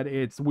of that,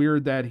 it's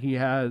weird that he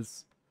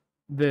has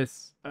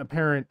this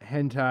apparent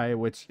hentai,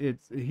 which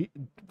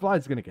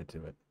Vlad's gonna get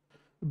to it.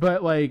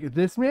 But, like,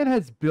 this man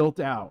has built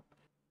out,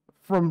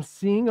 from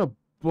seeing a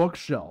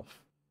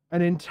bookshelf,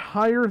 an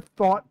entire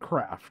thought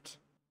craft,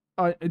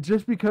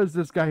 just because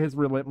this guy has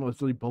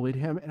relentlessly bullied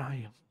him, and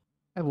I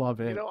love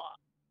it.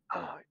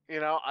 You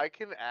know, I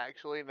can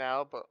actually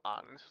now, but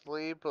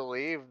honestly,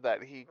 believe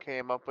that he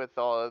came up with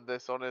all of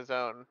this on his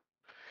own.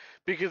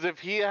 Because if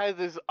he has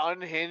this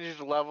unhinged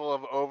level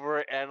of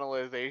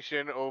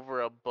overanalyzation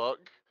over a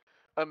book,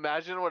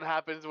 imagine what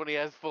happens when he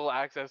has full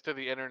access to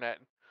the internet.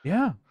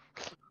 Yeah.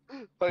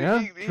 Like,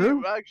 yeah,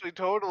 he actually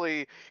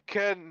totally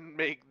can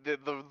make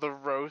the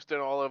roast and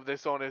all of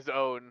this on his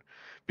own,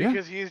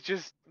 because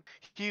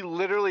he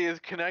literally is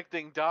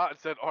connecting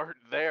dots that aren't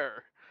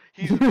there.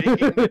 He's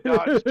making the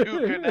dots to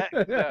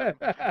connect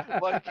them,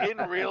 like, in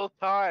real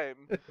time.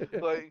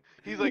 Like,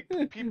 he's like,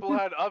 people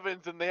had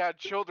ovens and they had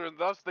children,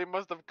 thus they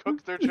must have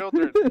cooked their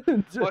children.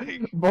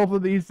 Like, both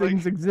of these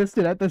things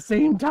existed at the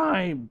same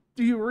time.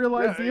 Do you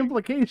realize the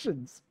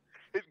implications?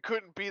 It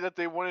couldn't be that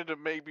they wanted to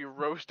maybe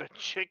roast a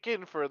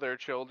chicken for their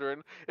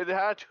children. It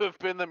had to have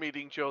been them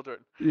eating children.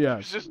 Yeah.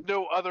 There's just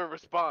no other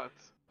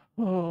response.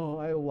 Oh,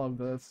 I love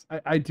this.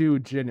 I do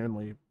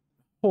genuinely,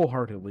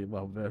 wholeheartedly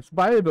love this.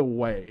 By the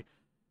way,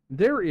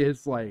 there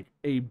is like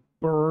a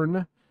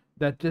burn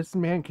that this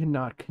man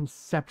cannot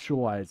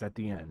conceptualize at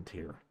the end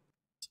here.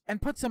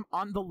 And puts him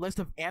on the list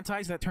of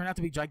antis that turn out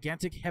to be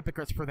gigantic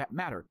hypocrites for that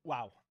matter.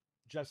 Wow.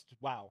 Just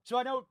wow. So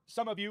I know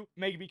some of you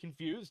may be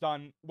confused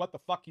on what the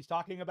fuck he's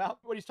talking about.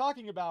 What he's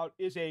talking about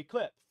is a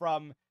clip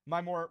from my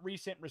more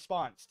recent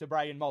response to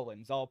Bryan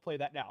Mullins. I'll play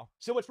that now.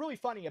 So what's really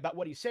funny about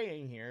what he's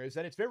saying here is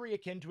that it's very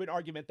akin to an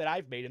argument that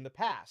I've made in the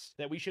past,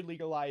 that we should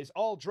legalize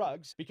all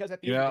drugs because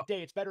at the end of the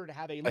day, it's better to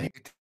have a... I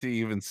hate to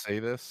even say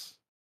this,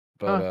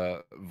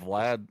 but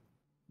Vlad,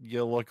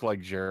 you look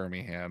like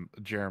Jeremy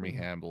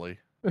Hambley.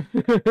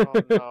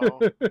 Oh no.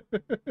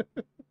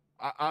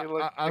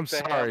 I'm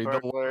sorry.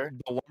 The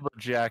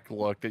lumberjack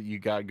look that you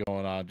got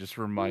going on just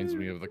reminds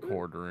me of the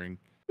quartering.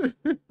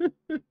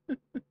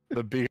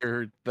 The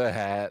beard, the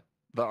hat,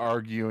 the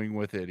arguing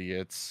with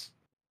idiots.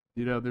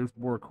 You know, there's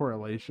more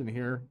correlation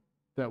here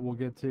that we'll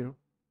get to.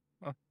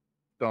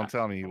 Don't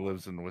tell me he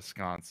lives in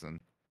Wisconsin.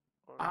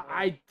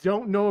 I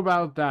don't know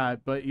about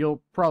that, but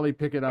you'll probably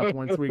pick it up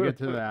once we get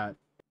to that.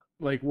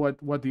 Like what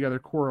the other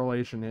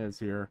correlation is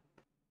here.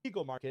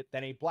 Legal market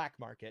than a black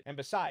market. And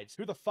besides,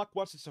 who the fuck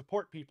wants to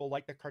support people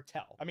like the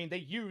cartel? I mean, they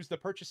use the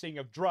purchasing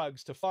of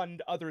drugs to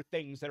fund other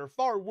things that are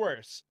far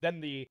worse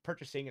than the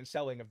purchasing and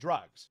selling of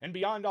drugs. And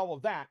beyond all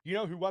of that, you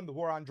know who won the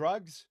war on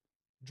drugs?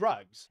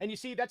 Drugs. And you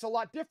see, that's a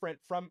lot different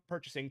from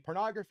purchasing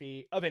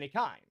pornography of any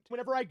kind.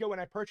 Whenever I go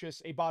and I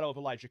purchase a bottle of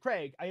Elijah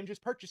Craig, I am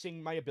just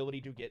purchasing my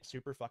ability to get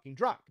super fucking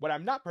drunk. What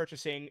I'm not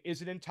purchasing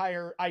is an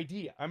entire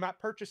idea. I'm not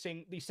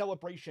purchasing the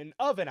celebration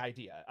of an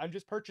idea. I'm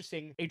just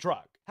purchasing a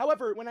drug.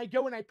 However, when I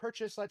go and I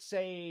purchase, let's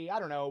say, I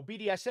don't know,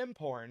 BDSM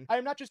porn, I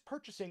am not just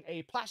purchasing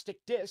a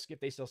plastic disc, if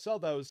they still sell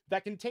those,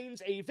 that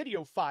contains a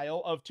video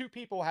file of two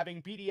people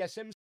having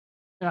BDSM.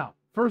 Now,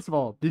 first of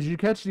all, did you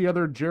catch the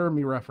other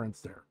Jeremy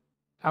reference there?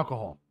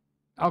 Alcohol.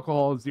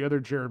 Alcohol is the other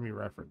Jeremy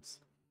reference.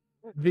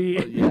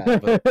 Yeah,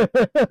 but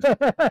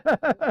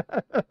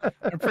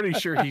I'm pretty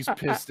sure he's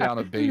pissed down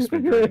a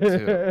basement drink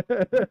too.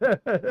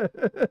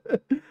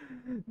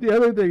 The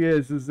other thing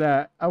is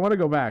that I want to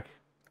go back.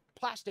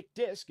 Plastic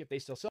disc, if they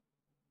still sell.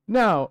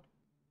 Now,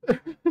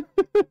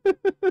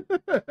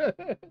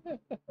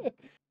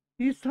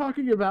 he's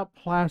talking about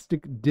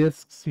plastic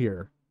discs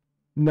here.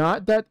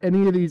 Not that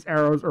any of these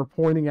arrows are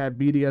pointing at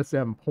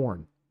BDSM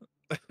porn.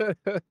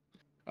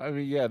 I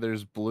mean, yeah,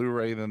 there's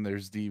Blu-ray, then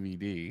there's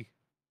DVD.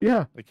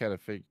 Yeah. I kind of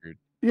figured.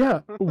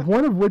 Yeah,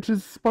 one of which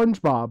is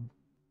SpongeBob.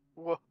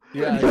 Well,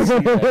 Yeah, I see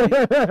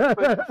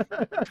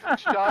that.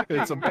 Shocking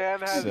It's a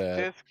man has set.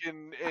 disc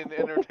in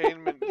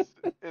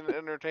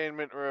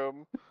entertainment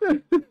room.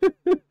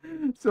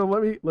 So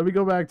let me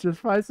go back just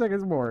 5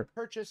 seconds more.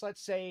 Purchase,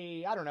 let's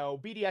say, I don't know,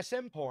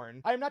 BDSM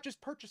porn, I am not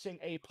just purchasing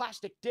a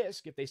plastic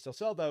disc, if they still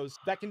sell those,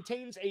 that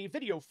contains a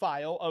video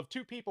file of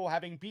two people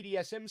having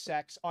BDSM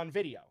sex on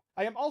video.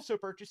 I am also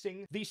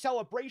purchasing the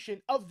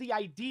celebration of the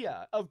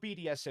idea of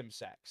BDSM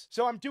sex.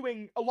 So I'm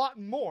doing a lot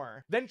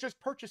more than just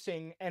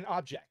purchasing an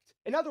object.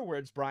 In other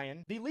words,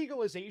 Brian, the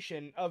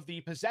legalization of the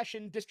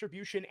possession,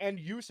 distribution, and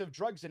use of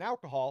drugs and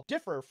alcohol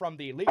differ from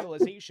the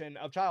legalization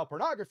of child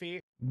pornography.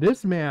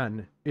 This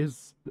man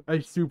is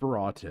a super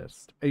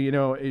autist. You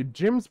know,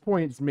 Jim's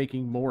point's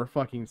making more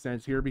fucking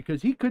sense here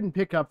because he couldn't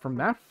pick up from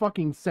that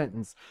fucking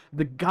sentence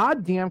the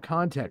goddamn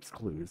context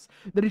clues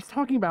that he's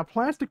talking about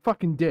plastic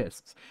fucking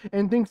discs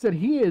and thinks that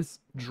he is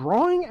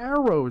drawing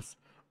arrows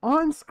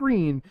on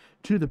screen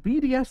to the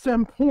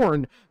BDSM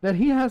porn that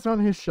he has on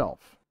his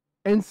shelf.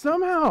 And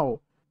somehow,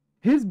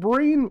 his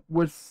brain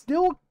was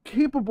still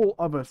capable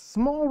of a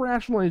small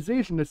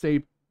rationalization to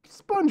say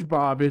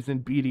SpongeBob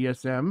isn't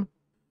BDSM,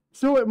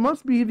 so it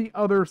must be the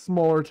other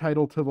smaller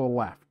title to the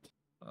left.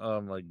 Oh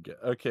my god.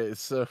 Okay,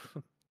 so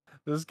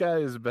this guy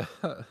is about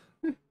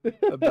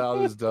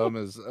as dumb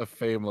as a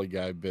Family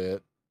Guy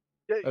bit.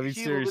 Yeah, I mean,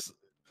 seriously,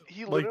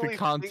 he like the literally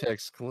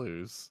context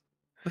clues.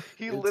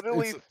 He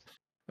literally.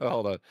 Oh,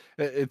 hold on.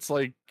 It's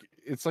like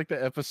the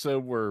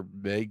episode where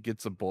Meg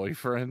gets a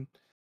boyfriend.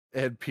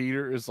 And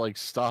Peter is like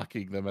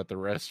stalking them at the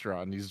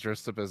restaurant. He's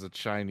dressed up as a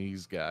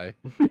Chinese guy.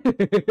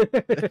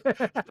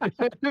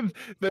 And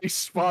they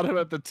spot him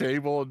at the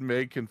table and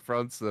Meg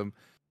confronts them.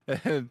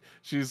 And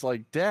she's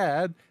like,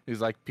 Dad.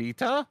 He's like,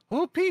 Peter?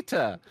 Who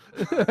Peter?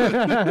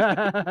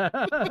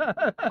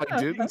 I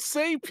didn't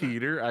say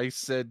Peter. I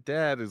said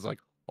Dad. Is like,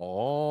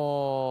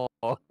 oh.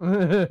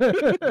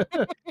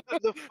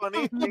 The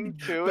funny thing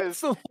too That's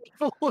is the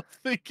level of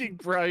thinking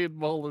Bryan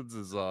Mullins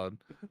is on.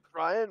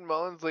 Bryan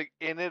Mullins like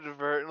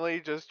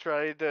inadvertently just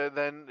tried to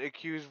then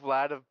accuse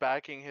Vlad of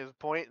backing his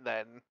point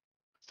then.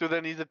 So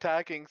then he's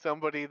attacking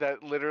somebody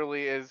that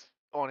literally is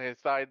on his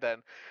side then.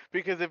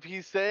 Because if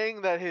he's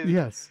saying that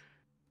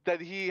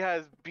that he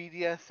has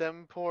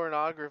BDSM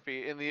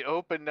pornography in the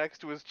open next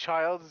to his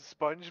child's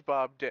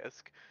SpongeBob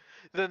disc,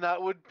 then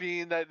that would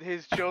mean that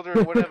his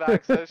children would have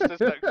access to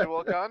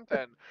sexual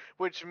content,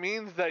 which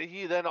means that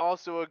he then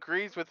also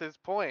agrees with his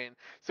point.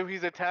 So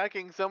he's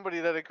attacking somebody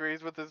that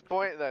agrees with his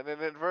point then,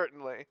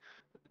 inadvertently.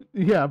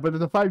 Yeah, but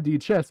the 5D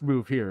chess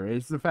move here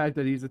is the fact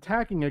that he's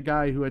attacking a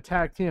guy who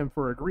attacked him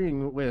for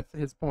agreeing with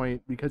his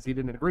point because he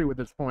didn't agree with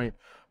his point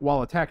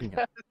while attacking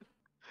him.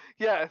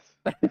 Yes.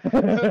 He's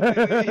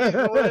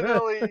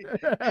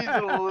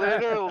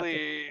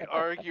literally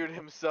argued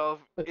himself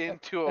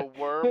into a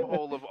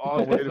wormhole of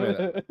Oh, wait a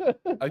autism. minute.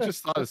 I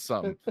just thought of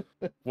something.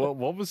 What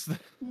was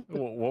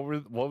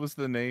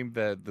the name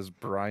that this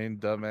Brian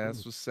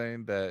dumbass was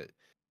saying that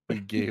he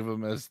gave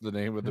him as the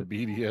name of the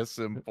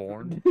BDSM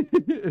porn?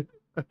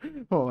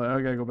 Hold on, I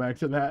gotta go back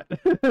to that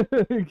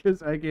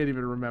because I can't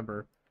even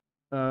remember.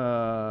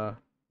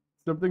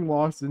 Something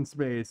Lost in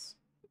Space.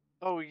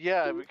 Oh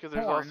yeah, because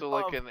there's Porn also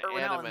like of an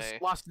Irwin anime.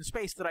 Allen's Lost in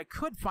Space that I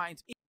could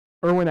find.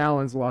 Irwin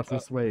Allen's Lost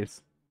in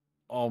Space.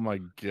 Oh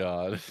my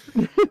god.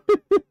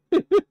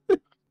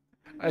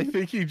 I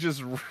think he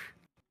just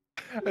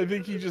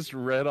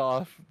read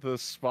off the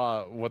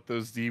spot what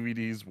those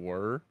DVDs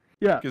were.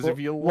 Yeah, because if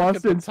you look Lost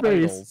at the in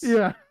titles, Space.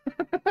 Yeah.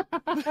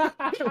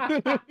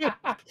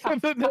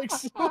 and the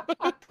next one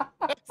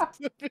has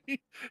to be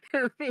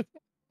Irwin.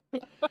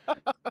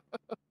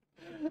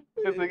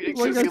 It's like, it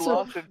Like could I be said-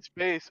 Lost in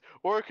Space,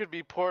 or it could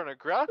be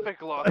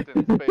pornographic Lost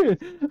in Space.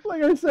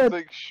 Like I said, It's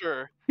like,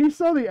 sure. he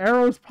saw the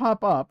arrows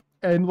pop up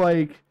and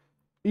like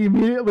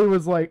immediately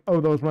was like, "Oh,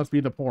 those must be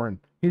the porn."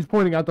 He's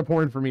pointing out the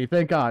porn for me.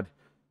 Thank God.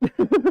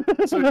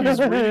 So he's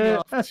reading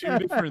off two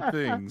different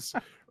things: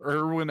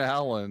 Irwin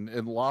Allen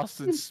and Lost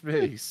in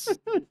Space,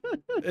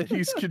 and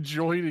he's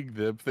conjoining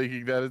them,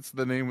 thinking that it's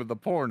the name of the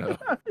porno.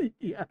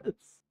 Yes.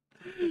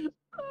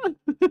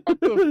 What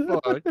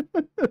the fuck?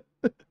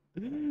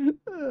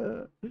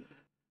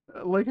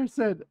 Like I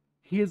said,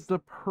 he is the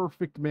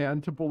perfect man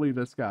to bully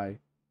this guy.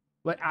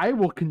 Like, I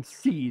will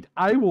concede.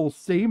 I will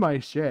say my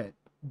shit.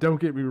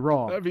 Don't get me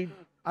wrong. I mean,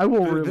 I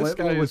will this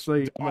guy is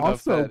relentlessly dumb enough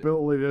also that-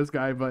 bully this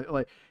guy, but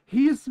like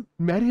he's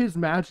met his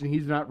match and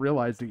he's not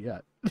realized it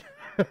yet.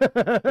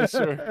 Yes,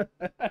 sir.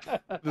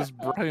 This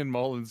Bryan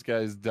Mullins guy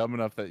is dumb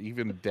enough that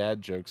even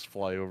dad jokes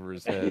fly over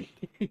his head.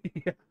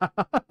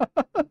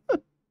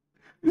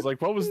 He's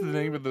like, what was the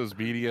name of those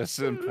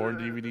BDSM porn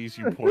DVDs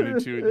you pointed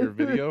to in your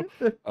video?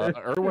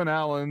 Irwin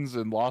Allen's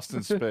and Lost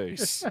in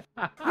Space.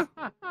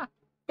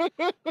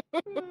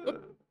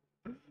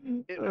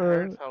 It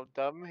hurts how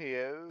dumb he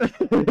is.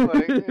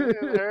 Like,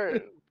 it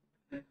hurts.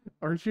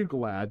 Aren't you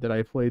glad that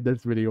I played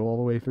this video all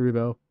the way through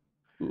though?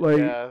 Like,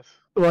 Yes.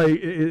 like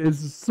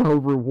it's so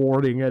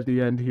rewarding at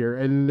the end here,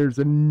 and there's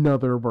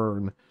another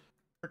burn.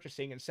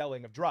 Purchasing and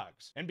selling of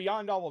drugs. And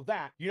beyond all of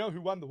that, you know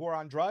who won the war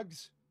on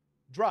drugs?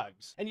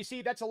 drugs. And you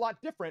see, that's a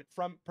lot different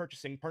from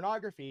purchasing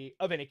pornography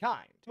of any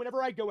kind.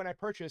 Whenever I go and I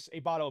purchase a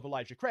bottle of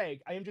Elijah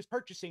Craig, I am just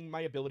purchasing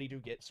my ability to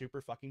get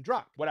super fucking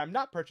drunk. What I'm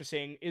not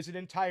purchasing is an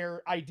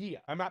entire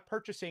idea. I'm not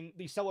purchasing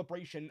the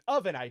celebration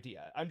of an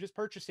idea. I'm just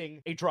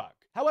purchasing a drug.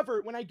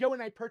 However, when I go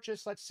and I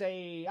purchase, let's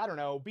say, I don't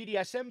know,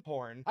 BDSM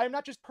porn, I am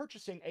not just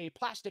purchasing a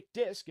plastic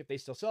disc, if they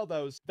still sell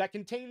those, that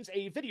contains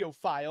a video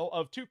file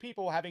of two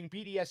people having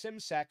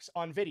BDSM sex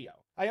on video.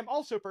 I am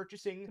also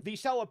purchasing the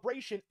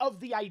celebration of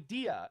the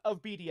idea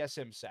of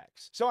BDSM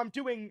sex. So I'm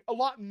doing a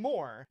lot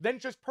more than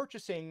just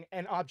purchasing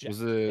an object.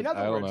 Was it, In other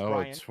I don't words, know,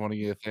 Bryan, a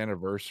 20th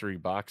anniversary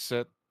box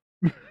set?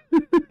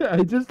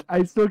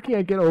 I still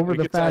can't get over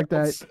the fact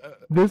that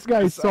this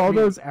guy saw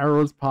those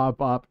arrows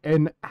pop up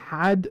and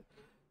had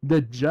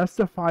the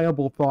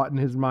justifiable thought in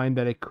his mind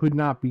that it could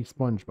not be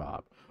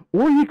SpongeBob,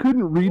 or he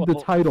couldn't read the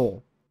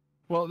title.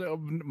 Well, no,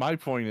 my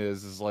point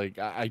is like,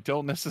 I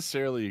don't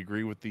necessarily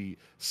agree with the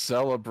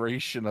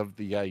celebration of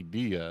the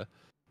idea,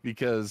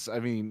 because, I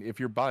mean, if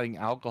you're buying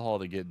alcohol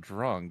to get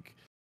drunk,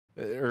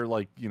 or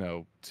like, you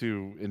know,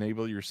 to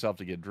enable yourself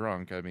to get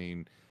drunk, I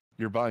mean,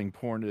 you're buying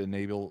porn to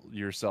enable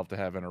yourself to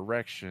have an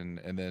erection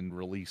and then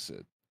release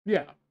it.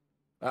 Yeah.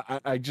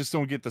 I just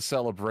don't get the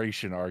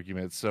celebration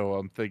argument, so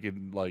I'm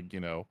thinking, like, you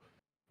know,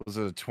 was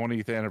it a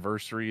 20th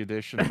anniversary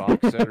edition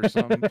box set or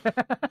something?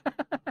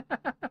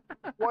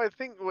 Well, I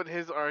think what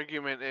his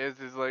argument is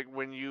like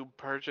when you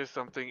purchase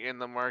something in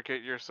the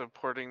market, you're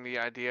supporting the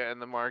idea in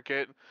the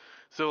market.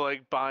 So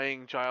like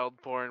buying child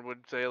porn would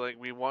say like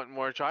we want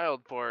more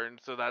child porn,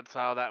 so that's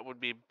how that would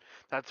be.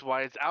 That's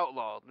why it's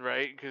outlawed,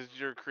 right? Because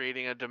you're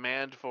creating a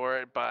demand for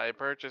it by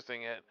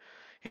purchasing it.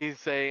 He's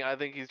saying, I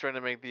think he's trying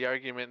to make the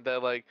argument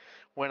that like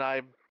when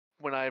I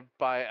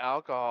buy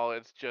alcohol,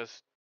 it's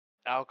just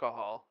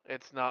alcohol.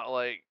 It's not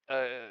like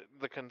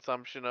the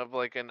consumption of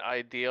like an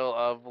ideal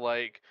of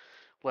like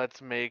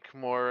let's make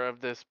more of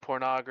this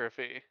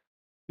pornography.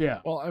 Yeah.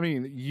 Well, I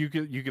mean, you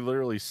could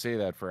literally say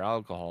that for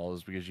alcohol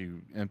is because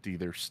you empty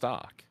their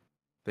stock.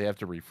 They have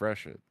to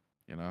refresh it,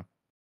 you know?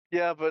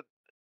 Yeah, but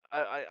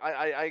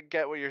I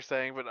get what you're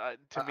saying, but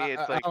to me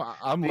it's like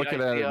I'm the looking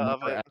at it idea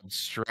of more it.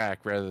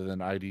 abstract rather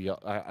than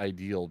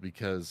ideal,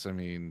 because I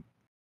mean,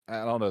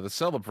 I don't know, the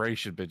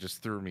celebration bit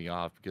just threw me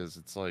off because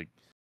it's like,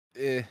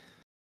 eh.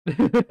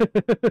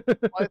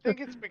 I think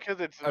it's because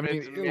it's I mean,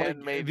 it's like,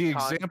 man-made the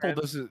content. example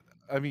doesn't.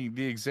 I mean,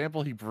 the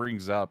example he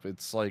brings up,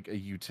 it's like a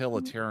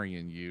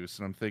utilitarian use,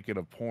 and I'm thinking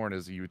of porn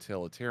as a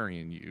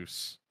utilitarian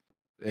use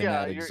in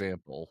Yeah, that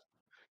example.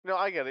 No,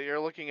 I get it. You're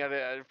looking at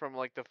it from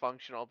like the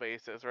functional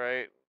basis,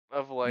 right?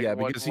 Of like Yeah,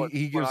 what because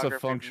he gives a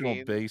pornography functional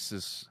means.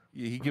 basis.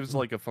 He gives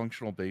like a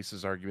functional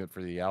basis argument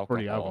for the For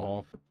the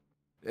alcohol.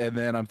 And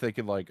then I'm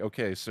thinking like,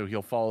 okay, so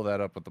he'll follow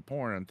that up with the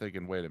porn. I'm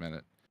thinking, wait a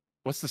minute,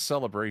 what's the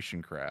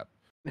celebration crap?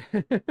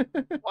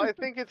 Well, I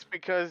think it's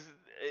because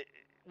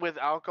with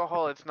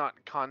alcohol, it's not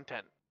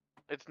content.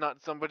 It's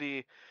not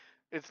somebody.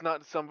 It's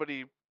not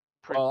somebody.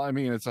 Well, I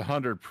mean, it's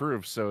 100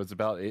 proof, so it's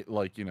about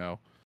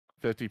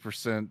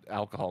 50%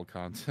 alcohol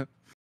content.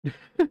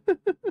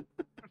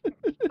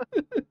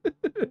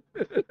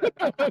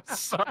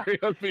 Sorry,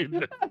 I'm being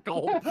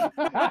difficult.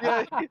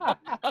 yeah,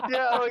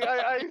 like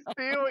I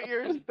see what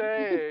you're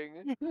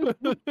saying.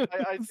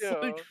 I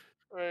do.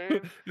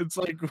 Right? It's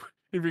like,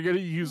 if you're gonna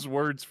use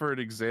words for an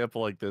example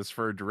like this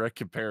for a direct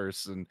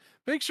comparison,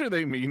 make sure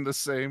they mean the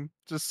same.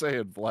 Just say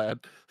it,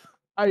 Vlad.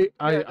 I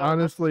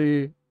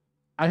honestly,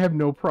 I have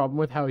no problem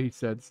with how he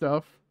said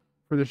stuff,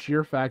 for the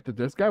sheer fact that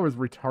this guy was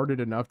retarded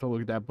enough to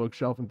look at that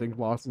bookshelf and think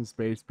Lost in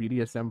Space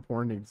BDSM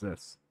porn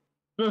exists.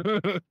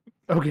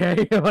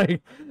 Okay,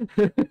 like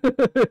And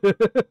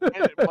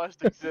it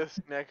must exist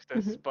next to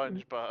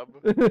SpongeBob.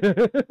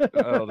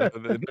 Oh,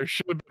 there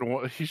should have been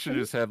one. He should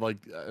have just had like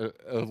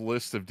a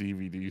list of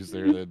DVDs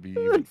there that'd be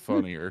even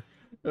funnier.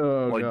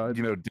 Oh, like, God.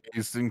 you know,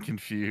 Dazed and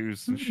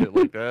Confused and shit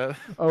like that.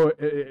 Oh,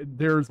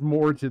 there's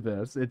more to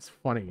this. It's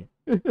funny.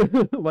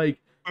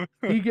 Like,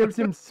 he gives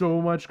him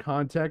so much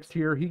context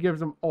here. He gives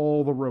him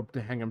all the rope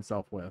to hang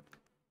himself with.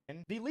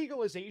 The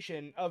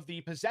legalization of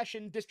the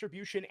possession,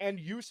 distribution, and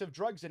use of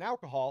drugs and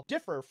alcohol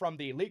differ from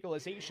the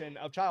legalization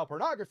of child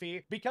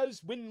pornography,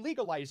 because when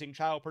legalizing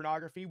child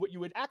pornography, what you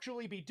would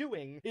actually be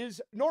doing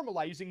is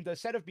normalizing the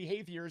set of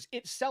behaviors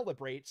it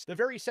celebrates, the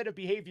very set of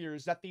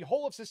behaviors that the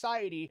whole of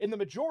society in the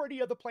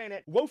majority of the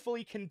planet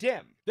woefully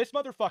condemn. This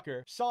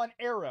motherfucker saw an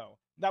arrow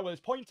that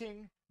was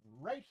pointing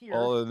right here.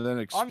 Oh, and then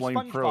explain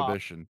SpongeBob.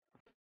 prohibition.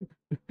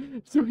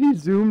 So he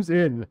zooms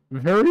in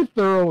very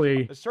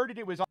thoroughly. Asserted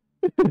it was on.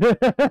 Wait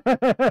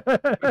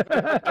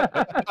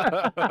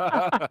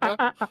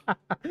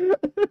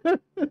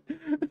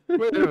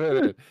a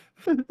minute.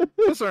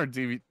 That's not a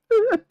DVD.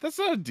 That's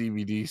not a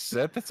DVD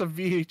set. That's a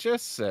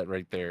VHS set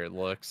right there. It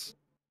looks.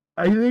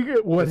 I think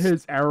what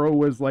his arrow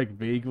was like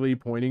vaguely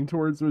pointing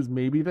towards was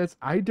maybe this.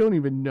 I don't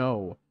even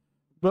know,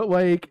 but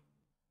like,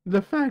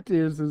 the fact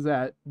is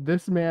that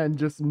this man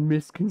just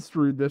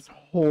misconstrued this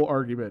whole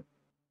argument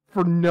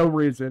for no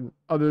reason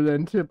other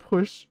than to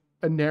push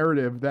a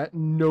narrative that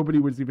nobody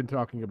was even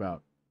talking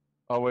about.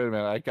 Oh, wait a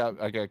minute.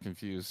 I got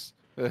confused.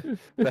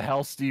 The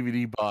house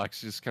DVD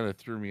box just kind of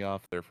threw me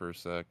off there for a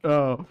sec.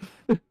 Oh.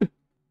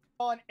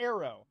 An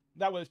arrow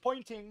that was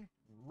pointing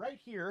right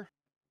here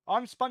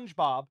on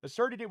SpongeBob,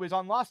 asserted it was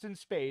on Lost in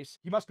Space.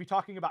 You must be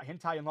talking about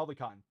hentai and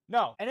lolicon.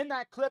 No. And in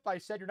that clip, I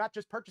said you're not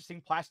just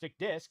purchasing plastic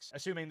discs,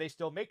 assuming they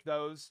still make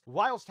those,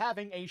 whilst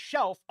having a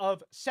shelf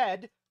of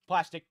said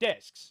plastic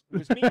discs. It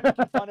was me making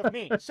fun of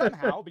me.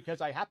 Somehow,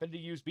 because I happened to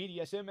use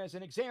BDSM as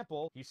an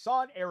example, he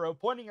saw an arrow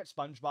pointing at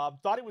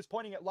SpongeBob, thought it was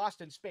pointing at Lost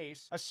in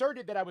Space,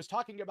 asserted that I was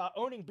talking about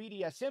owning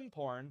BDSM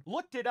porn,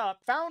 looked it up,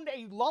 found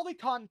a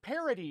lolicon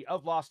parody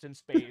of Lost in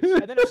Space,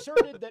 and then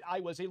asserted that I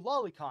was a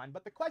lolicon.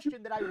 But the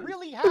question that I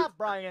really have,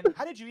 Brian,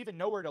 how did you even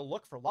know where to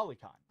look for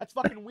lolicon? That's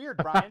fucking weird,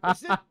 Brian.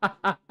 Is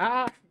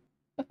it...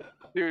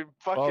 Dude,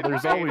 fucking Oh,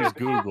 there's baited. always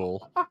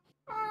Google.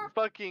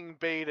 Fucking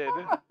baited.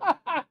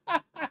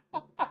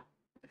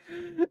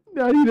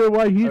 Now you know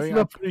why he's I'm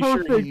the pretty sure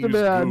perfect he used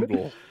man.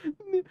 Google.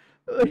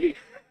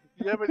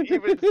 Yeah, but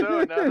even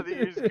so, now that he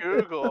used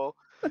Google,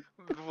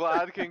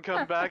 Vlad can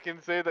come back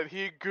and say that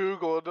he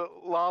Googled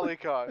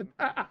lolicon.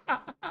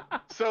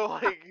 So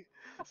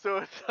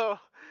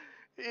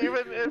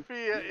even if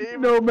he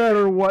No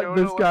matter what, go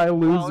this to, guy like,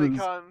 loses.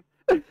 Lolicon,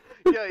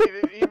 yeah,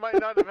 he might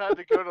not have had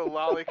to go to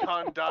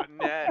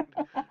lolicon.net,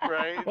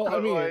 right? Well, I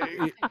But, mean,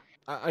 like,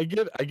 I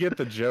get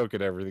the joke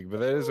and everything,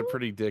 but that is a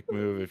pretty dick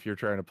move if you're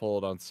trying to pull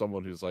it on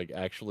someone who's like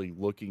actually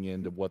looking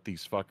into what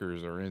these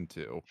fuckers are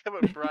into. yeah,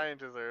 but Brian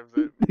deserves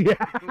it. Yeah.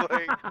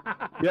 Like,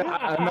 Yeah,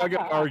 I'm not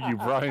gonna argue.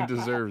 Brian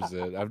deserves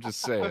it. I'm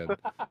just saying.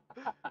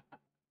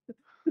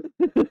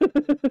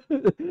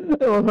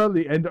 I love how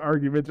the end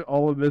argument to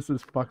all of this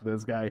is fuck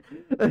this guy.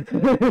 yeah,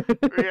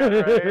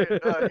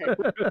 right? Like,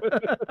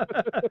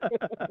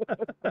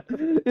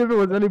 If it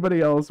was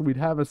anybody else, we'd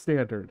have a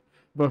standard.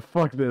 But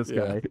fuck this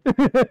Yeah. guy.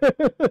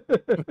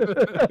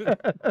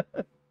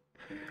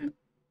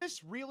 Is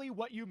this really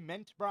what you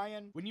meant,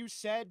 Brian, when you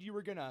said you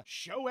were gonna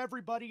show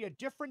everybody a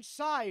different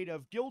side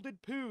of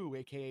Gilded Poo,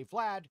 aka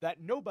Vlad,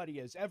 that nobody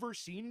has ever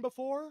seen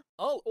before?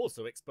 I'll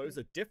also expose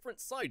a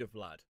different side of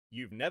Vlad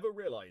you've never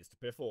realized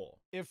before.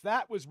 If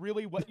that was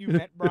really what you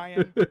meant,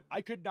 Brian, I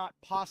could not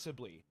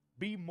possibly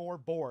be more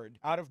bored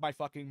out of my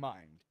fucking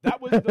mind. That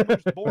was the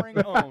most boring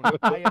own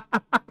I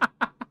have...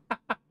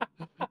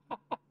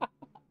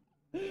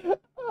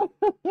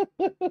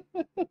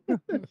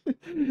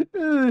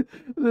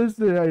 This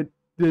I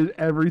did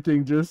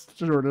everything just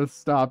short of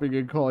stopping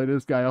and calling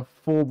this guy a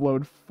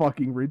full-blown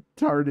fucking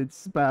retarded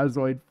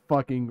spazoid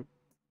fucking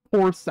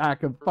poor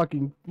sack of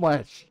fucking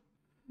flesh.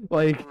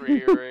 Like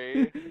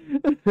Riri.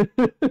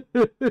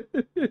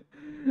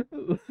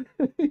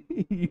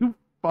 You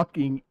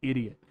fucking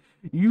idiot.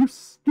 You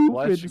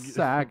stupid Flesh-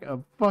 sack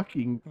of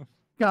fucking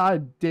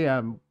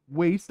goddamn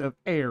waste of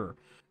air.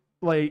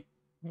 Like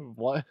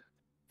Why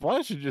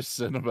don't you just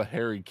send him a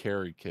Harry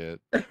Carey kit?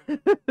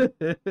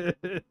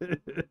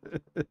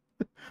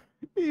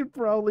 He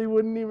probably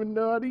wouldn't even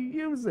know how to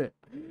use it.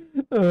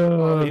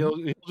 He'll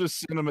just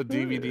send him a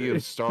DVD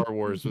of Star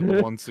Wars with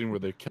the one scene where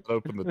they cut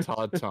open the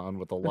tauntaun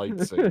with a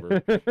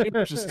lightsaber.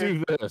 Here, just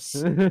do this.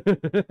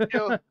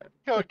 He'll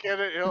get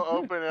it, he'll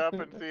open it up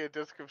and see a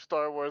disc of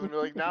Star Wars and be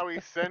like, now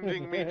he's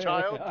sending me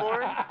child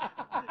porn?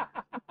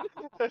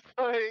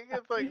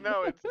 It's like,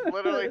 no, it's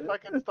literally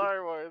fucking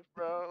Star Wars,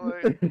 bro.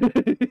 Like,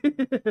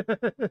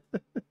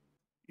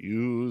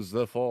 Use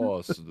the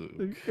Force,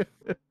 Luke.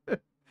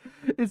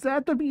 Is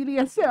that the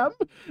BDSM?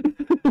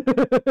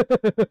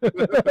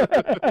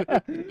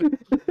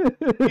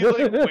 he's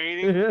like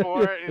waiting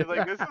for it. He's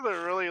like, this is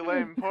a really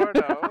lame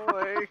porno.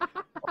 Like,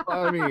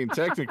 I mean,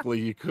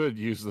 technically, you could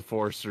use the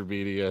Force for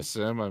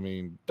BDSM. I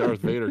mean, Darth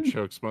Vader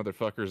chokes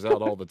motherfuckers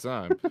out all the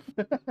time.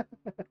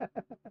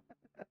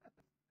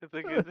 it's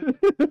like, is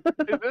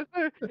this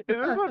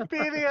what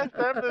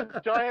BDSM? This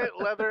giant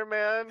leather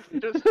man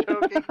just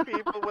choking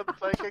people with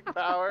psychic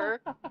power?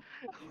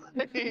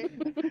 Like,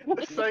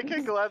 the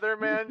psychic leather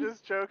man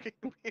just choking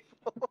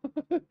people.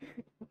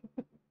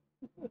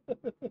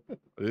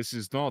 This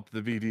is not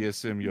the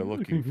BDSM you're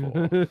looking for.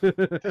 I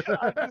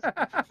just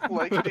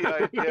like the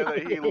idea that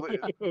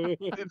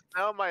it's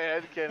now my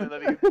headcanon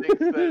that he thinks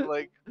that,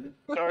 like,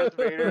 Darth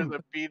Vader is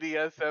a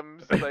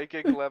BDSM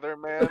psychic leather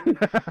man.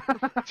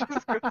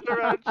 Just goes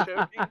around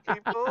choking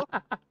people.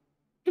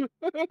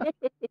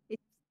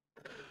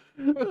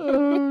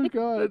 Oh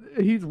god,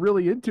 he's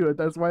really into it.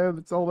 That's why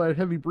it's all that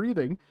heavy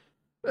breathing.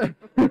 He's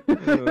getting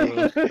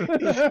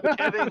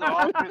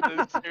off in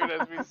the suit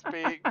as we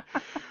speak.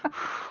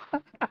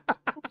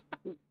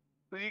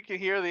 You can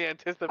hear the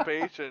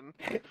anticipation.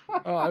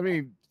 I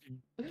mean,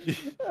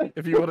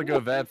 if you want to go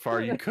that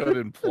far, you could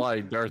imply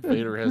Darth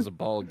Vader has a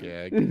ball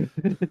gag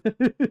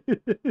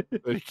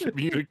that he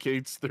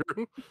communicates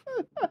through.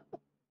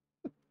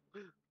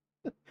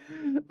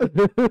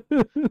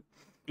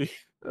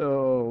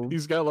 Oh,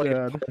 He's got like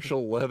God. a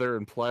partial leather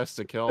and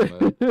plastic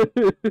helmet.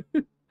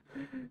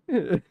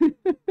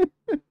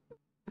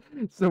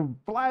 So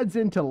Vlad's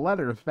into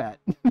leather fat.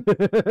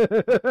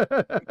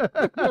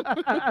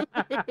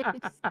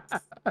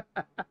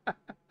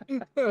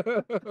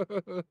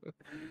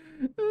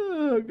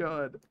 Oh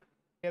god.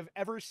 have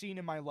ever seen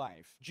in my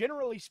life.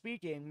 Generally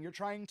speaking, you're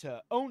trying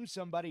to own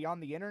somebody on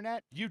the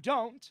internet. You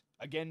don't,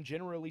 again,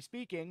 generally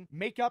speaking,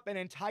 make up an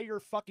entire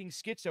fucking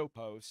schizo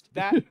post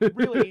that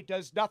really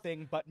does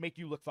nothing but make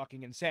you look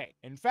fucking insane.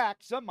 In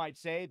fact, some might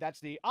say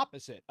that's the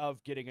opposite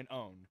of getting an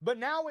own. But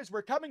now, as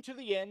we're coming to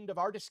the end of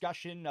our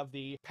discussion of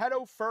the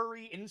pedo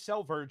furry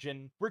incel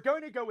virgin, we're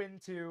going to go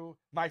into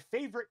my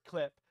favorite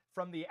clip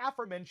from the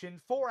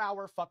aforementioned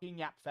 4-hour fucking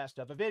yapfest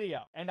of a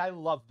video. And I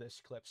love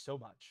this clip so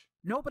much.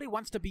 Nobody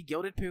wants to be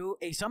Gilded Poo,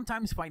 a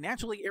sometimes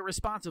financially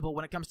irresponsible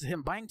when it comes to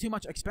him buying too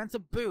much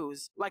expensive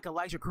booze, like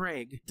Elijah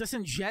Craig.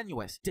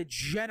 Disingenuous,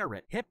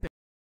 degenerate, hip.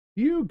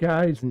 You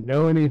guys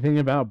know anything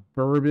about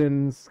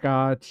bourbon,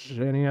 scotch,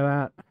 any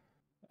of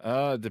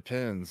that?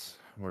 Depends.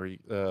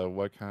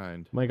 What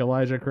kind? Like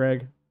Elijah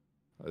Craig?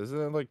 Isn't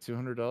it like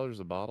 $200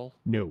 a bottle?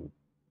 No.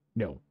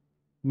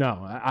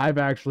 I've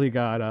actually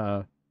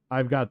got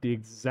I've got the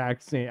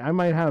exact same. I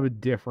might have a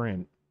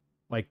different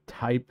like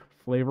type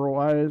flavor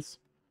wise,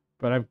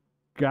 but I've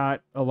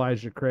got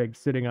Elijah Craig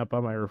sitting up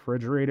on my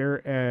refrigerator,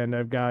 and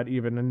I've got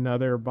even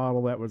another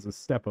bottle that was a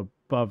step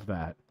above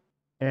that.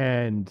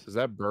 And is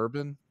that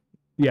bourbon?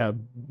 Yeah,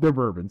 they're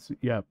bourbons.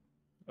 Yep.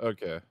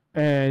 Okay.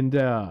 And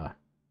yeah.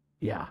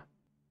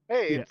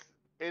 Hey, Yeah.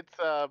 it's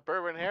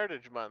Bourbon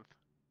Heritage Month.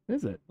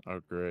 Is it? Oh,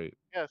 great.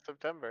 Yeah,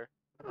 September.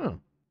 Oh.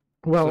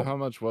 Well, so how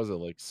much was it?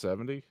 Like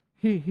 70?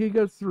 He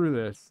goes through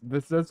this.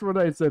 That's what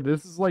I said.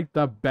 This is like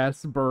the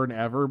best burn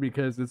ever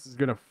because this is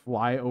gonna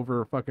fly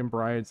over fucking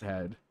Brian's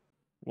head.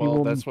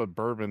 Well, that's what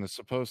bourbon is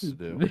supposed to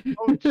do.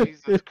 Oh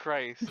Jesus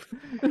Christ!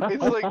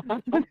 It's like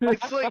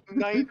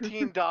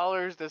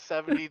 $19 to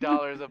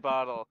 $70 a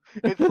bottle.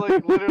 It's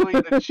like literally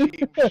the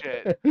cheap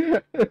shit.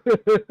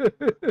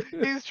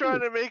 He's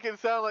trying to make it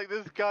sound like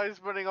this guy's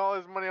spending all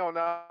his money on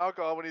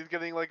alcohol when he's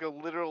getting like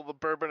the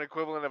bourbon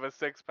equivalent of a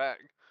 6-pack.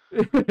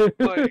 Like,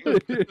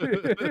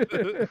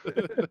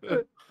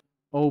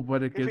 oh,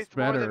 but it gets if it's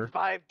better. More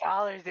than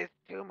 $5, it's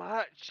too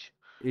much.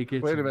 It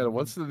gets Wait a minute.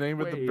 What's the name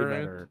of the way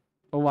brand? better.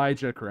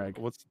 Elijah Craig.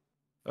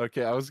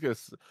 Okay, I was gonna.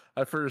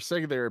 For a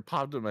second there, it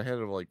popped in my head.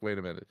 I'm like, wait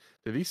a minute.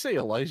 Did he say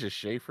Elijah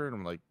Schaefer? And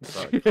I'm like,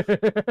 fuck.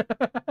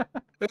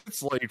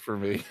 It's late for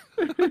me.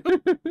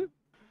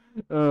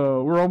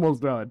 Oh, we're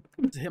almost done.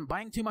 Him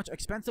buying too much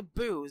expensive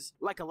booze,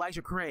 like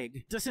Elijah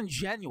Craig.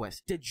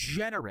 Disingenuous,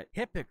 degenerate,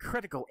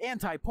 hypocritical,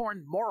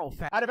 anti-porn, moral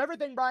fat. Out of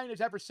everything Brian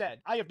has ever said,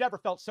 I have never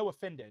felt so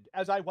offended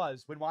as I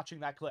was when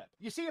watching that clip.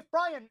 You see, if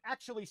Brian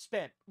actually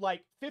spent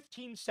like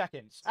 15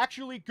 seconds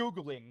actually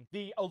Googling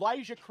the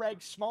Elijah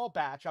Craig small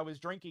batch I was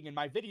drinking in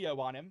my video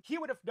on him, he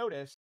would have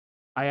noticed.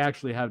 I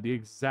actually have the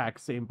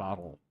exact same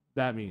bottle.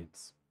 That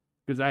means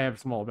because I have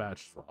small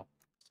batch as well.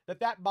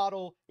 That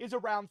bottle is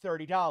around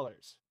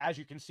 $30, as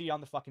you can see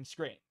on the fucking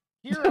screen.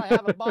 Here I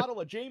have a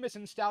bottle of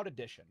Jameson Stout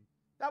Edition.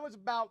 That was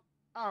about,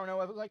 I don't know,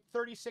 it was like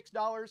 $36,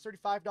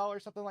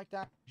 $35, something like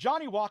that.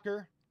 Johnny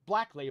Walker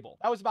Black Label.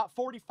 That was about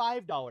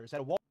 $45 at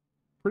a Walmart.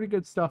 Pretty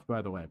good stuff,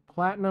 by the way.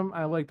 Platinum,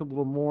 I liked a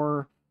little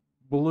more.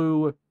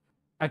 Blue,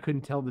 I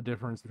couldn't tell the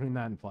difference between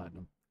that and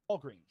platinum.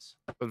 Walgreens.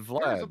 But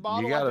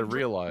Vlad, you gotta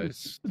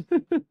realize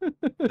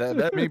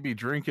that may be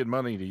drinking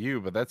money to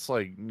you, but that's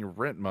like your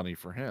rent money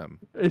for him.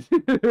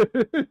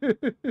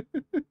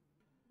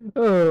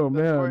 Oh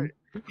man,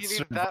 he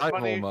needs that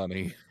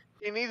money.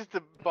 He needs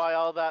to buy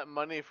all that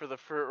money for the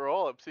fruit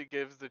roll-ups he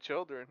gives the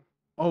children.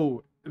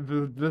 Oh,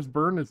 this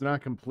burn is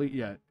not complete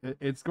yet.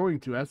 It's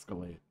going to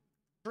escalate.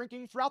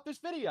 Drinking throughout this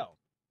video.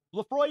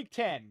 Lafroig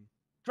 10.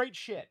 Great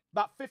shit.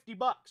 About $50,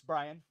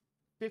 Brian.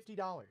 $50.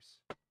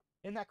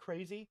 Isn't that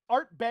crazy?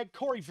 Art Beg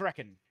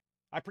Korivrekken.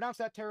 I pronounced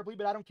that terribly,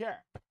 but I don't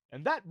care.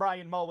 And that,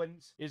 Bryan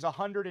Mullins, is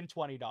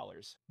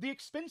 $120. The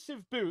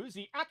expensive booze,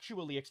 the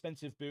actually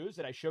expensive booze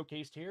that I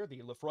showcased here,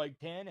 the Lafroig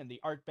 10 and the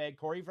Art Beg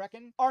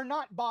Korivrekken, are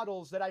not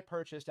bottles that I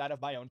purchased out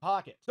of my own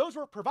pocket. Those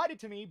were provided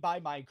to me by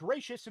my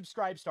gracious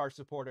Subscribe Star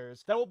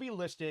supporters that will be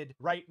listed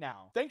right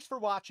now. Thanks for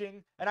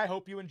watching, and I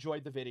hope you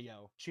enjoyed the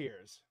video.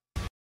 Cheers.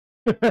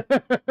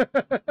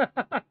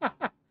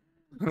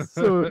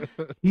 So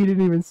he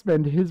didn't even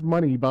spend his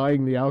money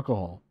buying the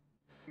alcohol.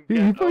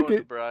 He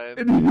fucking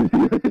Brian.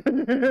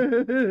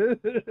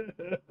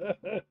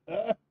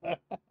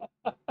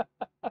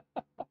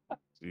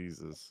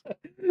 Jesus.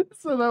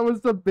 So that was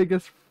the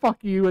biggest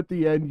fuck you at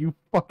the end, you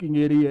fucking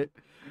idiot.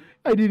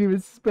 I didn't even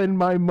spend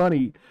my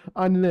money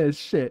on this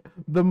shit.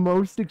 The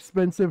most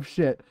expensive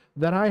shit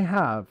that I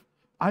have,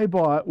 I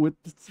bought with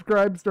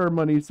Subscribe Star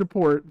money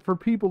support for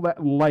people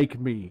that like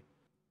me.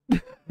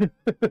 That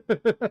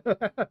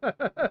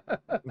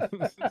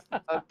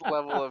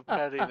level of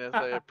pettiness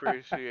I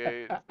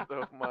appreciate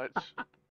so much.